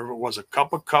 whether it was a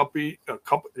cup of coffee,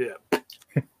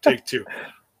 take two,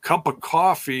 cup of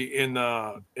coffee in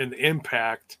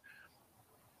Impact,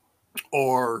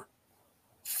 or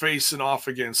facing off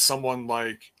against someone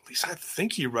like, at least I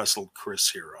think he wrestled Chris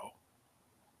Hero.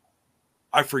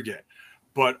 I forget,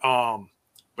 but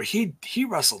he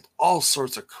wrestled all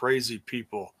sorts of crazy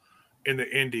people in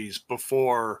the indies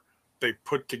before they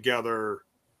put together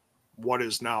what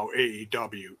is now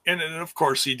AEW. And of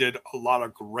course he did a lot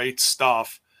of great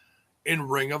stuff in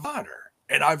Ring of Honor.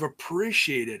 And I've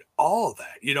appreciated all of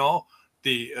that,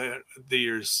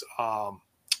 there's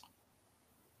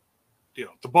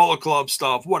the Bullet Club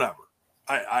stuff, whatever.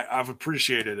 I've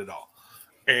appreciated it all.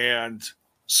 And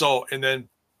then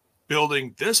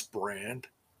building this brand,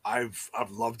 I've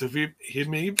loved him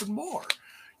even more.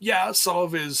 Yeah, some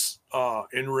of his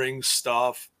in-ring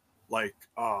stuff, like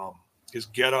his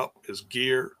getup, his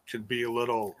gear, can be a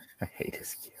little. I hate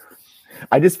his gear.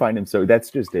 I just find him so. That's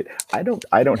just it. I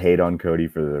don't hate on Cody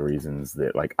for the reasons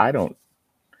that, like, I don't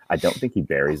think he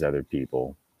buries other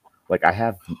people. Like,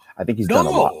 I think he's done a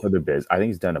lot for the biz. I think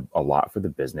he's done a lot for the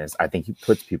business. I think he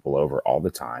puts people over all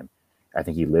the time. I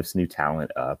think he lifts new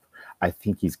talent up. I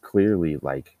think he's clearly,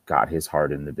 like, got his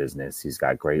heart in the business. He's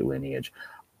got great lineage.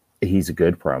 He's a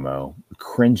good promo,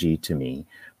 cringy to me.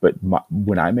 But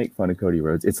when I make fun of Cody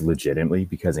Rhodes, it's legitimately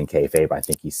because in kayfabe, I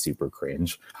think he's super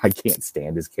cringe. I can't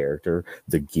stand his character,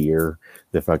 the gear,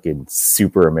 the fucking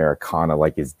super Americana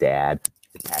like his dad,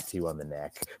 the tattoo on the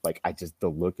neck. Like, the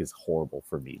look is horrible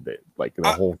for me. That, like, the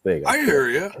whole thing. I hear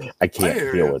you. I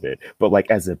can't deal with it. But, like,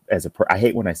 I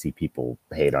hate when I see people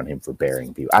hate on him for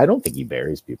burying people. I don't think he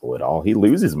buries people at all. He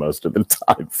loses most of the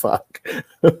time. Fuck.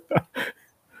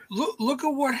 Look at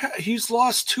what he's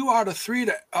lost 2 out of 3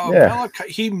 to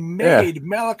Malachi. He made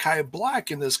Malachi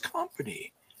Black in this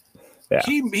company. Yeah.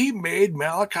 He made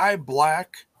Malachi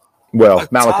Black. Well,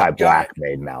 Malachi Black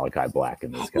made Malachi Black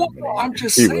in this company. Well, I'm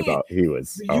just saying, he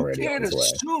was already. You can't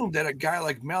assume that a guy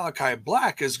like Malachi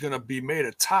Black is going to be made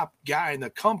a top guy in the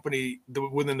company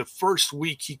within the first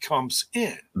week he comes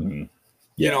in. Mm-hmm.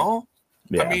 Yeah.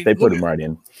 Yeah, I mean, they put him right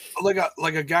in.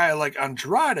 Like a guy like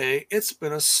Andrade, it's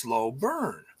been a slow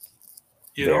burn.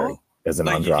 As an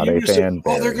Andrade fan,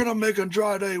 they're gonna make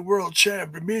Andrade world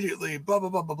champ immediately. Blah blah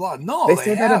blah blah blah. No, they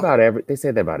say that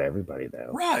about everybody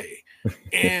though. Right.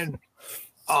 And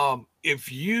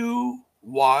if you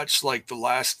watch like the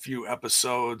last few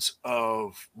episodes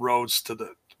of Roads to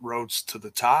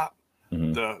the Top,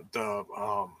 mm-hmm.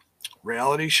 the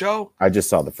reality show, I just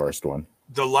saw the first one.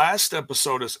 The last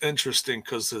episode is interesting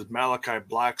because the Malachi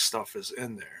Black stuff is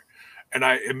in there. And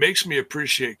it makes me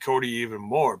appreciate Cody even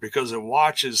more because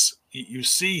you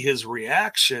see his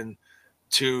reaction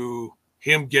to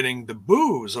him getting the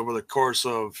boos over the course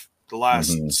of the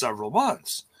last mm-hmm. several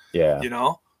months. Yeah.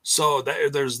 So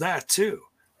there's that too.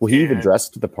 Well, he even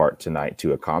dressed the part tonight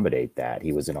to accommodate that.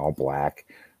 He was in all black,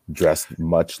 dressed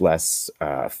much less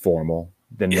formal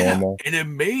than normal. And it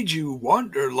made you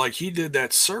wonder, like he did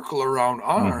that circle around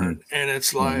Arn, mm-hmm. and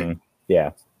it's like, mm-hmm.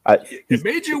 yeah. It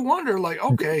made you wonder, like,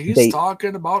 okay, he's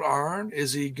talking about Arn.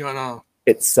 Is he gonna?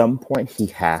 At some point, he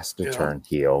has to turn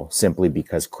heel simply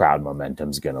because crowd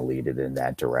momentum is going to lead it in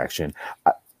that direction.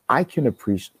 I can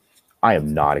appreciate. I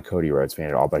am not a Cody Rhodes fan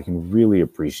at all, but I can really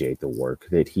appreciate the work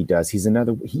that he does. He's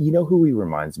another. Who he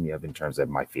reminds me of in terms of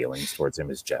my feelings towards him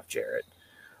is Jeff Jarrett.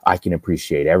 I can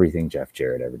appreciate everything Jeff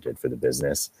Jarrett ever did for the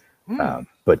business.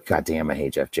 But goddamn, I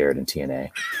hate Jeff Jarrett in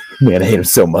TNA. Man, I hate him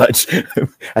so much.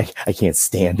 I can't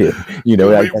stand him.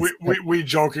 We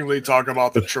jokingly talk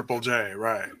about the Triple J,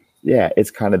 right? Yeah,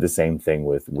 it's kind of the same thing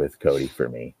with Cody for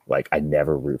me. Like, I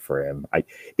never root for him.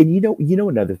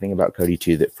 Another thing about Cody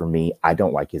too, that for me, I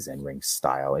don't like his in-ring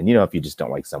style. And if you just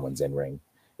don't like someone's in-ring,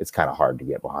 it's kind of hard to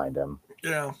get behind him.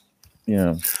 Yeah.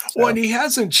 Yeah. Well, and he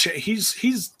hasn't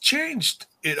he's changed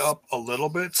it up a little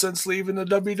bit since leaving the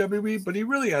WWE, but he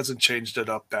really hasn't changed it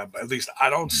up that. At least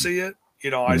I don't see it.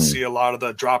 I see a lot of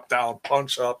the drop down,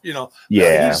 punch up.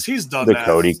 Yeah, he's done the that.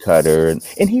 Cody Cutter,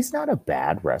 and he's not a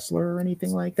bad wrestler or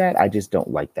anything like that. I just don't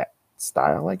like that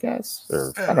style, I guess,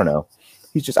 or I don't know.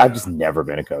 I've just never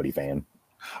been a Cody fan.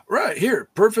 Right here,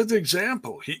 perfect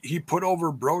example. He put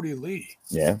over Brody Lee.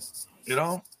 Yeah,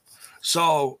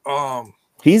 so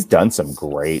he's done some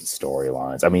great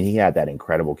storylines. I mean, he had that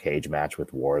incredible cage match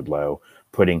with Wardlow,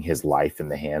 putting his life in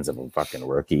the hands of a fucking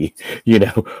rookie, or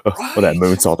that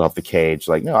moonsault off the cage.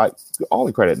 Like, no, all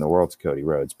the credit in the world to Cody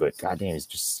Rhodes, but goddamn, he's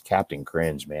just Captain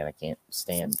Cringe, man. I can't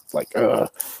stand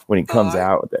when he comes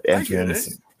out with the entrance,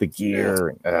 and the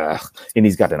gear, and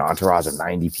he's got an entourage of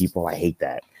 90 people. I hate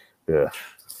that. Ugh.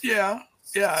 Yeah,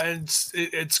 and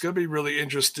it's going to be really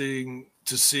interesting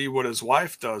to see what his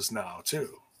wife does now too,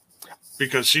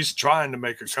 because she's trying to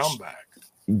make a comeback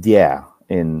Yeah,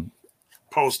 and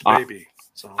post baby.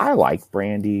 So I like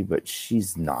Brandy, but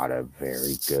she's not a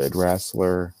very good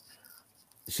wrestler.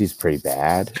 She's pretty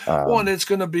bad. well, and it's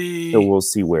going to be So we'll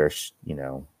see where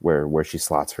where she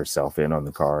slots herself in on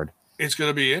the card. it's going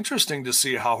to be interesting to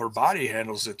see how her body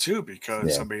handles it too,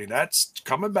 because Yeah. I mean that's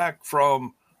coming back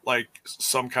from like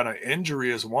some kind of injury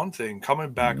is one thing.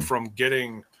 Coming back Mhm. from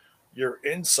getting your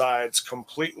insides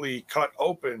completely cut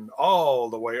open, all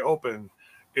the way open,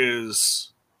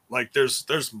 is like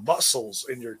there's muscles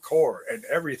in your core and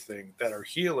everything that are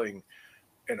healing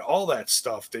and all that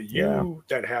stuff that you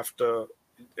that have to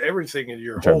everything in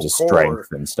your In whole terms of core. strength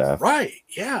and stuff. Right.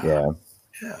 Yeah. Yeah.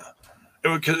 Yeah.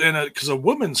 Because a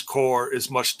woman's core is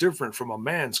much different from a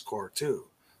man's core too.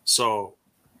 So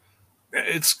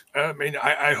it's. I mean,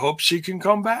 I hope she can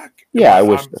come back. Yeah, I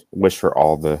but wish her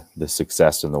all the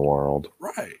success in the world.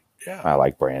 right. Yeah. I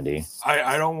like Brandy.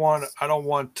 I don't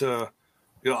want to.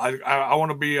 You know, I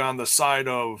want to be on the side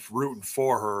of rooting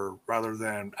for her rather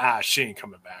than she ain't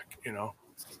coming back. You know.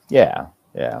 Yeah.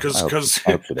 Yeah. Because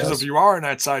I hope she does. if you are on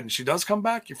that side and she does come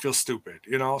back, you feel stupid.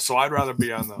 You know. So I'd rather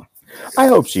be on the. I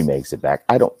hope she makes it back.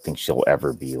 I don't think she'll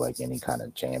ever be like any kind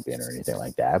of champion or anything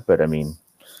like that. But I mean,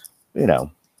 you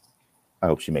know, I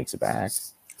hope she makes it back.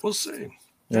 We'll see.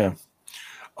 Yeah.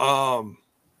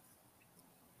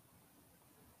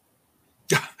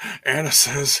 Anna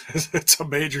says it's a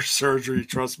major surgery.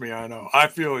 Trust me, I know. I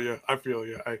feel you.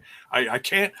 I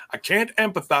can't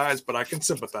empathize, but I can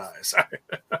sympathize.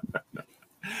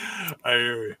 I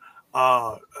hear you.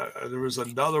 There was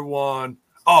another one.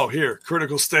 Oh, here,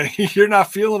 Critical Sting. You're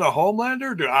not feeling a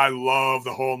Homelander? Dude, I love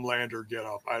the Homelander get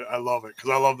up. I love it because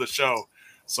I love the show.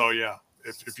 So yeah,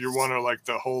 if you're one of like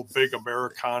the whole big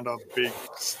Americana, big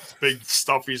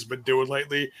stuff he's been doing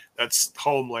lately, that's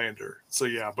Homelander. So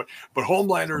yeah, but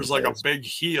Homelander is like a big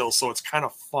heel, so it's kind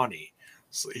of funny.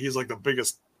 So he's like the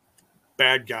biggest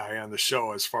bad guy on the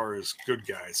show as far as good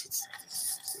guys.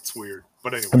 It's weird,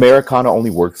 but anyway, Americana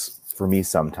only works for me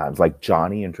sometimes. Like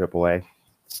Johnny in AAA,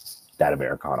 that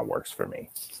Americana works for me.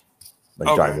 Like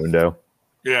Okay. Johnny Mundo,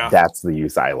 yeah, that's the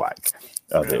use I like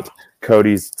of it.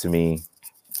 Cody's to me,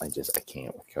 I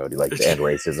can't with Cody. Like the end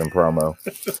racism promo,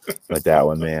 like that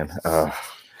one, man.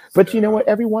 But you know what?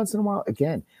 Every once in a while,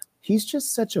 again, he's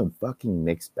just such a fucking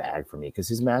mixed bag for me because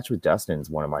his match with Dustin is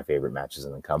one of my favorite matches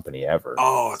in the company ever.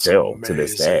 Oh, it's still amazing. to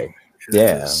this day. It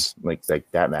Yeah, is. like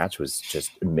that match was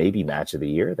just maybe match of the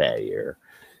year that year.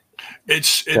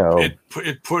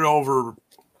 It put over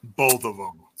both of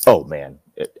them. Oh man,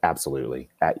 absolutely,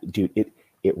 dude.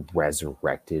 It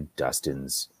resurrected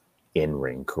Dustin's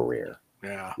in-ring career.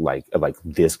 Yeah, Like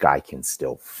this guy can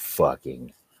still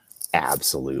fucking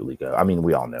absolutely go. I mean,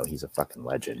 we all know he's a fucking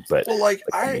legend, but well, like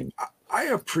I I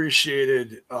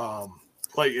appreciated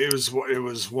like it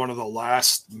was one of the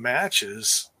last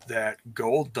matches that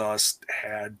Goldust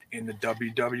had in the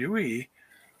WWE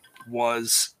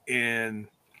was in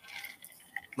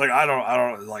like I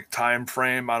don't like time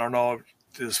frame. I don't know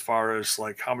as far as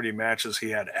like how many matches he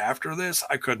had after this.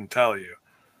 I couldn't tell you.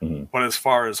 Mhm. But as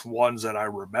far as ones that I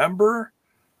remember,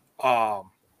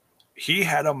 he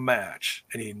had a match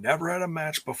and he never had a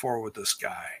match before with this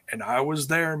guy. And I was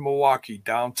there in Milwaukee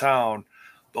downtown,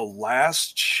 the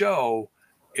last show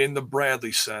in the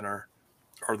Bradley Center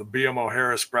or the BMO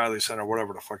Harris Bradley Center,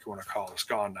 whatever the fuck you want to call it. It's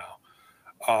gone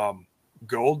now.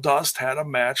 Goldust had a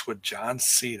match with John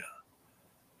Cena.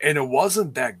 And it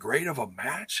wasn't that great of a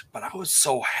match, but I was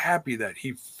so happy that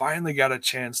he finally got a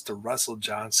chance to wrestle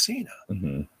John Cena.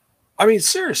 Mhm. I mean,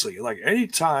 seriously, like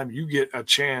anytime you get a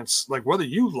chance, like whether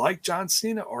you like John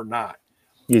Cena or not,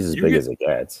 he's as you big get- as it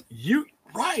gets. you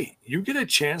get a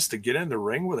chance to get in the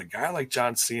ring with a guy like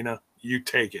John Cena, you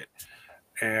take it.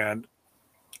 And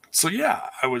so yeah,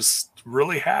 I was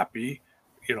really happy,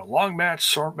 long match,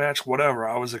 short match, whatever.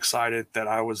 I was excited that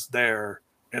I was there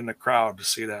in the crowd to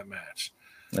see that match.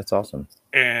 That's awesome.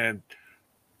 And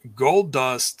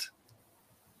Goldust,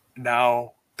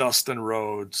 now Dustin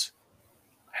Rhodes,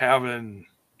 having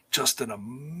just an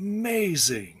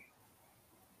amazing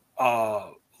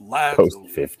Post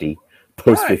 50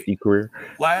 career.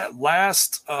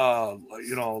 last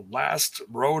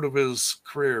road of his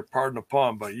career, pardon the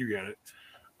pun, but you get it.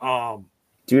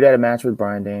 Dude had a match with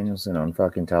Bryan Danielson on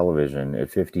fucking television at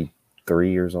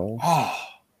 53 years old.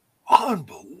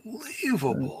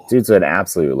 Unbelievable. Dude's an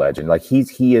absolute legend. Like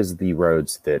he is the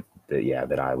Rhodes that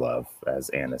I love. As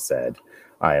Anna said,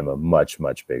 I am a much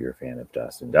bigger fan of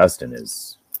Dustin. Dustin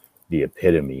is the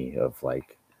epitome of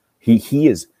like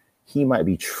he might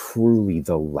be truly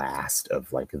the last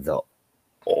of like the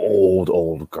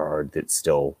old guard that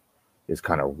still is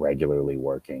kind of regularly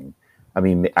working. I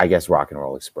mean, I guess Rock and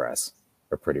Roll Express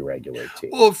are pretty regular too.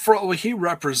 Well, he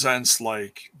represents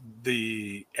like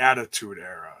the Attitude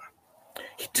Era.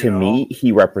 To me,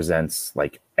 he represents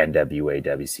like NWA,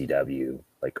 WCW,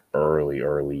 like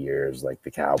early years, like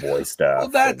the cowboy stuff. Well,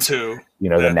 that too. You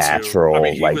know, that the natural. Too. I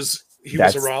mean, he like, was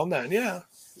around then. Yeah.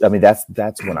 I mean,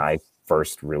 that's when I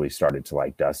first really started to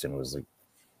like Dustin, was like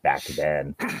back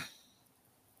then.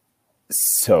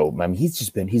 So I mean, he's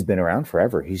been around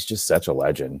forever. He's just such a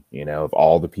legend. You know, of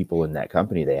all the people in that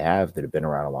company they have that have been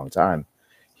around a long time,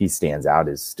 he stands out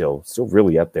as still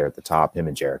really up there at the top. Him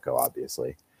and Jericho,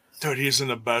 obviously. Dude, he's in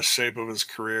the best shape of his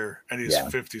career, and he's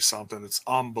 50 something. It's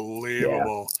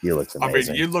unbelievable. Yeah, he looks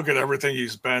amazing. I mean, you look at everything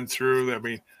he's been through.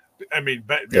 I mean,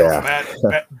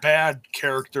 bad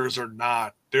characters or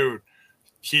not, dude.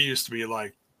 He used to be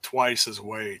like twice his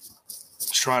weight.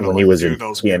 Trying when to he was do in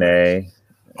those TNA.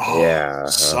 Oh,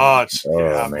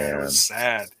 yeah, man, it was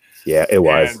sad. Yeah, it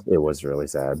was really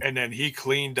sad. And then he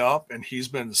cleaned up, and he's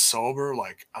been sober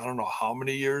like I don't know how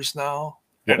many years now.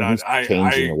 Well, and he's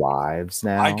changing lives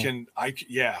now.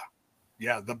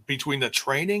 Between the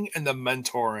training and the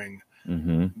mentoring,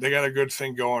 mm-hmm. they got a good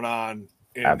thing going on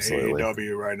in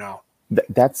AEW right now.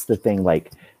 That's the thing.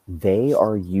 Like they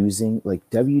are using, like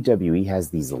WWE has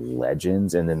these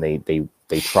legends, and then they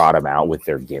trot them out with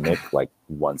their gimmick like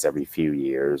once every few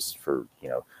years for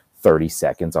 30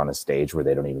 seconds on a stage where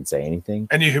they don't even say anything,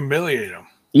 and you humiliate them.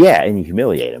 Yeah, and you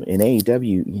humiliate them. In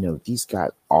AEW, these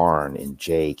got Arn and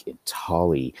Jake and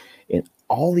Tully, and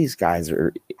all these guys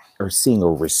are seeing a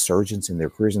resurgence in their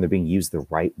careers, and they're being used the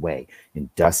right way. In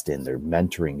Dustin, they're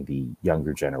mentoring the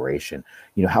younger generation.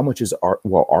 How much is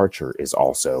Archer is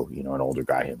also, an older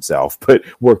guy himself, but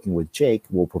working with Jake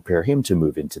will prepare him to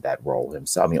move into that role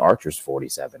himself. I mean, Archer's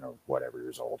 47 or whatever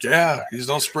years old. Yeah, he's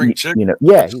no spring chicken.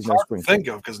 He's no spring chicken. Think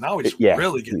of, because now he's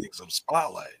really getting some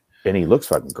spotlight. And he looks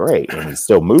fucking great, and he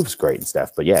still moves great and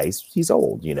stuff. But yeah, he's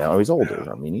old, he's older.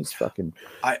 Yeah. I mean, he's fucking.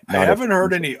 I haven't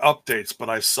heard any updates,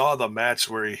 but I saw the match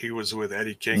where he was with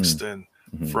Eddie Kingston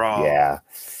from. Yeah,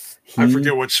 I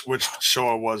forget which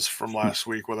show it was from last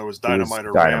week, whether it was Dynamite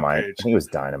or Rampage. I think it was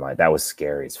Dynamite. That was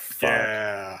scary as fuck.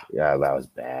 Yeah, that was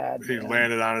bad. He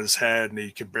landed on his head, and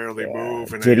he could barely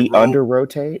move. And did he under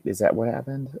rotate? Is that what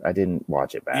happened? I didn't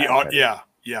watch it back. Yeah,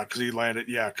 because he landed.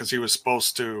 Yeah, because he was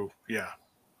supposed to. Yeah.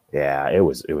 Yeah, it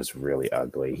was really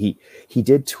ugly. He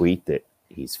did tweet that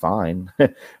he's fine,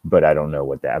 but I don't know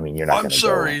what that. I mean, you're not. I'm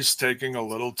sure he's taking a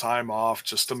little time off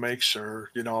just to make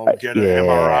sure, get an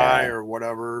MRI or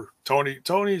whatever.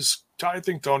 Tony's. I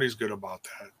think Tony's good about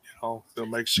that. They'll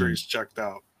make sure he's checked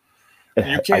out.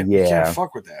 You can't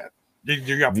fuck with that.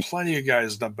 You got plenty of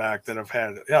guys in the back that have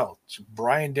had.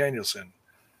 Bryan Danielson,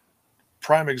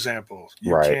 prime example.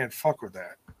 You can't fuck with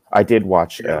that. I did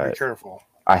watch. You gotta be careful.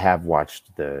 I have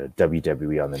watched the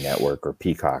WWE on the network or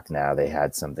Peacock now. They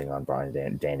had something on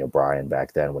Daniel Bryan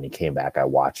back then. When he came back, I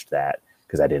watched that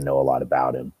because I didn't know a lot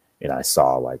about him. And I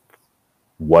saw like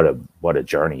what a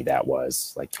journey that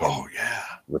was. Like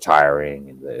retiring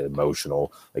and the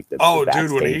emotional, like the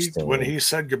dude, when he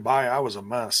said goodbye, I was a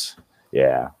mess.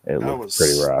 Yeah, it was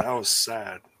pretty rough. That was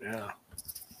sad. Yeah.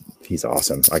 He's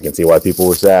awesome. I can see why people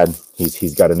were sad.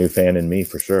 He's got a new fan in me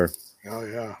for sure. Oh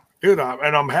yeah. Dude,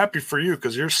 and I'm happy for you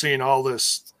because you're seeing all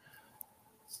this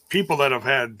people that have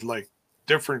had like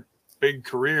different big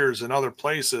careers in other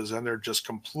places, and they're just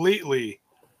completely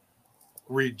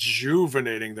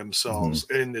rejuvenating themselves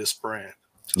in this brand.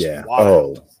 Just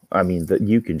wild. Oh, I mean,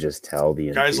 you can just tell the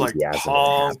guys like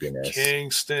Punk,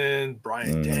 Kingston,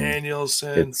 Bryan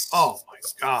Danielson. Oh my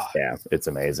god! Yeah, it's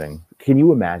amazing. Can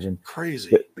you imagine?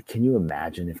 Crazy. Can you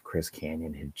imagine if Chris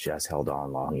Kanyon had just held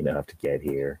on long enough to get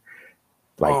here?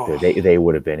 Like they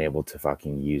would have been able to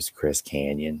fucking use Chris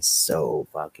Kanyon so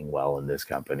fucking well in this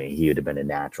company. He would have been a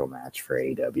natural match for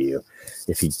AEW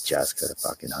if he just could have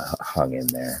fucking hung in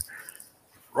there.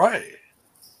 Right.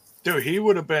 Dude, he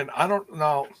would have been, I don't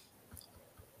know.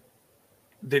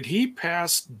 Did he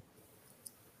pass?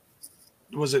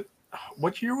 Was it,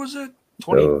 what year was it?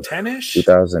 2010-ish?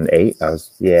 2008.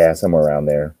 Somewhere around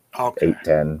there. Okay. 8,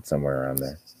 10, somewhere around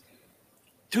there.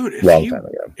 Dude,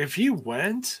 if he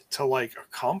went to like a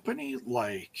company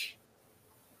like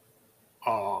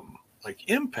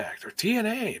Impact or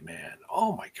TNA, man,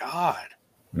 oh my god.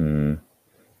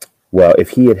 Well,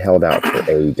 if he had held out for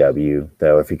AEW,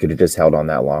 though, if he could have just held on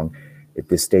that long, at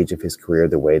this stage of his career,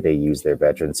 the way they use their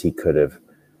veterans, he could have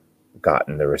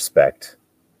gotten the respect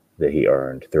that he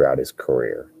earned throughout his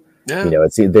career. Yeah.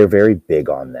 They're very big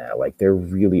on that. Like they're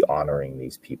really honoring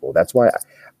these people. That's why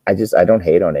I don't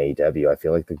hate on AEW. I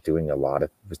feel like they're doing a lot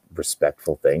of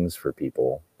respectful things for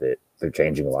people that they're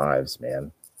changing lives,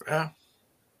 man. Yeah.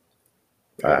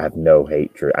 I have no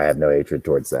hatred. I have no hatred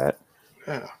towards that.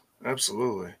 Yeah,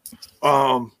 absolutely.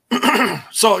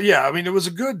 So yeah, I mean, it was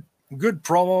a good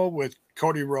promo with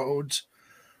Cody Rhodes.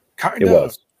 Kind It of.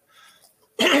 was.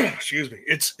 Excuse me.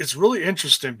 It's really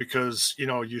interesting because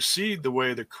you see the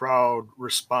way the crowd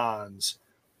responds,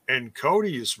 and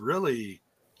Cody is really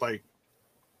like,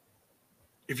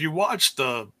 if you watch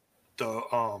the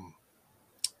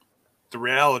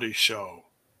reality show,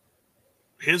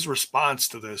 his response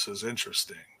to this is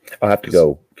interesting. I'll have to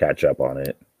go catch up on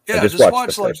it. I Yeah, just just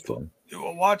watched watch the first one.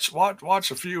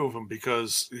 watch a few of them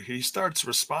because he starts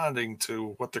responding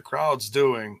to what the crowd's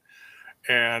doing,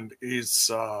 and it's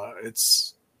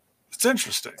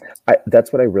interesting.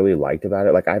 That's what I really liked about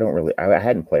it. Like, I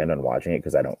hadn't planned on watching it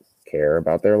because I don't care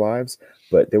about their lives,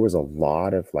 but there was a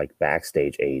lot of like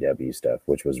backstage AEW stuff,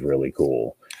 which was really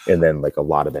cool. And then like a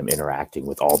lot of them interacting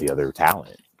with all the other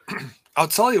talent. I'll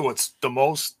tell you what's the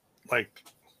most like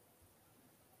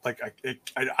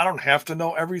I don't have to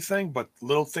know everything, but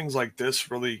little things like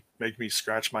this really make me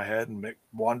scratch my head and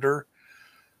wonder.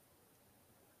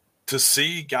 To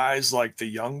see guys like the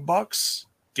Young Bucks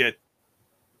get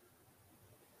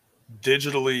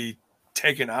digitally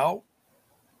taken out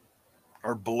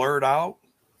or blurred out,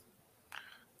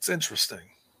 it's interesting.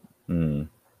 Mm.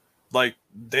 Like,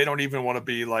 they don't even want to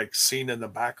be like seen in the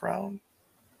background.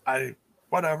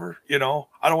 Whatever, I don't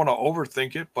want to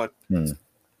overthink it, but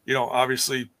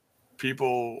obviously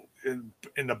people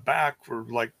in the back were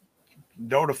like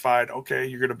notified, okay,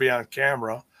 you're going to be on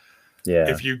camera. Yeah.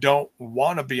 If you don't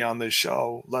want to be on this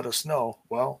show, let us know.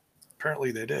 Well,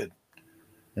 apparently they did.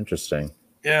 Interesting.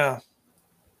 Yeah.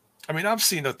 I mean, I've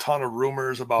seen a ton of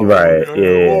rumors about, right.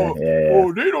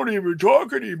 Oh, they don't even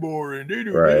talk anymore, and they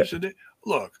do this and that.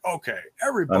 Look, okay,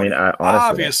 everybody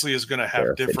obviously is going to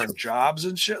have different jobs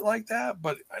and shit like that,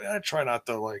 but I try not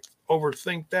to like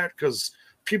overthink that because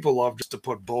people love just to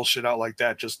put bullshit out like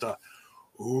that, just to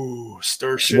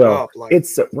stir shit up. Like,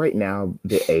 it's right now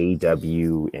the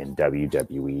AEW and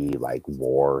WWE like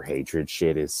war hatred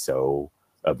shit is so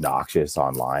obnoxious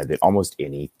online that almost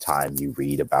any time you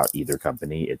read about either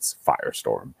company, it's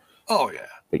firestorm. Oh yeah.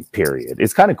 Like, period.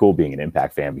 It's kind of cool being an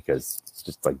Impact fan because it's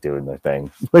just like doing their thing.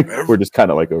 Like, we're just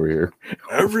kind of like over here.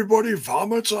 Everybody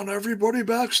vomits on everybody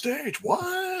backstage.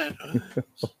 What?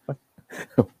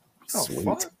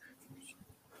 Sweet.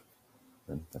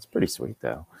 That's pretty sweet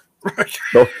though. Right.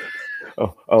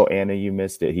 Oh, Anna, you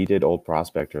missed it. He did Old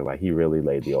Prospector. Like, he really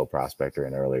laid the Old Prospector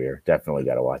in earlier. Definitely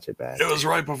got to watch it back. It was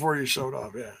right before you showed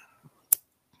up. Yeah.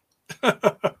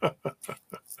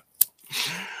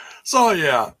 So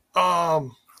yeah.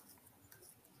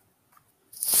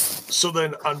 So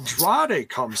then Andrade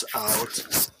comes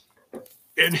out,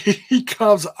 and he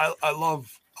comes. I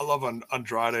love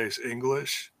Andrade's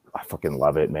English. I fucking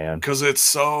love it, man. Because it's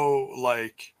so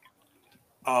like,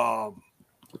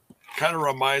 kind of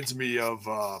reminds me of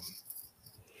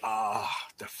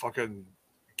the fucking,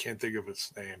 can't think of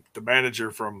his name. The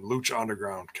manager from Lucha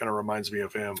Underground kind of reminds me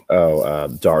of him. Oh,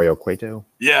 Dario Cueto.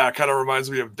 Yeah, kind of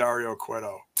reminds me of Dario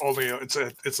Cueto. Only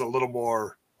it's a little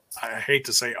more, I hate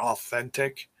to say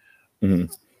authentic.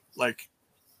 Mm-hmm. Like,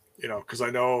 because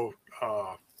I know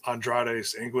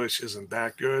Andrade's English isn't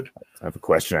that good. I have a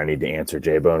question I need to answer,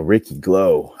 J-Bone. Ricky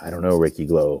Glow. I don't know Ricky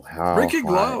Glow. Ricky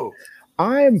Glow.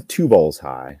 I'm 2 bowls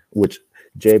high, which,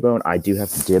 J-Bone, I do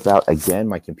have to dip out. Again,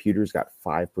 my computer's got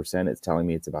 5%. It's telling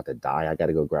me it's about to die. I got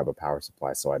to go grab a power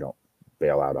supply so I don't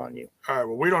bail out on you. All right,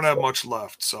 well, we don't have much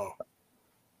left, so.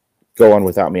 Go on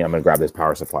without me. I'm going to grab this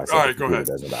power supply. So all right, go ahead.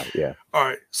 Yeah. All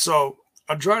right, so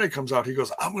Andrade comes out. He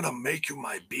goes, I'm going to make you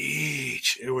my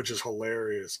beach, which is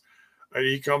hilarious. And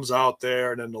he comes out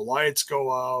there, and then the lights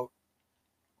go out.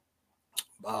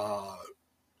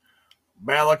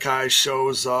 Malachi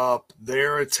shows up.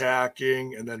 They're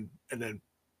attacking, and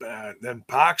then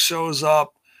Pac shows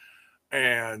up,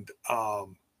 and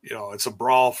it's a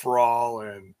brawl for all,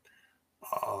 and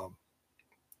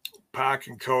Pac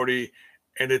and Cody,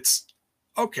 and it's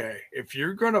okay if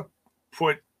you're gonna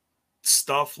put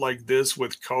stuff like this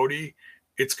with Cody,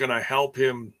 it's gonna help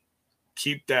him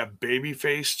keep that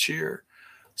babyface cheer.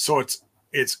 So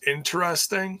it's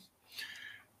interesting,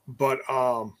 but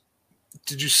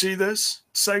did you see this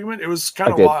segment? It was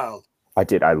kind of wild. I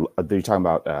did. Are you talking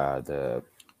about the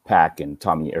Pac and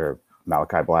Tommy or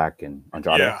Malachi Black and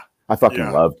Andrade? Yeah. I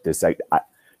fucking loved this.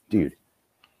 Dude,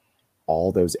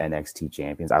 all those NXT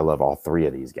champions, I love all 3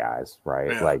 of these guys,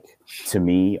 right? Yeah. Like, to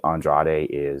me, Andrade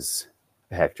is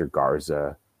Hector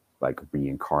Garza, like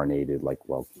reincarnated, like,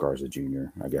 well, Garza Jr.,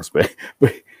 I guess, but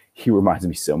he reminds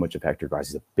me so much of Hector Garza.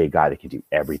 He's a big guy that can do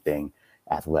everything,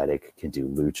 athletic, can do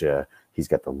lucha. He's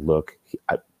got the look.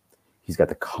 He's got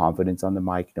the confidence on the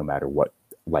mic, no matter what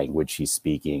language he's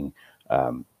speaking.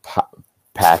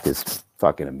 Pac is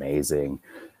fucking amazing.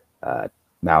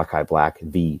 Malachi Black,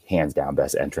 the hands down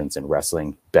best entrance in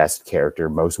wrestling, best character,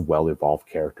 most well evolved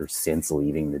character since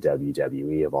leaving the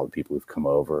WWE of all the people who've come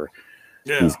over.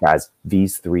 Yeah.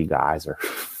 These three guys are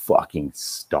fucking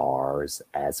stars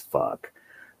as fuck.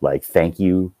 Like, thank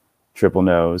you, Triple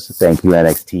Nose. Thank you,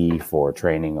 NXT, for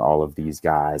training all of these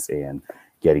guys and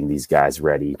getting these guys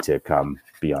ready to come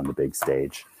be on the big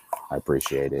stage. I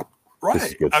appreciate it.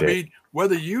 Right. I mean,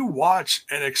 whether you watch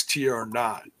NXT or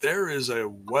not, there is a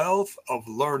wealth of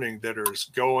learning that is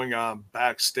going on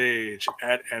backstage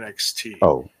at NXT.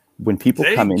 Oh, when people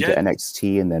come into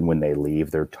NXT and then when they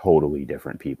leave, they're totally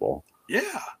different people.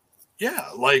 Yeah. Yeah.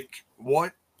 Like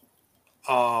what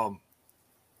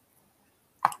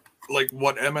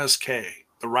MSK,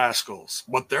 the Rascals,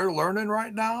 what they're learning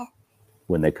right now.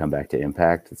 When they come back to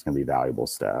Impact, it's going to be valuable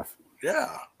stuff.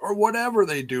 Yeah. Or whatever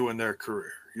they do in their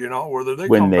career, you know, whether they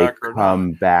when come they back or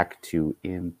come not. back to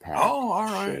Impact. Oh, all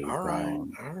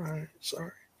right.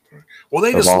 Sorry. Well,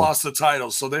 they just lost the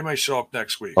titles, so they may show up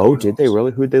next week. Oh, did they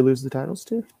really? Who did they lose the titles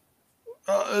to?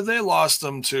 They lost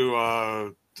them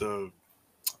to the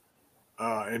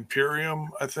Imperium,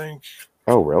 I think.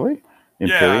 Oh, really?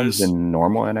 Imperium's Yeah, in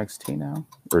normal NXT now?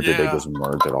 Or did they just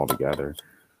merge it all together?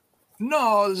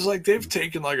 No, it's like they've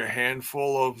taken like a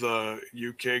handful of the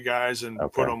UK guys and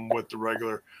put them with the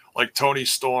regular. Like Tony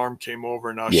Storm came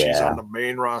over. Now she's on the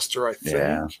main roster, I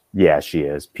think. Yeah, she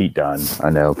is. Pete Dunne, I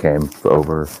know, came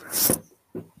over.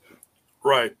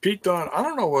 Right. Pete Dunne. I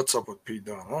don't know what's up with Pete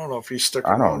Dunne. I don't know if he's sticking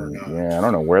around or not. Yeah, I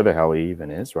don't know where the hell he even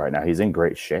is right now. He's in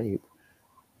great shape.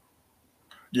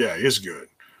 Yeah, he's good.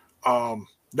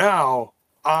 Now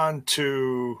on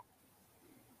to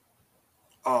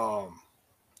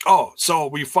so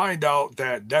we find out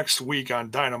that next week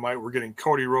on Dynamite we're getting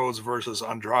Cody Rhodes versus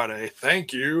Andrade.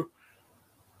 Thank you.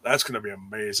 That's going to be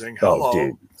amazing. Hello. Oh,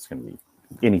 dude, it's going to be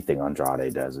anything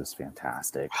Andrade does is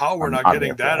fantastic. How we're not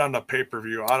getting that on the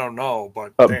pay-per-view, I don't know,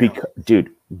 but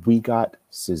dude, we got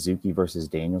Suzuki versus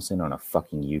Danielson on a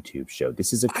fucking YouTube show.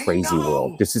 This is a crazy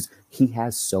world. He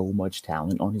has so much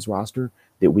talent on his roster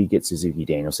that we get Suzuki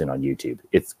Danielson on YouTube.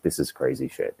 This is crazy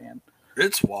shit, man.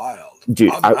 It's wild,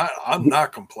 dude. I'm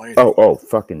not complaining.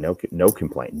 Fucking no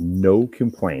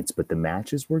complaints. But the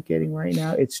matches we're getting right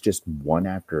now, it's just one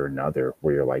after another.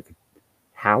 Where you're like,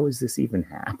 how is this even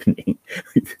happening?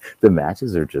 The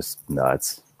matches are just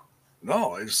nuts.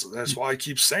 No, that's why I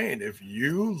keep saying, if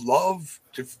you love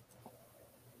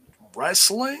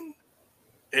wrestling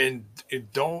and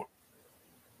don't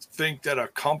think that a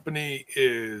company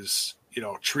is,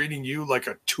 treating you like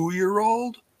a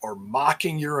 2-year-old or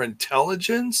mocking your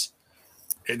intelligence,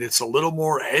 and it's a little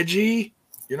more edgy,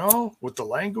 with the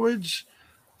language.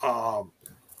 I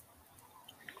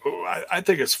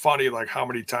think it's funny, like how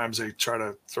many times they try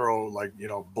to throw like,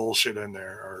 bullshit in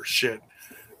there or shit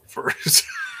for,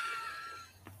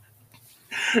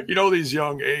 these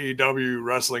young AEW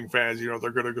wrestling fans, they're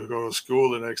going to go to school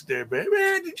the next day.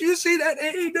 Man, did you see that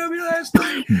AEW last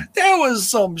night? That was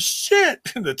some shit.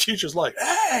 And the teacher's like,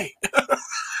 hey.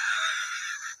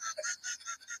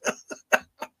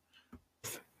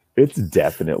 It's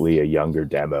definitely a younger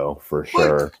demo for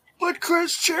sure. But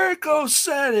Chris Jericho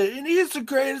said it, and he's the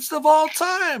greatest of all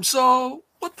time. So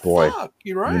what the fuck?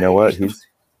 You're right. You know what? He's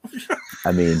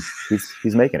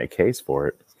making a case for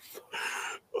it.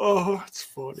 Oh, that's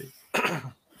funny.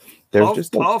 There's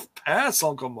tough pass,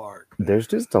 Uncle Mark. There's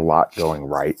just a lot going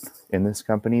right in this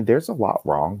company. There's a lot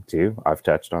wrong too. I've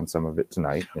touched on some of it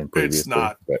tonight and previously.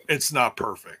 It's not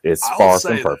perfect. It's far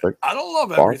from perfect. I don't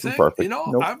love everything.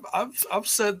 Nope. I've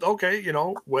said, okay,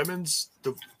 women's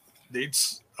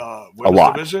needs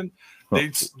women's division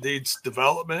needs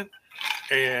development,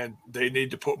 and they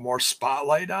need to put more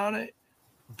spotlight on it.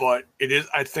 But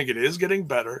I think it is getting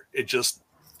better.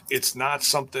 It's not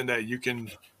something that you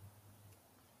can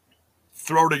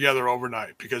throw together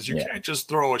overnight, because you can't just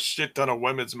throw a shit ton of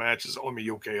women's matches.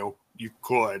 You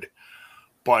could,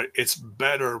 but it's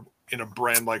better in a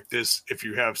brand like this if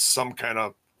you have some kind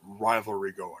of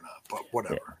rivalry going on. But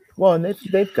whatever. Yeah. Well, and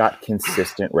they've got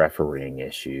consistent refereeing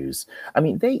issues. I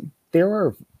mean, there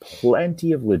are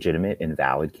plenty of legitimate and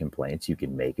valid complaints you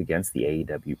can make against the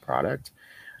AEW product.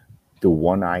 The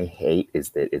one I hate is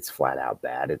that it's flat out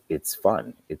bad. It's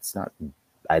fun. It's not.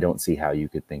 I don't see how you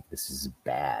could think this is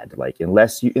bad. Like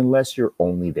unless you're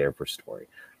only there for story.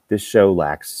 This show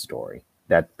lacks story.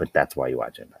 But that's why you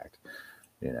watch Impact.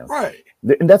 Right.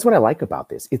 And that's what I like about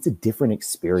this. It's a different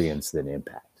experience than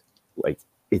Impact. Like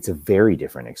it's a very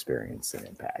different experience than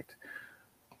Impact,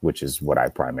 which is what I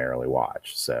primarily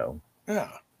watch. So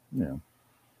yeah.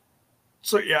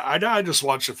 So yeah, I just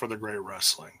watch it for the great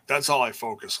wrestling. That's all I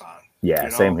focus on. Yeah, you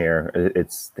know? same here.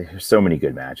 There's so many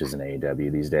good matches in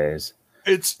AEW these days.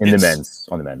 It's On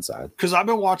the men's side. Because I've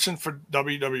been watching for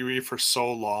WWE for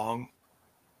so long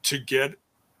to get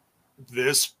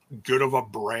this good of a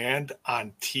brand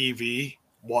on TV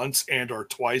once and or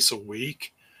twice a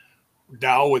week.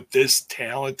 Now with this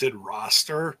talented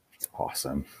roster, It's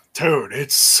awesome. dude,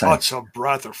 it's such a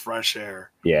breath of fresh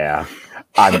air. Yeah.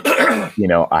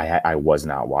 I was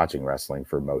not watching wrestling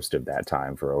for most of that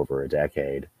time for over a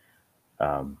decade.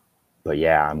 But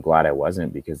yeah, I'm glad I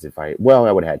wasn't, because I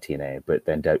would have had TNA, but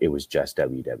then it was just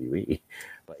WWE.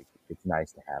 Like, it's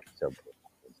nice to have so many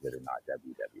things that are not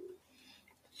WWE.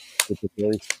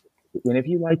 And if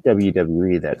you like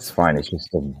WWE, that's fine. It's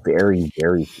just a very,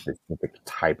 very specific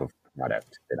type of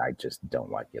product that I just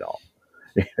don't like at all.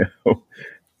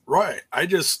 Right. I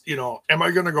just, am I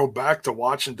going to go back to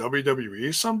watching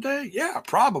WWE someday? Yeah,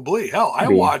 probably. Hell, I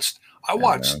watched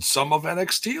some of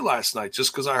NXT last night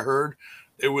just because I heard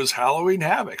it was Halloween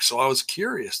Havoc. So I was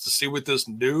curious to see what this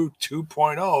new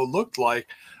 2.0 looked like.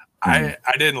 I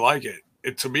didn't like it.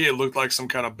 To me, it looked like some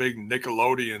kind of big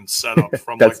Nickelodeon setup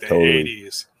from like the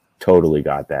 80s. Totally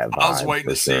got that vibe. I was waiting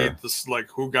to see this, like,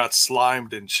 who got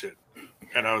slimed and shit.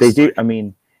 And I was they do. I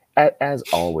mean, as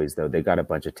always, though, they got a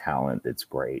bunch of talent that's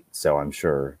great. So I'm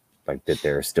sure like that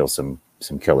there's still some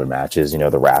killer matches.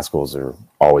 The Rascals are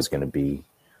always going to be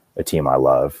a team I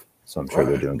love. So I'm sure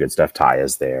they're doing good stuff.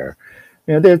 Taya's there.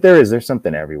 There's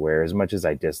something everywhere. As much as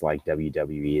I dislike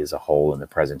WWE as a whole and the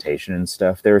presentation and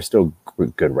stuff, there are still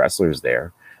good wrestlers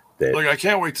there. Like, I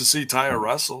can't wait to see Taya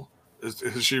wrestle.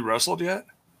 Has she wrestled yet?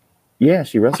 Yeah,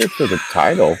 she wrestled for the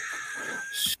title.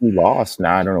 She lost.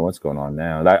 Now I don't know what's going on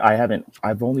now.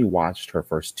 I've only watched her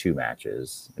first 2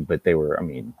 matches, but they weren't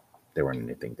anything. They were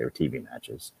TV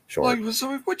matches. Short. Like,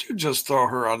 so would you just throw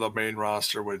her on the main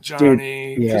roster with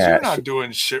Johnny? Because you're not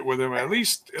doing shit with him. At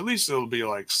least it'll be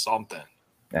like something.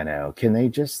 I know. Can they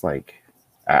just like?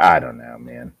 I don't know,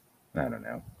 man. I don't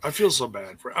know. I feel so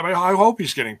bad for. I mean, I hope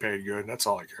he's getting paid good. That's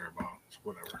all I care about.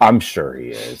 Whatever. I'm sure he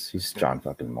is. He's John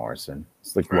fucking Morrison.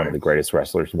 It's like one of the greatest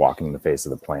wrestlers walking the face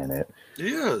of the planet. He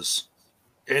is,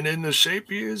 and in the shape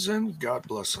he is in, God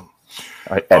bless him.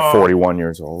 At 41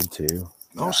 years old too.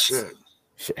 No shit.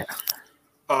 Yeah.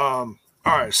 All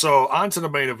right, so on to the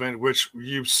main event, which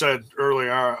you said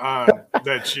earlier on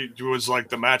that was like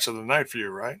the match of the night for you,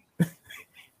 right?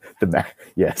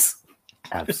 Yes,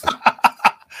 absolutely.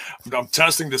 I'm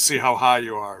testing to see how high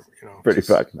you are. Pretty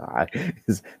fucking high.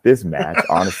 This match,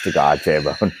 honest to God,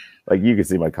 J-Bone, like you can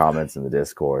see my comments in the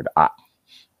Discord.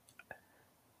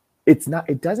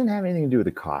 It doesn't have anything to do with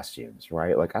the costumes,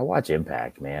 right? Like, I watch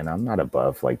Impact, man. I'm not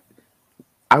above, like,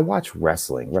 I watch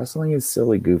wrestling. Wrestling is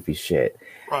silly, goofy shit.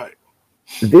 Right.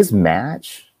 This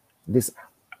match, these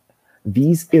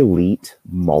elite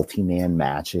multi-man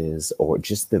matches, or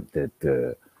just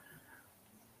the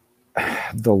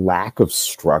lack of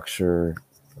structure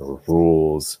or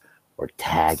rules or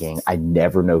tagging. I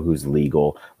never know who's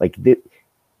legal. Like,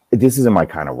 this isn't my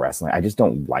kind of wrestling. I just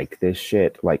don't like this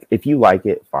shit. Like, if you like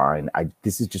it, fine.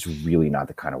 This is just really not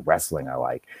the kind of wrestling I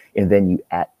like. And then you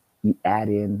add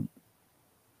in.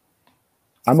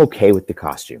 I'm okay with the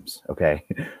costumes, okay,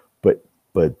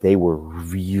 but they were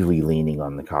really leaning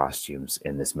on the costumes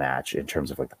in this match in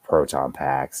terms of like the proton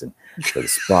packs and the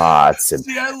spots and,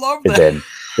 See, I love that. And then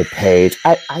the page.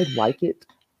 I like it.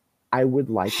 I would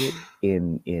like it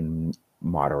in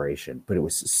moderation, but it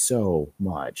was so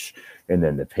much. And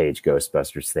then the Page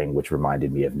Ghostbusters thing, which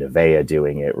reminded me of Nevaeh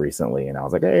doing it recently, and I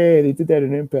was like, hey, they did that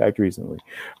in Impact recently.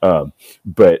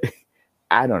 But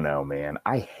I don't know, man.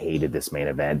 I hated this main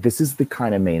event. This is the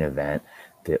kind of main event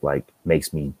that like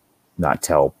makes me not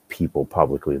tell people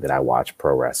publicly that I watch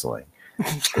pro wrestling,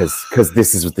 because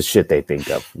this is what the shit they think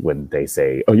of when they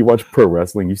say, "Oh, you watch pro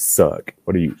wrestling? You suck.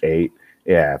 What are you, 8?"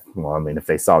 Yeah. Well, I mean, if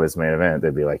they saw this main event,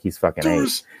 they'd be like, "He's fucking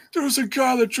 8." There's a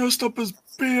guy that dressed up as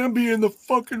Bambi in the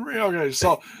fucking ring. Okay,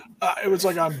 so it was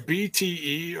like on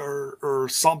BTE or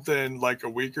something like a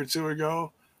week or two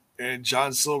ago, and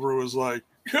John Silver was like,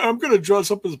 "Yeah, I'm gonna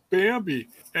dress up as Bambi,"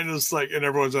 and it's like, and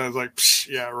everyone's like,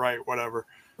 "Yeah, right, whatever."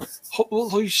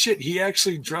 Holy shit, he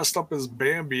actually dressed up as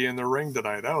Bambi in the ring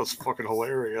tonight. That was fucking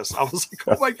hilarious. I was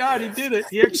like, oh my God, he did it.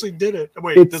 He actually did it.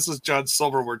 Wait, this is John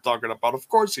Silver we're talking about. Of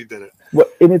course he did it. Well,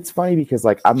 and it's funny because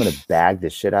like I'm going to bag the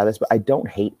shit out of this, but I don't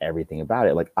hate everything about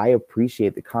it. Like, I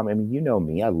appreciate the comment. I mean, you know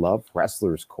me, I love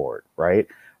Wrestler's Court, right?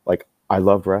 Like, I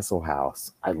love Wrestle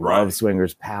House. I love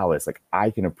Swingers Palace. Like,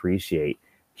 I can appreciate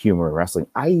humor in wrestling.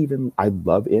 I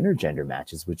love intergender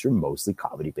matches, which are mostly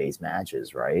comedy-based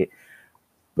matches, right?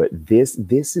 But this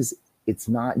is it's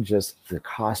not just the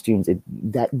costumes.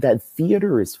 That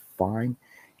theater is fine.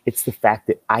 It's the fact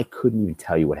that I couldn't even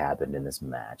tell you what happened in this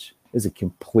match. It was a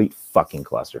complete fucking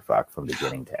clusterfuck from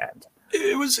beginning to end.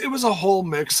 It was a whole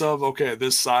mix of, okay,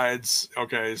 this side's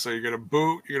okay, so you're gonna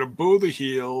boo the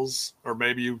heels, or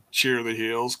maybe you cheer the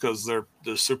heels because they're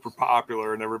super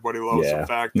popular and everybody loves the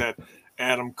fact that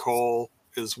Adam Cole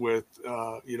is with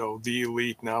the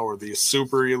Elite now, or the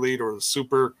Super Elite, or the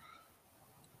Super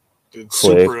Elite,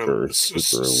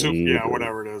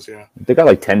 whatever it is. Yeah, they got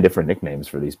like 10 different nicknames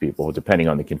for these people depending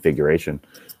on the configuration.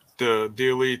 The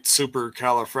Elite Super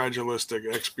Califragilistic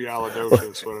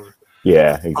whatever.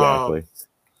 Yeah, exactly.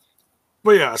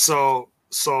 But yeah, so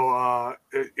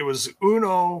it was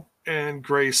Uno and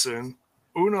Grayson.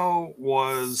 Uno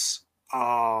was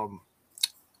the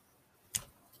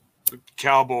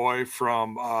cowboy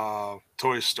from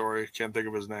Toy Story. Can't think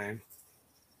of his name.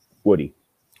 Woody.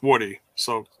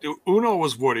 So Uno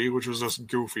was Woody, which was just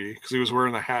goofy because he was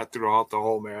wearing the hat throughout the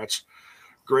whole match.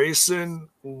 Grayson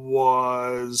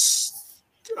was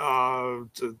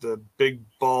the big,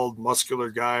 bald, muscular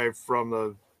guy from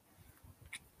the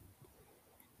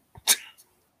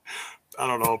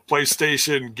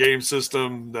PlayStation game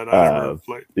system that I never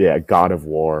played. Yeah, God of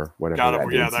War,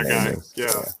 whatever. That guy.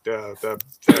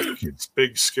 That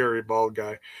big, scary, bald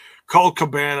guy. Colt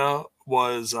Cabana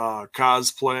was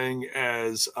cosplaying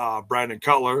as Brandon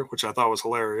Cutler, which I thought was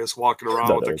hilarious, walking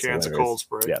around with the cans of cold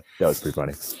spray. Yeah, that was pretty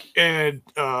funny. And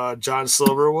John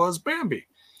Silver was Bambi.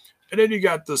 And then you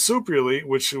got the Super Elite,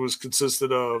 which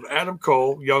consisted of Adam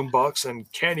Cole, Young Bucks,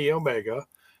 and Kenny Omega,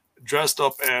 dressed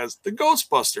up as the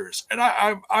Ghostbusters. And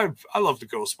I love the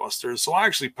Ghostbusters, so I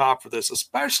actually popped for this,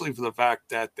 especially for the fact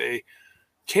that they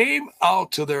came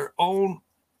out to their own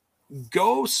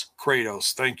Ghost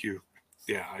Kratos. Thank you.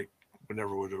 Yeah, I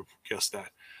never would have guessed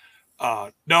that.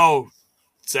 No,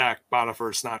 Zach Bonifer,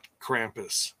 it's not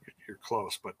Krampus. You're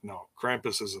close, but no,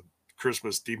 Krampus is a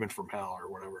Christmas demon from hell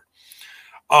or whatever.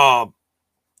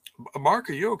 Mark,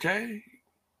 are you okay?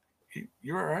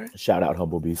 You all right? Shout out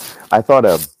Humblebees. I thought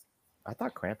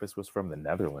Krampus was from the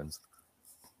Netherlands.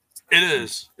 It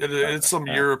is. It's some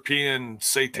European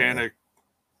satanic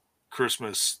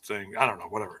Christmas thing. I don't know.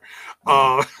 Whatever.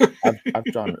 I've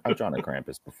drawn a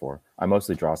Krampus before. I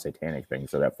mostly draw satanic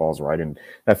things, so that falls right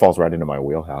into my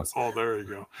wheelhouse. Oh, there you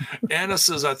go. Anna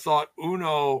says, I thought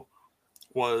Uno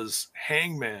was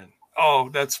Hangman. Oh,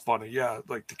 that's funny. Yeah,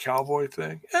 like the cowboy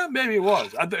thing. Yeah, maybe it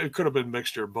was. I think it could have been a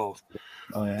mixture of both.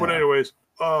 Oh, yeah. But anyways,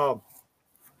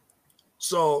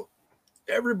 so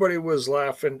everybody was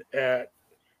laughing at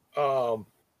Naga.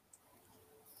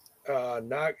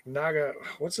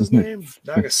 What's his name?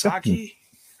 Nagasaki.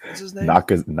 What's his name?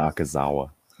 Nakazawa.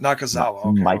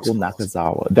 Okay, Michael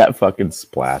Nakazawa. That fucking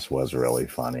splash was really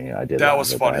funny. That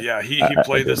was funny. Yeah, he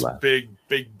played this big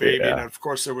baby, yeah. and of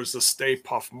course there was the Stay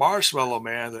Puft Marshmallow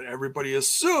Man that everybody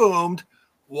assumed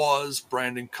was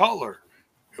Brandon Cutler.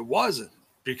 It wasn't,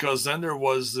 because then there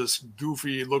was this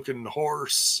goofy looking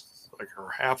horse, like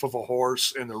half of a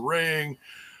horse in the ring,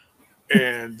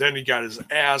 and then he got his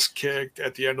ass kicked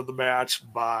at the end of the match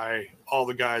by all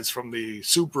the guys from the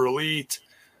Super Elite.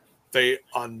 They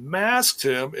unmasked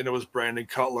him, and it was Brandon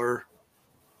Cutler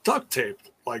duct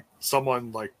taped, like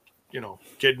someone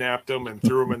kidnapped him and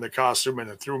threw him in the costume and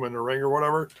then threw him in the ring or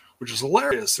whatever, which is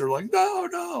hilarious. They're like,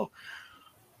 no.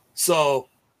 So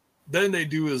then they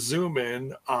do a zoom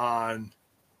in on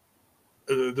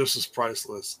this is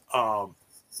priceless.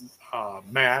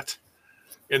 Matt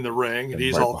in the ring, and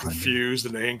he's all confused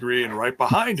and angry, and right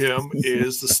behind him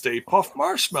is the Stay Puft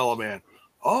Marshmallow Man.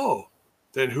 Oh,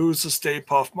 then who's the Stay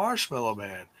Puft Marshmallow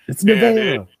Man? It's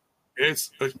Nevada.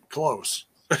 It's close.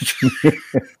 It's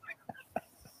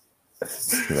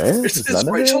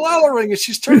Rachel Ellering, and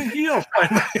she's turning heel.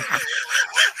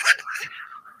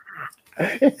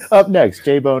 Up next,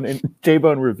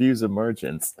 J-Bone reviews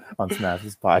Emergence on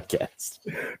Smash's podcast.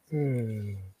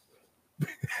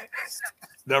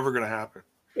 Never gonna happen.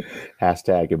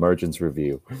 Hashtag Emergence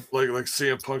review. Like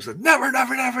CM Punk said, never.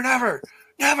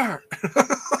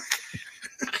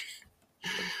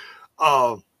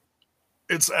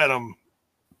 It's Adam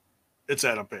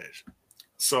Page.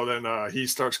 So then he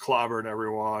starts clobbering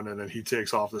everyone, and then he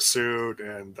takes off the suit,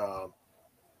 and the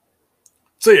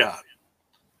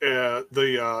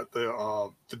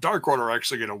Dark Order are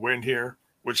actually going to win here,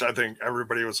 which I think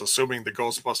everybody was assuming the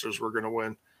Ghostbusters were going to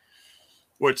win.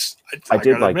 Which I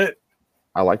did gotta admit,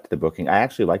 I liked the booking. I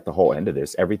actually liked the whole end of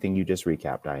this. Everything you just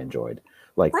recapped, I enjoyed.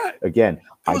 Again,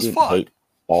 I didn't hate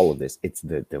all of this. It's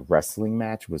the wrestling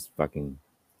match was fucking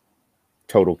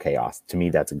total chaos. To me,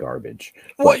 that's garbage.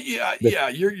 Well, But yeah, the- yeah.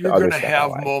 You're the other gonna stuff I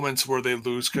have like. moments where they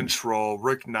lose control.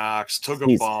 Rick Knox took a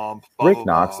He's- bump. Blah, Rick blah,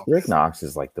 Knox. blah. Rick Knox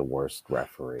is like the worst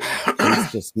referee.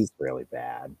 He's really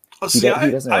bad. Well, He, see,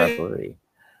 he doesn't referee.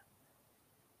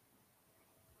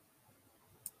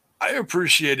 I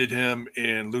appreciated him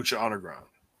in Lucha Underground.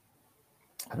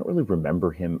 I don't really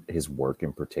remember his work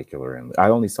in particular, and I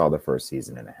only saw the first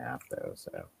season and a half though.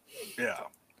 So Yeah.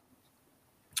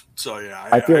 So yeah,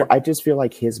 I just feel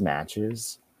like his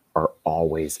matches are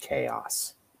always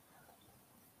chaos.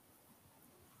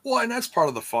 well, and that's part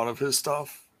of the fun of his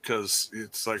stuff because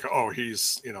it's like, oh,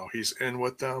 he's in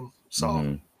with them.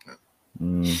 So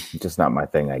Just not my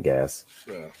thing, I guess.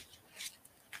 yeah.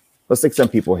 Looks like some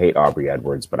people hate Aubrey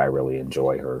Edwards, but I really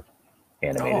enjoy her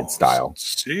animated style.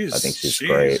 I think she's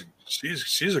great.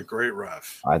 She's a great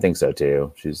ref. I think so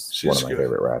too. She's one of my good.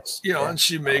 favorite refs. You know, Yeah, and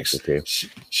she I makes like her too.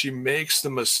 she makes the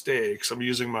mistakes. I'm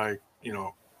using my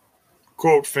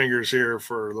quote fingers here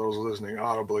for those listening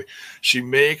audibly. She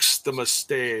makes the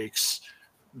mistakes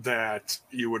that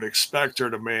you would expect her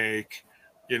to make,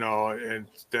 and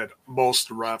that most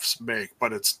refs make,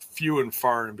 but it's few and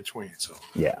far in between. So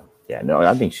Yeah. No,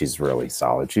 I think she's really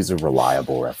solid. She's a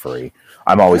reliable referee.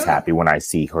 I'm always Yeah. happy when I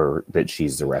see her that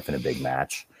she's the ref in a big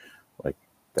match. Like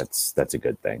that's a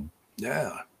good thing.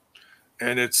 yeah.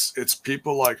 And it's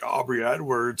people like Aubrey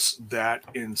Edwards that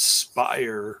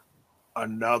inspire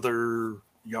another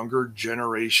younger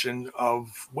generation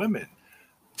of women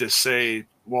to say,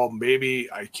 well, maybe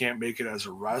I can't make it as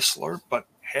a wrestler, but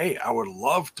hey, I would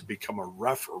love to become a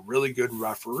really good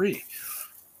referee.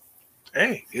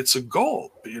 Hey, it's a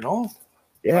goal,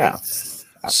 Yeah. Right?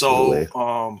 Absolutely.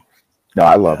 So, No,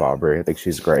 I love Aubrey. I think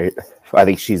she's great. I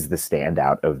think she's the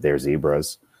standout of their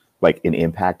zebras. Like in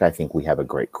Impact, I think we have a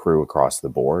great crew across the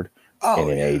board.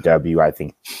 And in AEW, I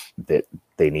think that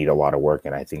they need a lot of work,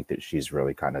 and I think that she's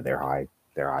really kind of their high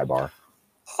bar.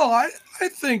 Oh, I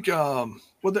think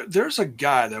there's a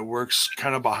guy that works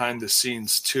kind of behind the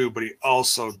scenes too, but he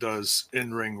also does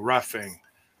in-ring reffing,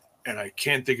 and I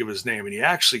can't think of his name. And he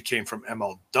actually came from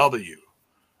MLW,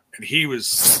 and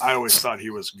I always thought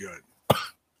he was good.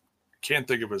 Can't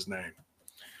think of his name,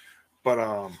 but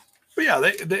yeah,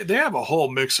 they have a whole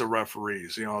mix of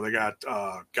referees. They got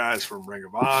guys from Ring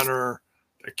of Honor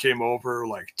that came over,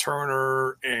 like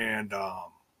Turner, and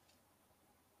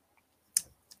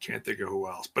can't think of who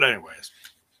else. But anyways,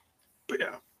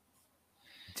 yeah.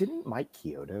 Didn't Mike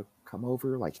Chioda come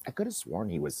over? Like I could have sworn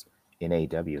he was in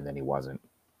AEW and then he wasn't.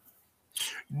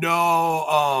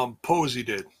 No, Posey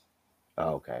did.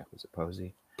 Oh, okay. Was it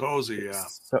Posey? Posey, yeah.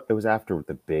 So it was after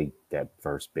that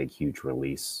first big huge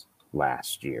release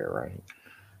last year, right?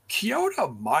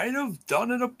 Chioda might have done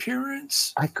an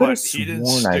appearance, I could have but he didn't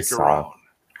sworn stick around.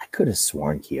 I could have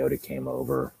sworn Chioda came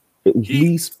over at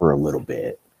least for a little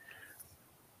bit.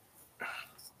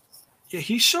 Yeah,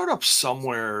 he showed up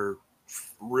somewhere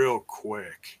real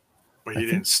quick, but he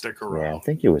didn't stick around. Yeah, I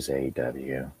think it was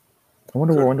AEW. I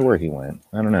wonder where he went.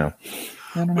 I don't know.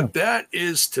 But that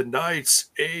is tonight's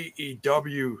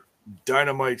AEW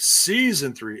Dynamite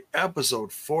Season 3,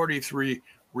 Episode 43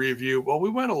 review. Well, we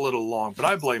went a little long, but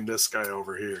I blame this guy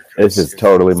over here. This is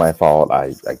totally my fault.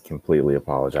 I completely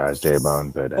apologize,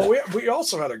 J-Bone. But well, we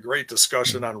also had a great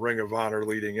discussion on Ring of Honor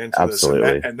leading into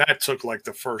absolutely. this, and that took like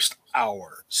the first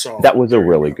hour. So that was a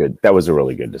really good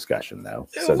discussion, though.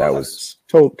 That was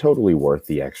totally worth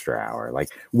the extra hour. Like,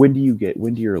 when do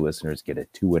your listeners get a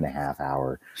 2.5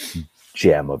 hour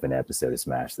gem of an episode of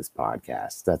Smash This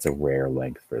Podcast? That's a rare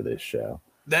length for this show.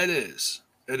 That is.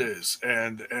 It is,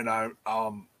 and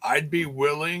I'd be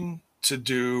willing to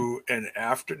do an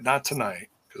after, not tonight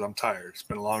because I'm tired. It's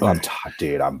been a long day.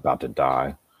 Dude, I'm about to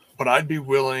die. But I'd be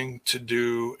willing to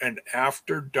do an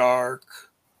after dark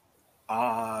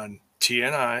on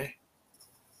TNI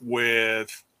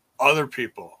with other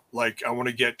people. Like I want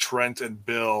to get Trent and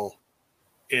Bill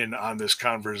in on this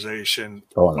conversation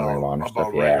about Ring of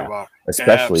Honor,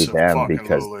 especially them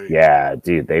because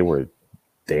dude, they were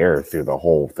there through the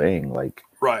whole thing. Like.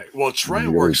 Right. Well,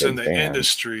 Trent works in the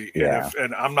industry,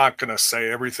 and I'm not going to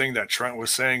say everything that Trent was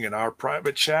saying in our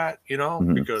private chat,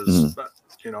 because I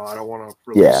don't want to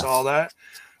release all that.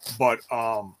 But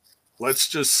let's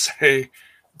just say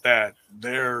that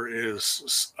there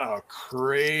is a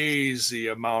crazy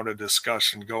amount of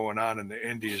discussion going on in the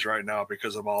indies right now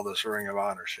because of all this Ring of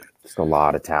Honor shit. There's a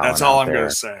lot of talent. That's all I'm going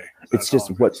to say. It's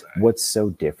just what's so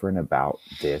different about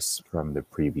this from the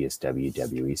previous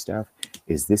WWE stuff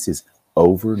is this is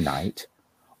overnight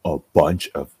a bunch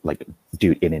of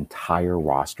an entire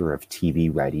roster of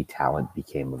TV ready talent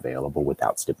became available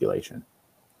without stipulation.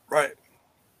 Right.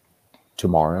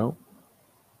 Tomorrow,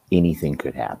 anything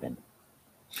could happen.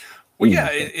 Well, yeah,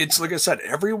 it's like I said,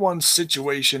 everyone's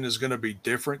situation is going to be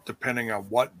different depending on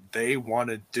what they want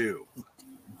to do.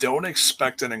 Don't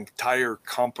expect an entire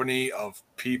company of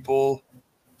people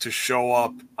to show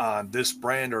up on this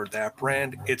brand or that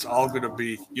brand. It's all going to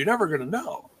be, you're never going to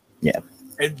know. Yeah.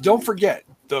 And don't forget,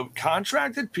 the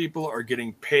contracted people are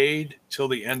getting paid till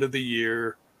the end of the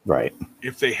year. Right.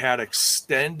 If they had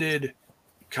extended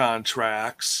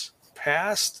contracts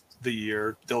past the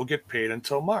year, they'll get paid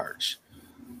until March.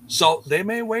 So they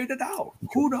may wait it out.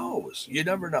 Who knows? You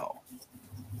never know.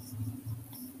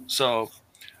 So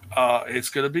it's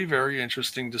going to be very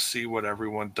interesting to see what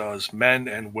everyone does, men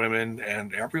and women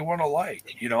and everyone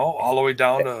alike, you know, all the way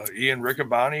down to Ian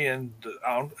Riccaboni and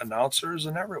announcers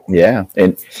and everyone. Yeah.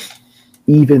 And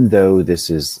even though this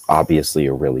is obviously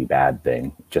a really bad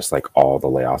thing, just like all the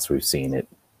layoffs we've seen at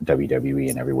WWE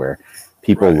and everywhere,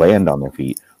 people land on their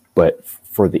feet. But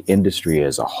for the industry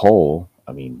as a whole,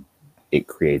 I mean, it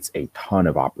creates a ton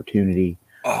of opportunity,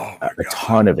 a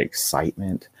ton of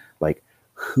excitement. Like,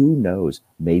 who knows?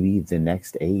 Maybe the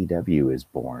next AEW is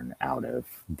born out of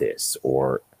this,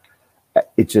 or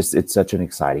it's such an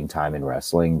exciting time in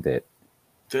wrestling that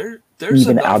there's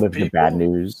even out of the bad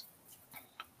news.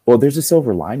 Well, there's a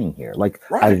silver lining here. Like,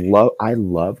 I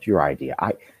loved your idea.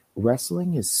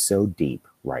 Wrestling is so deep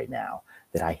right now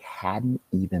that I hadn't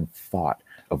even thought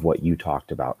of what you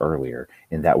talked about earlier,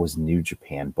 and that was New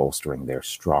Japan bolstering their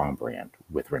strong brand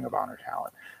with Ring of Honor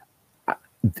talent.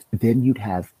 Then you'd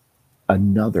have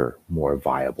another more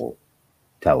viable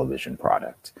television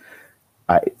product,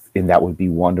 and that would be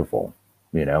wonderful.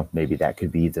 You know, maybe that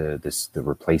could be the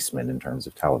replacement in terms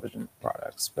of television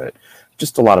products. But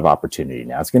just a lot of opportunity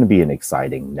now. It's going to be an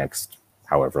exciting next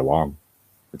however long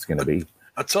it's going to be.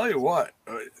 I'll tell you what,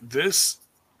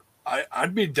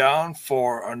 I'd be down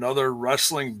for another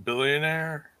wrestling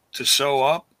billionaire to show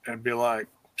up and be like,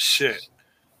 shit,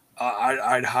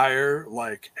 I'd hire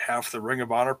like half the Ring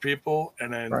of Honor people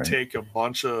and then take a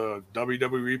bunch of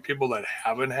WWE people that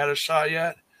haven't had a shot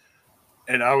yet.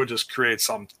 And I would just create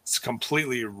something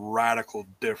completely radical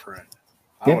different.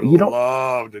 I would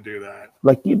love to do that.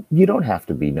 Like, you don't have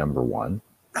to be number one.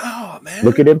 Oh, man.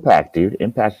 Look at Impact, dude.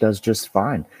 Impact does just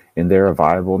fine. And they're a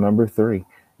viable number 3.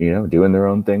 You know, doing their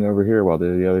own thing over here while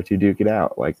the other two duke it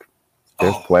out. Like,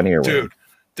 there's plenty of room.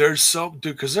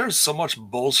 Because there's so much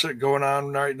bullshit going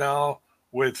on right now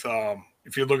with,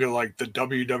 if you look at like the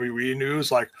WWE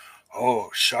news, like, oh,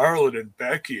 Charlotte and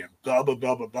Becky and blah, blah,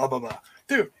 blah, blah, blah, blah, blah.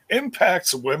 Dude,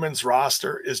 Impact's women's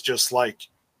roster is just like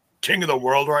king of the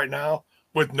world right now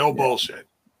with no bullshit.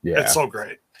 Yeah. It's so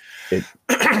great.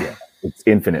 It's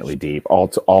infinitely deep.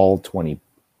 All 20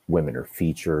 women are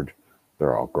featured.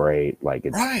 They're all great. Like,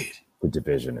 it's the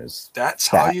division is that's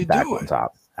how you do it. On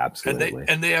top. Absolutely.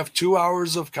 And they have 2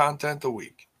 hours of content a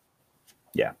week.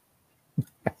 Yeah.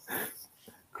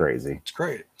 Crazy. It's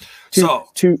great.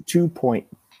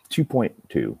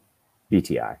 2.2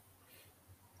 BTI.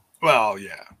 Well,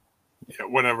 yeah.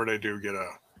 Whenever they do get a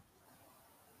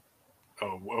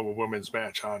women's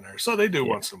match on there. So they do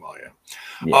once in a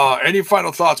while, any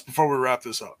final thoughts before we wrap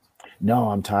this up? No,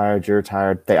 I'm tired. You're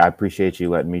tired. I appreciate you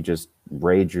letting me just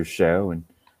raid your show and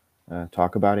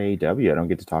talk about AEW. I don't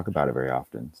get to talk about it very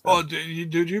often. So. Well,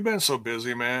 dude, you've been so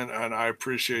busy, man, and I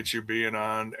appreciate you being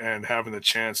on and having the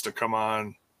chance to come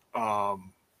on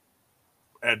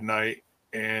at night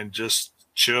and just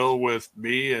chill with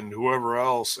me and whoever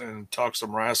else and talk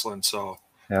some wrestling. So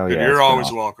you're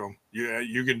always welcome.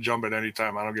 You can jump at any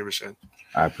time. I don't give a shit.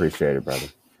 I appreciate it, brother.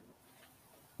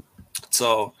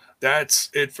 So that's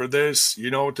it for this.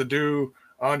 You know what to do.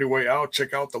 On your way out,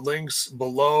 check out the links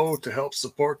below to help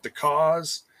support the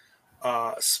cause.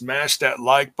 Smash that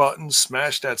like button,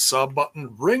 smash that sub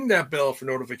button, ring that bell for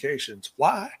notifications.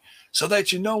 Why? So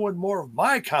that you know when more of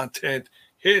my content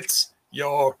hits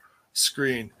your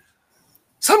screen.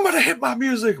 Somebody hit my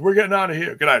music. We're getting out of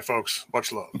here. Good night, folks.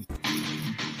 Much love.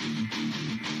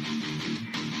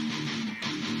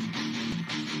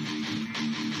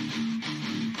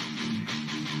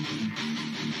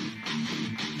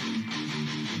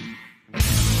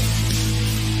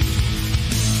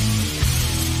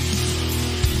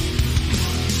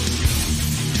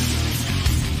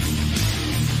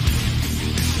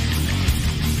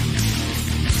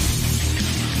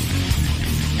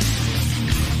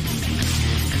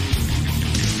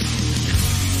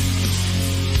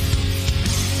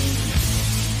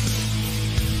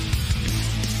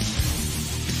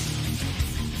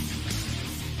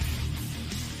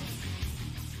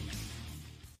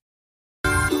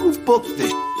 Book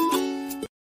this